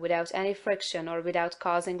so without any friction or without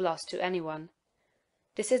causing loss to any one?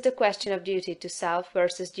 This is the question of duty to self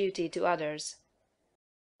versus duty to others.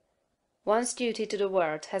 One's duty to the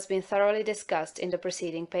world has been thoroughly discussed in the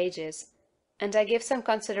preceding pages, and I give some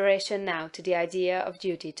consideration now to the idea of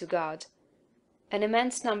duty to God. An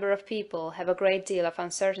immense number of people have a great deal of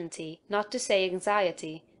uncertainty, not to say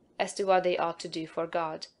anxiety, as to what they ought to do for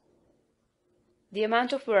God. The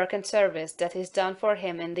amount of work and service that is done for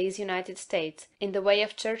him in these United States in the way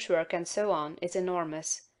of church work and so on is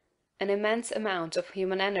enormous. An immense amount of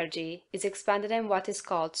human energy is expended in what is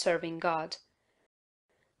called serving God.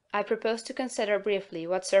 I propose to consider briefly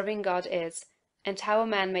what serving God is, and how a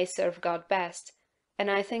man may serve God best,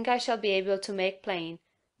 and I think I shall be able to make plain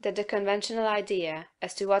that the conventional idea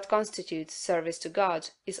as to what constitutes service to God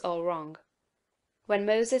is all wrong. When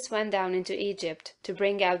Moses went down into Egypt to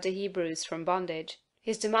bring out the Hebrews from bondage,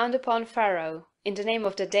 his demand upon Pharaoh, in the name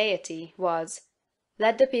of the Deity, was,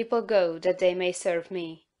 "Let the people go that they may serve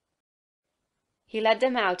me." He led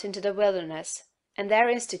them out into the wilderness, and there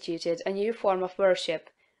instituted a new form of worship,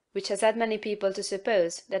 which has led many people to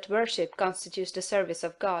suppose that worship constitutes the service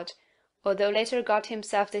of God, although later God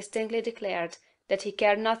himself distinctly declared that he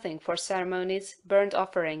cared nothing for ceremonies, burnt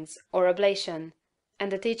offerings, or oblation,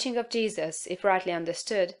 and the teaching of Jesus, if rightly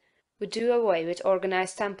understood, would do away with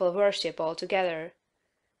organized temple worship altogether.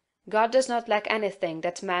 God does not lack anything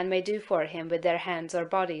that man may do for him with their hands or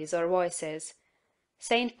bodies or voices.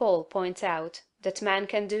 St. Paul points out that man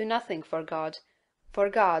can do nothing for God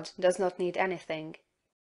does not need anything.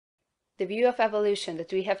 The view of evolution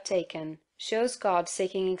that we have taken shows God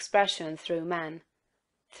seeking expression through man.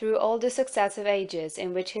 Through all the successive ages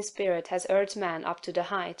in which his Spirit has urged man up to the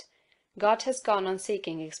height, God has gone on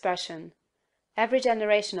seeking expression. Every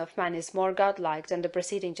generation of man is more godlike than the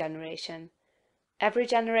preceding generation. Every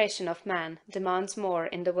generation of man demands more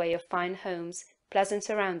in the way of fine homes, pleasant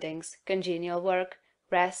surroundings, congenial work,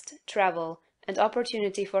 rest, travel, and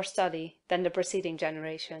opportunity for study than the preceding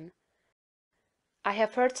generation. I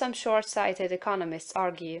have heard some short-sighted economists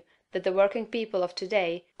argue that the working people of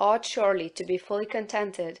today ought surely to be fully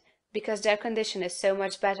contented because their condition is so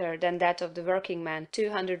much better than that of the working man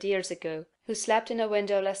 200 years ago, who slept in a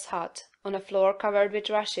windowless hut, on a floor covered with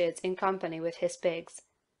rushes in company with his pigs.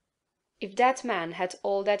 If that man had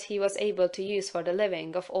all that he was able to use for the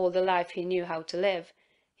living of all the life he knew how to live,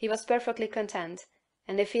 he was perfectly content,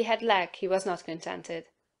 and if he had lack he was not contented.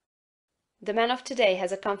 The man of today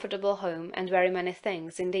has a comfortable home and very many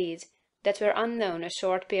things, indeed, that were unknown a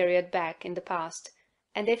short period back in the past,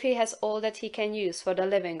 and if he has all that he can use for the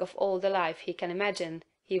living of all the life he can imagine,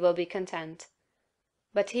 he will be content.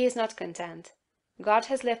 But he is not content. God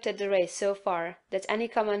has lifted the race so far that any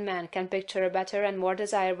common man can picture a better and more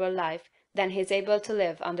desirable life than he is able to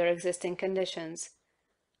live under existing conditions.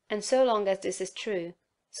 And so long as this is true,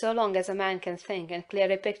 so long as a man can think and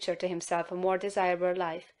clearly picture to himself a more desirable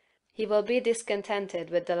life, he will be discontented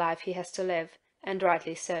with the life he has to live, and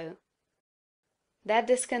rightly so. That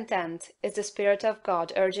discontent is the Spirit of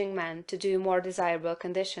God urging man to do more desirable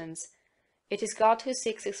conditions. It is God who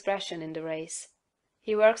seeks expression in the race.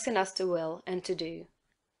 He works in us to will and to do.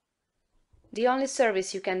 The only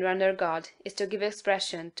service you can render God is to give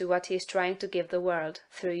expression to what he is trying to give the world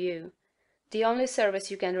through you. The only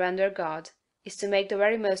service you can render God is to make the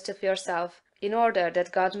very most of yourself in order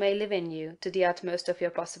that God may live in you to the utmost of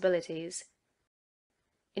your possibilities.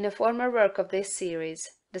 In a former work of this series,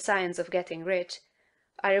 The Science of Getting Rich,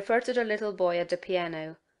 I refer to the little boy at the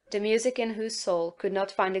piano, the music in whose soul could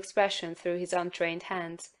not find expression through his untrained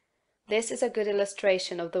hands. This is a good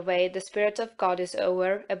illustration of the way the Spirit of God is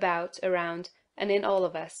over, about, around, and in all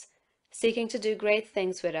of us, seeking to do great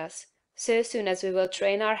things with us, so soon as we will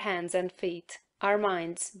train our hands and feet, our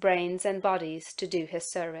minds, brains, and bodies to do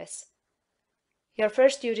his service. Your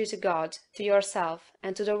first duty to God, to yourself,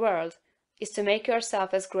 and to the world is to make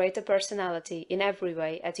yourself as great a personality in every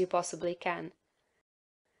way as you possibly can.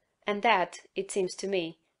 And that, it seems to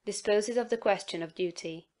me, disposes of the question of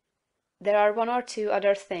duty. There are one or two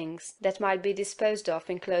other things that might be disposed of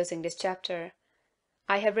in closing this chapter.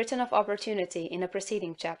 I have written of opportunity in a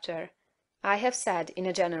preceding chapter. I have said, in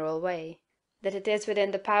a general way, that it is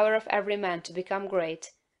within the power of every man to become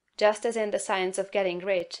great, just as in the science of getting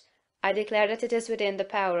rich, I declare that it is within the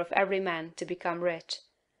power of every man to become rich.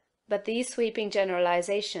 But these sweeping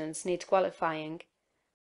generalizations need qualifying.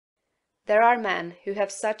 There are men who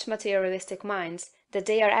have such materialistic minds that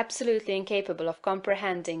they are absolutely incapable of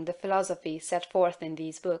comprehending the philosophy set forth in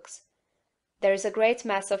these books. There is a great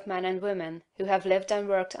mass of men and women who have lived and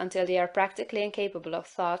worked until they are practically incapable of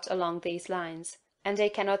thought along these lines, and they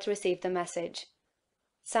cannot receive the message.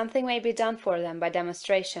 Something may be done for them by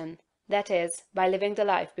demonstration, that is, by living the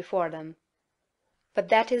life before them. But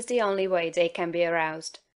that is the only way they can be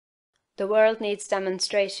aroused. The world needs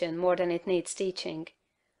demonstration more than it needs teaching.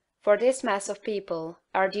 For this mass of people,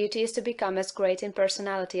 our duty is to become as great in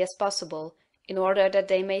personality as possible, in order that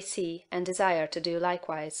they may see and desire to do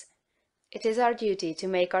likewise. It is our duty to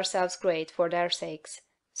make ourselves great for their sakes,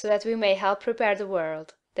 so that we may help prepare the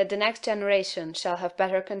world, that the next generation shall have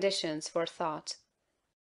better conditions for thought.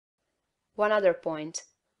 One other point.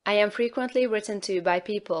 I am frequently written to by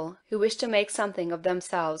people who wish to make something of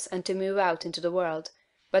themselves and to move out into the world,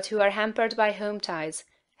 but who are hampered by home ties,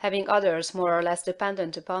 having others more or less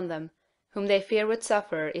dependent upon them, whom they fear would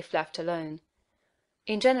suffer if left alone.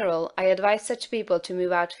 In general, I advise such people to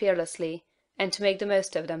move out fearlessly, and to make the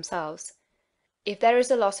most of themselves. If there is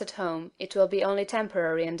a loss at home, it will be only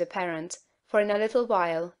temporary and apparent, for in a little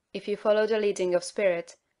while, if you follow the leading of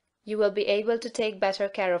spirit, you will be able to take better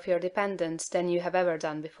care of your dependents than you have ever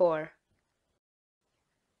done before.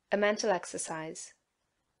 A mental exercise.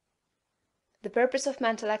 The purpose of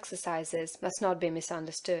mental exercises must not be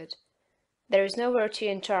misunderstood. There is no virtue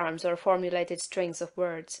in charms or formulated strings of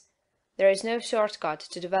words. There is no short-cut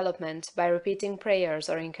to development by repeating prayers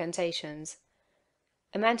or incantations.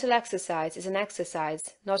 A mental exercise is an exercise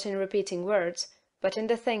not in repeating words, but in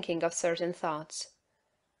the thinking of certain thoughts.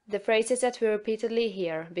 The phrases that we repeatedly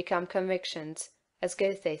hear become convictions, as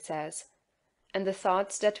Goethe says, and the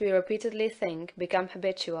thoughts that we repeatedly think become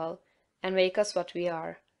habitual, and make us what we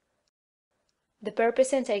are. The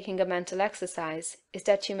purpose in taking a mental exercise is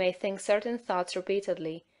that you may think certain thoughts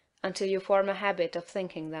repeatedly until you form a habit of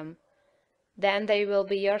thinking them. Then they will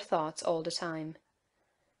be your thoughts all the time.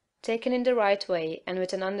 Taken in the right way and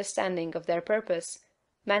with an understanding of their purpose,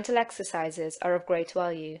 mental exercises are of great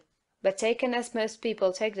value, but taken as most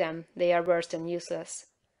people take them, they are worse than useless.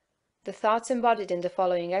 The thoughts embodied in the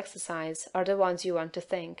following exercise are the ones you want to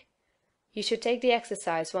think. You should take the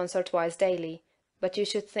exercise once or twice daily, but you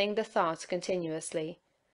should think the thoughts continuously.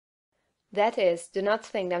 That is, do not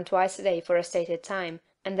think them twice a day for a stated time,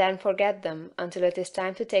 and then forget them until it is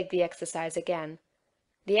time to take the exercise again.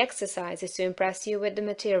 The exercise is to impress you with the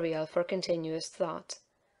material for continuous thought.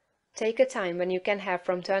 Take a time when you can have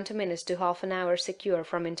from 20 minutes to half an hour secure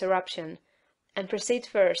from interruption, and proceed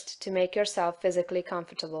first to make yourself physically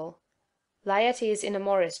comfortable. Lie at ease in a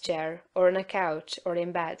Morris chair, or on a couch, or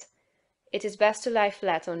in bed. It is best to lie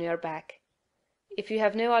flat on your back. If you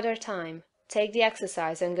have no other time, take the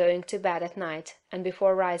exercise on going to bed at night and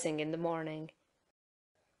before rising in the morning.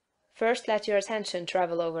 First let your attention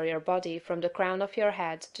travel over your body from the crown of your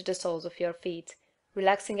head to the soles of your feet,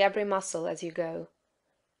 relaxing every muscle as you go.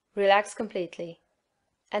 Relax completely.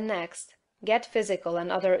 And next, get physical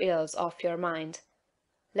and other ills off your mind.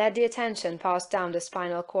 Let the attention pass down the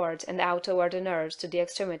spinal cord and out over the nerves to the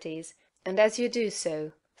extremities, and as you do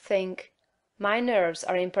so, think, "My nerves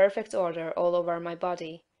are in perfect order all over my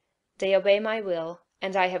body. They obey my will,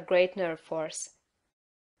 and I have great nerve force."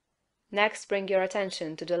 Next bring your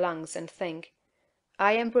attention to the lungs and think,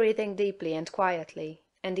 "I am breathing deeply and quietly,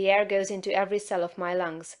 and the air goes into every cell of my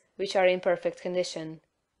lungs, which are in perfect condition.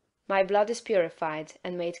 My blood is purified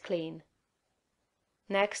and made clean."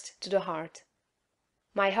 Next to the heart.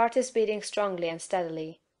 "My heart is beating strongly and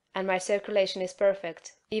steadily, and my circulation is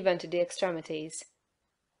perfect, even to the extremities."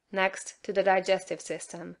 Next to the digestive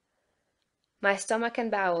system. "My stomach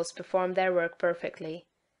and bowels perform their work perfectly.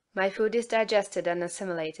 My food is digested and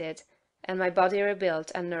assimilated, and my body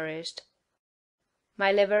rebuilt and nourished.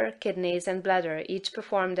 My liver, kidneys, and bladder each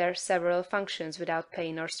perform their several functions without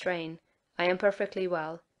pain or strain. I am perfectly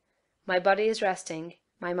well. My body is resting,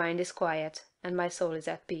 my mind is quiet, and my soul is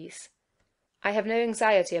at peace." I have no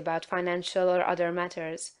anxiety about financial or other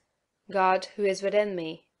matters. God, who is within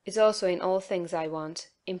me, is also in all things I want,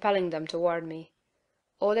 impelling them toward me.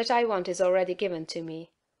 All that I want is already given to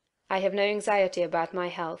me. I have no anxiety about my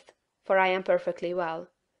health, for I am perfectly well.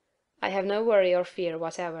 I have no worry or fear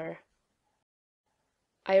whatever.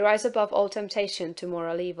 I rise above all temptation to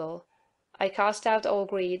moral evil. I cast out all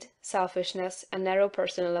greed, selfishness, and narrow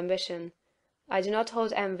personal ambition. I do not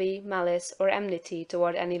hold envy, malice, or enmity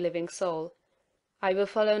toward any living soul. I will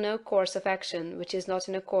follow no course of action which is not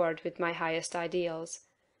in accord with my highest ideals.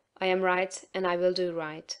 I am right, and I will do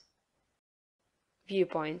right.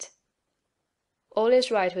 Viewpoint. All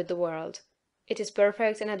is right with the world. It is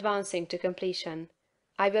perfect and advancing to completion.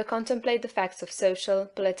 I will contemplate the facts of social,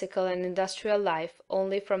 political, and industrial life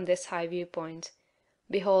only from this high viewpoint.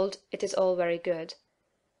 Behold, it is all very good.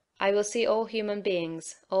 I will see all human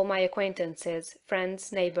beings, all my acquaintances,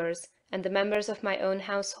 friends, neighbors, and the members of my own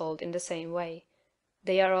household in the same way.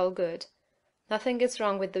 They are all good. Nothing is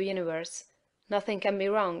wrong with the universe. Nothing can be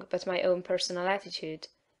wrong but my own personal attitude,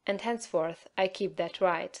 and henceforth I keep that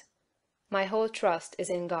right. My whole trust is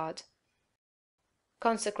in God.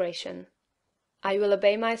 Consecration. I will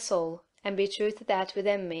obey my soul, and be true to that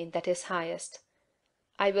within me that is highest.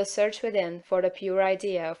 I will search within for the pure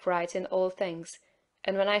idea of right in all things,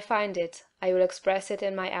 and when I find it, I will express it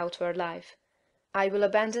in my outward life. I will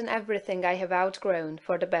abandon everything I have outgrown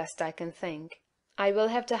for the best I can think. I will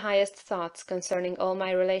have the highest thoughts concerning all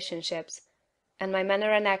my relationships, and my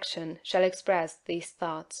manner and action shall express these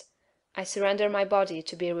thoughts. I surrender my body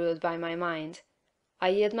to be ruled by my mind. I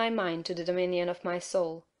yield my mind to the dominion of my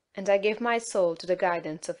soul, and I give my soul to the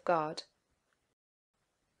guidance of God.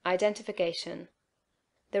 Identification.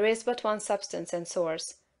 There is but one substance and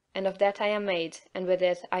source, and of that I am made, and with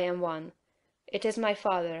it I am one. It is my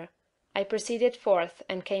Father. I proceeded forth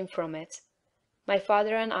and came from it. My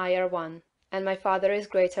Father and I are one, and my Father is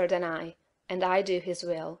greater than I, and I do his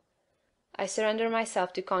will. I surrender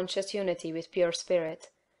myself to conscious unity with pure spirit.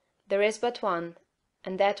 There is but one,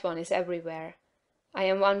 and that one is everywhere. I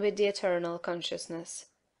am one with the eternal consciousness.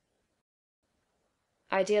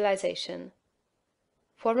 Idealization.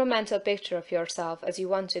 Form a mental picture of yourself as you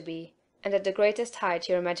want to be, and at the greatest height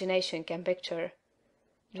your imagination can picture.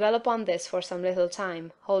 Dwell upon this for some little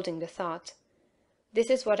time, holding the thought. This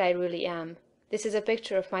is what I really am. This is a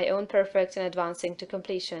picture of my own perfect and advancing to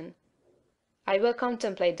completion. I will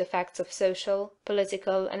contemplate the facts of social,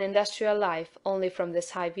 political, and industrial life only from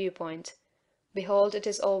this high viewpoint. Behold, it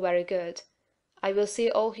is all very good. I will see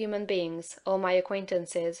all human beings, all my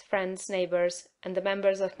acquaintances, friends, neighbors, and the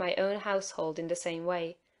members of my own household in the same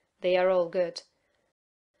way. They are all good.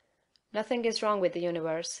 Nothing is wrong with the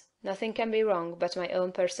universe. Nothing can be wrong but my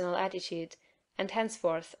own personal attitude, and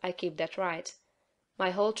henceforth I keep that right.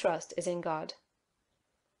 My whole trust is in God.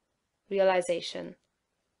 Realization.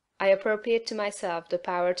 I appropriate to myself the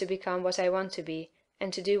power to become what I want to be,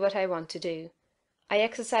 and to do what I want to do. I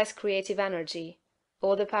exercise creative energy.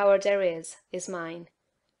 All the power there is mine.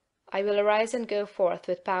 I will arise and go forth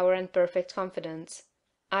with power and perfect confidence.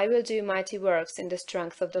 I will do mighty works in the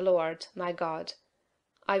strength of the Lord, my God.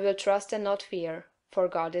 I will trust and not fear, for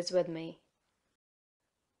God is with me.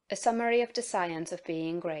 A summary of the science of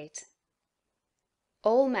being great.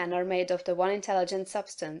 All men are made of the one intelligent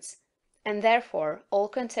substance, and therefore all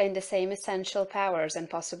contain the same essential powers and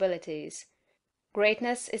possibilities.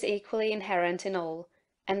 Greatness is equally inherent in all,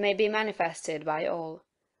 and may be manifested by all.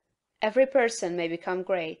 Every person may become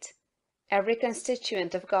great. Every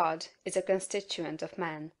constituent of God is a constituent of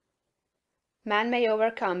man. Man may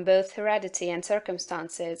overcome both heredity and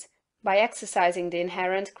circumstances by exercising the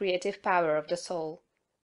inherent creative power of the soul.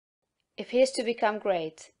 If he is to become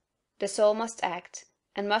great, the soul must act,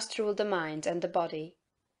 and must rule the mind and the body.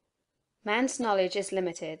 Man's knowledge is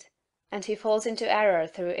limited, and he falls into error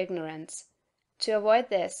through ignorance. To avoid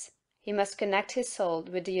this, he must connect his soul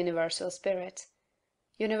with the universal spirit.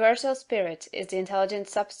 Universal spirit is the intelligent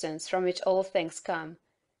substance from which all things come.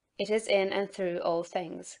 It is in and through all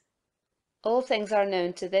things. All things are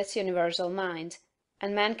known to this universal mind,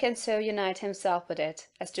 and man can so unite himself with it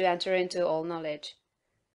as to enter into all knowledge.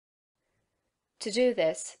 To do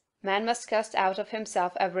this, man must cast out of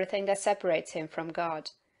himself everything that separates him from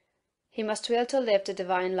God. He must will to live the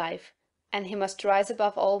divine life, and he must rise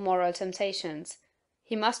above all moral temptations.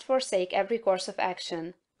 He must forsake every course of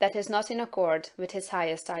action that is not in accord with his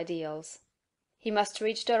highest ideals. He must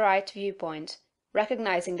reach the right viewpoint,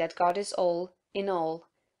 recognizing that God is all, in all,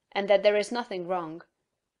 and that there is nothing wrong.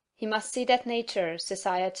 He must see that nature,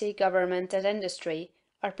 society, government, and industry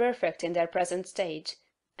are perfect in their present stage,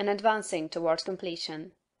 and advancing toward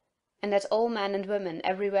completion, and that all men and women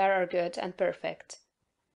everywhere are good and perfect.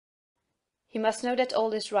 He must know that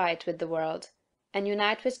all is right with the world, and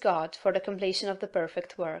unite with God for the completion of the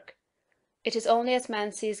perfect work. It is only as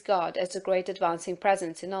man sees God as the great advancing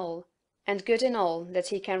presence in all, and good in all, that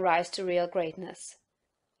he can rise to real greatness.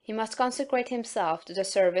 He must consecrate himself to the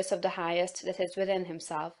service of the highest that is within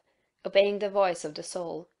himself, obeying the voice of the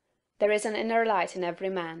soul. There is an inner light in every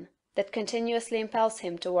man, that continuously impels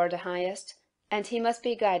him toward the highest, and he must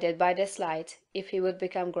be guided by this light if he would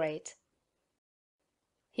become great.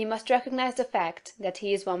 He must recognize the fact that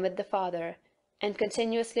he is one with the Father, and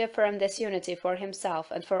continuously affirm this unity for himself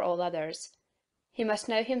and for all others. He must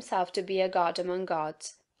know himself to be a God among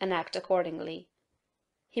gods, and act accordingly.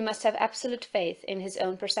 He must have absolute faith in his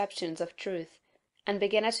own perceptions of truth, and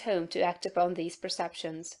begin at home to act upon these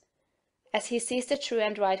perceptions. As he sees the true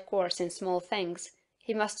and right course in small things,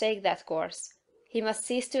 he must take that course. He must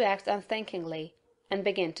cease to act unthinkingly, and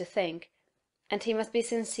begin to think, and he must be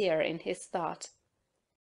sincere in his thought.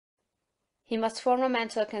 He must form a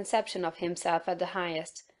mental conception of himself at the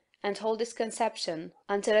highest, and hold this conception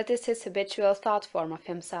until it is his habitual thought form of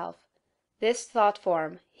himself. This thought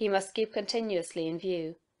form he must keep continuously in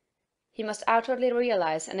view. He must outwardly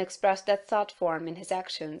realize and express that thought form in his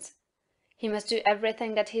actions. He must do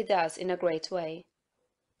everything that he does in a great way.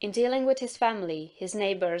 In dealing with his family, his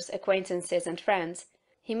neighbors, acquaintances, and friends,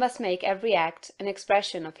 he must make every act an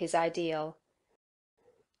expression of his ideal.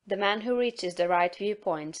 The man who reaches the right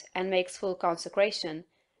viewpoint and makes full consecration,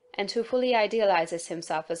 and who fully idealizes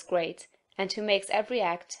himself as great, and who makes every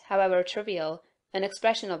act, however trivial, an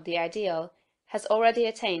expression of the ideal, has already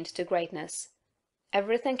attained to greatness.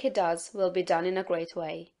 Everything he does will be done in a great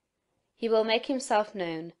way. He will make himself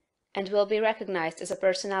known, and will be recognized as a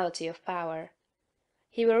personality of power.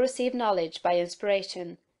 He will receive knowledge by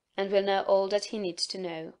inspiration, and will know all that he needs to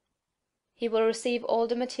know. He will receive all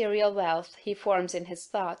the material wealth he forms in his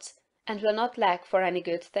thoughts, and will not lack for any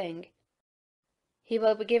good thing. He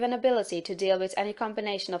will be given ability to deal with any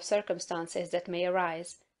combination of circumstances that may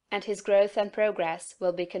arise, and his growth and progress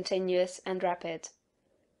will be continuous and rapid.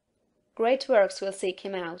 Great works will seek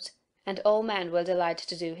him out, and all men will delight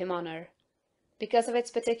to do him honor. Because of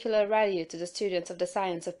its particular value to the students of the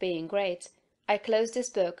science of being great, I close this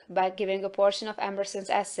book by giving a portion of Emerson's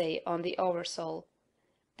essay on the Oversoul.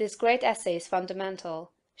 This great essay is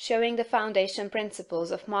fundamental, showing the foundation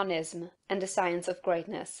principles of monism and the science of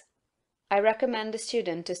greatness. I recommend the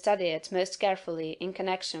student to study it most carefully in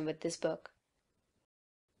connection with this book.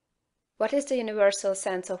 What is the universal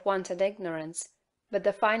sense of want and ignorance, but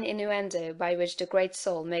the fine innuendo by which the great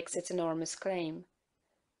soul makes its enormous claim?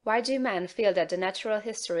 Why do men feel that the natural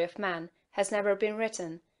history of man has never been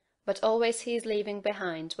written, but always he is leaving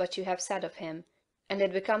behind what you have said of him, and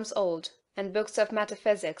it becomes old, and books of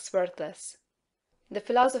metaphysics worthless? The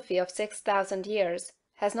philosophy of 6,000 years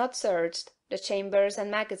has not searched the chambers and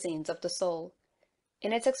magazines of the soul.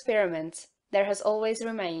 In its experiments there has always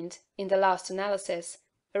remained, in the last analysis,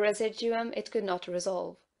 a residuum it could not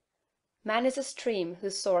resolve. Man is a stream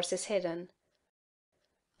whose source is hidden.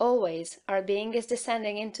 Always our being is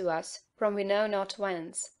descending into us from we know not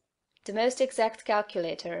whence. The most exact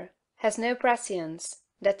calculator has no prescience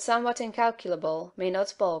that somewhat incalculable may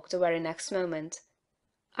not balk the very next moment.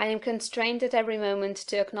 I am constrained at every moment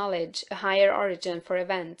to acknowledge a higher origin for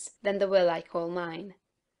events than the will I call mine.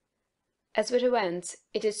 As with events,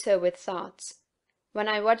 it is so with thoughts. When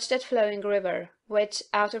I watch that flowing river, which,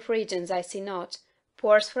 out of regions I see not,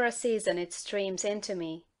 pours for a season its streams into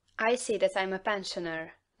me, I see that I am a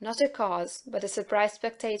pensioner, not a cause, but a surprised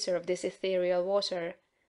spectator of this ethereal water,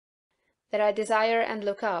 that I desire and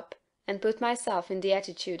look up, and put myself in the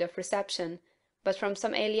attitude of reception, but from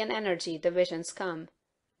some alien energy the visions come.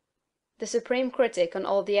 The supreme critic on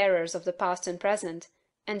all the errors of the past and present,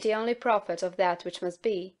 and the only prophet of that which must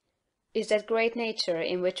be, is that great nature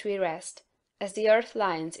in which we rest, as the earth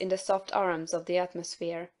lies in the soft arms of the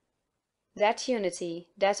atmosphere. That unity,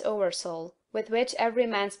 that oversoul, with which every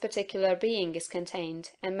man's particular being is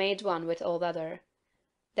contained and made one with all other.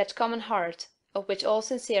 That common heart, of which all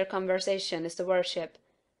sincere conversation is the worship,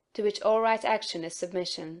 to which all right action is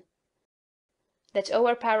submission. That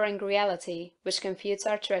overpowering reality which confutes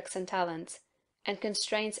our tricks and talents, and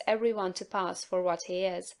constrains every one to pass for what he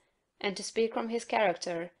is, and to speak from his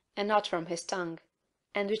character and not from his tongue,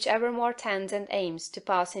 and which evermore tends and aims to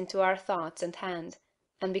pass into our thoughts and hand,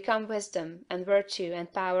 and become wisdom and virtue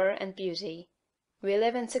and power and beauty. We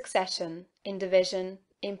live in succession, in division,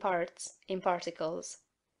 in parts, in particles.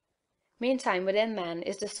 Meantime within man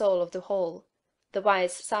is the soul of the whole, the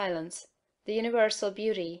wise silence, the universal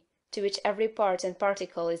beauty, to which every part and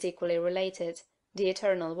particle is equally related, the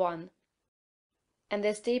eternal one. And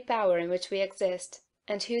this deep power in which we exist,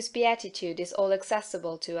 and whose beatitude is all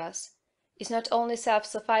accessible to us, is not only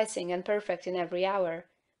self-sufficing and perfect in every hour,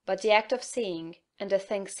 but the act of seeing, and the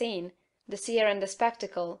thing seen, the seer and the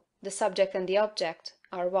spectacle, the subject and the object,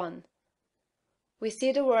 are one. We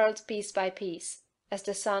see the world piece by piece, as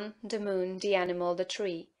the sun, the moon, the animal, the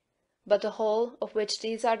tree, but the whole, of which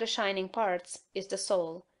these are the shining parts, is the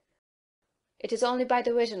soul. It is only by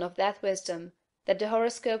the vision of that wisdom that the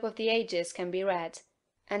horoscope of the ages can be read,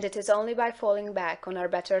 and it is only by falling back on our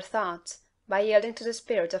better thoughts, by yielding to the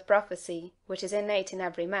spirit of prophecy which is innate in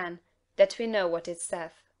every man, that we know what it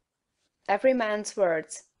saith. Every man's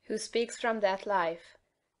words, who speaks from that life,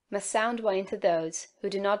 must sound vain to those who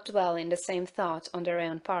do not dwell in the same thought on their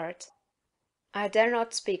own part. I dare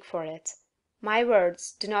not speak for it. My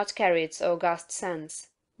words do not carry its august sense,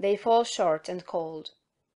 they fall short and cold.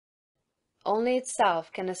 Only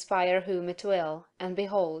itself can aspire whom it will, and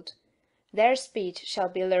behold, their speech shall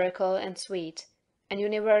be lyrical and sweet, and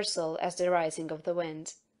universal as the rising of the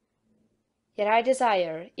wind. Yet I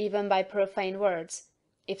desire, even by profane words,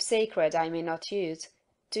 if sacred I may not use,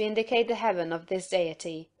 to indicate the heaven of this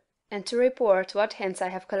deity, and to report what hints I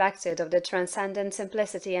have collected of the transcendent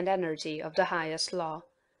simplicity and energy of the highest law.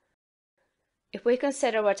 If we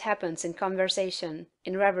consider what happens in conversation,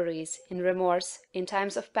 in reveries, in remorse, in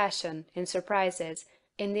times of passion, in surprises,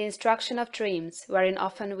 in the instruction of dreams wherein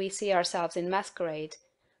often we see ourselves in masquerade,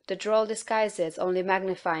 the droll disguises only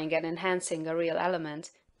magnifying and enhancing a real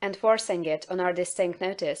element, and forcing it on our distinct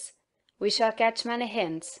notice, we shall catch many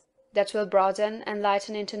hints that will broaden and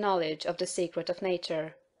lighten into knowledge of the secret of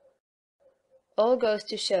nature. All goes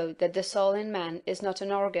to show that the soul in man is not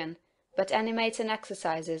an organ, but animates and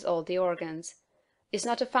exercises all the organs, is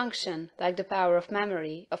not a function, like the power of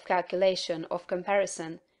memory, of calculation, of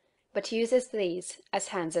comparison, but uses these as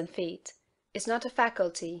hands and feet, is not a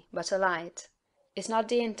faculty, but a light, is not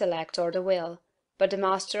the intellect or the will, but the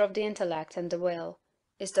master of the intellect and the will,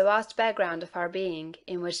 is the vast background of our being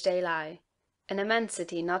in which they lie, an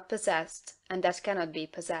immensity not possessed, and that cannot be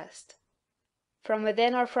possessed. From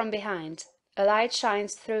within or from behind, a light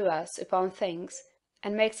shines through us upon things,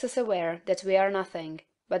 and makes us aware that we are nothing,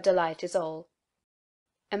 but the light is all.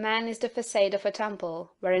 A man is the facade of a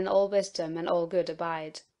temple wherein all wisdom and all good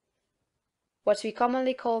abide. What we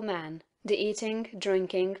commonly call man, the eating,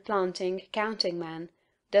 drinking, planting, counting man,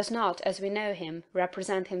 does not, as we know him,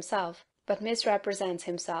 represent himself, but misrepresents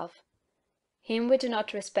himself. Him we do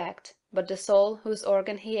not respect, but the soul whose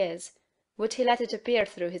organ he is, would he let it appear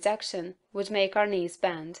through his action, would make our knees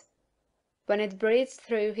bend. When it breathes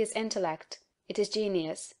through his intellect, it is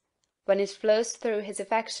genius; when it flows through his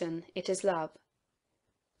affection, it is love.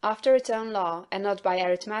 After its own law, and not by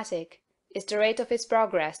arithmetic, is the rate of its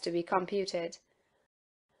progress to be computed.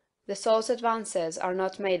 The soul's advances are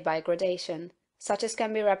not made by gradation, such as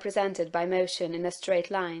can be represented by motion in a straight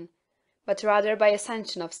line, but rather by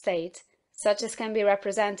ascension of state, such as can be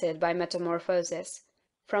represented by metamorphosis,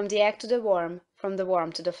 from the egg to the worm, from the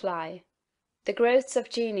worm to the fly. The growths of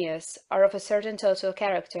genius are of a certain total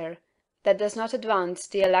character, that does not advance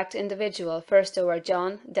the elect individual first over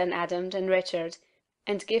John, then Adam, then Richard,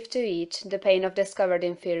 and give to each the pain of discovered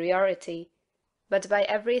inferiority, but by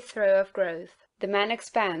every throe of growth the man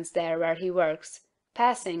expands there where he works,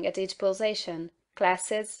 passing, at each pulsation,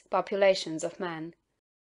 classes, populations of men.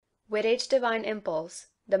 With each divine impulse,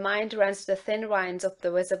 the mind rends the thin rinds of the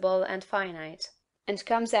visible and finite, and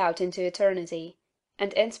comes out into eternity,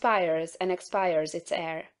 and inspires and expires its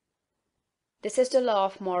air. This is the law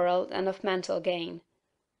of moral and of mental gain.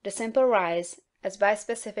 The simple rise, as by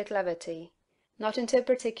specific levity, not into a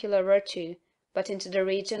particular virtue, but into the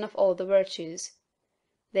region of all the virtues.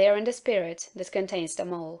 They are in the spirit that contains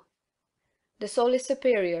them all. The soul is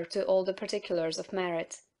superior to all the particulars of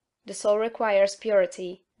merit. The soul requires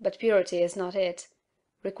purity, but purity is not it;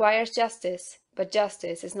 requires justice, but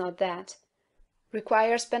justice is not that;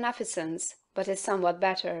 requires beneficence, but is somewhat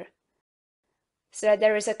better. So that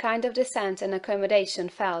there is a kind of descent and accommodation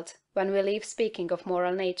felt when we leave speaking of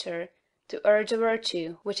moral nature, to urge a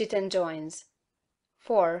virtue which it enjoins.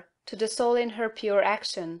 For, to the soul in her pure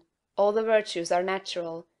action, all the virtues are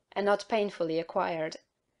natural, and not painfully acquired.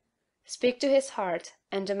 Speak to his heart,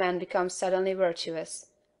 and the man becomes suddenly virtuous.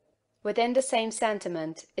 Within the same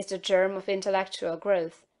sentiment is the germ of intellectual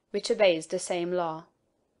growth, which obeys the same law.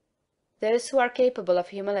 Those who are capable of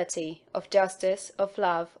humility, of justice, of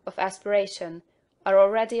love, of aspiration, are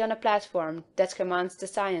already on a platform that commands the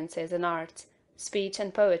sciences and arts, speech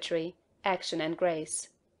and poetry, action and grace.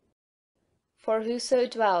 For whoso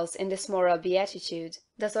dwells in this moral beatitude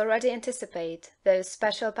does already anticipate those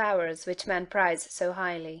special powers which men prize so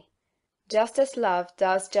highly. Just as love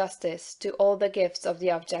does justice to all the gifts of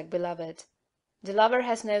the object beloved. The lover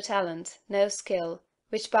has no talent, no skill,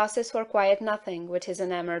 which passes for quiet nothing with his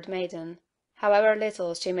enamoured maiden, however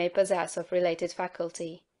little she may possess of related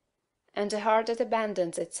faculty; and the heart that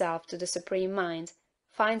abandons itself to the Supreme Mind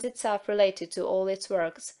finds itself related to all its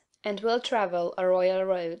works, and will travel a royal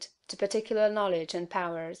road to particular knowledge and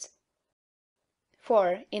powers.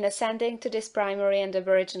 For, in ascending to this primary and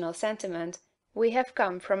aboriginal sentiment, we have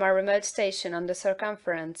come from our remote station on the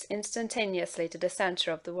circumference instantaneously to the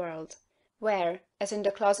centre of the world, where, as in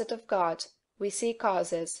the closet of God, we see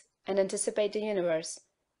causes, and anticipate the universe,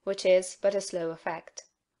 which is but a slow effect.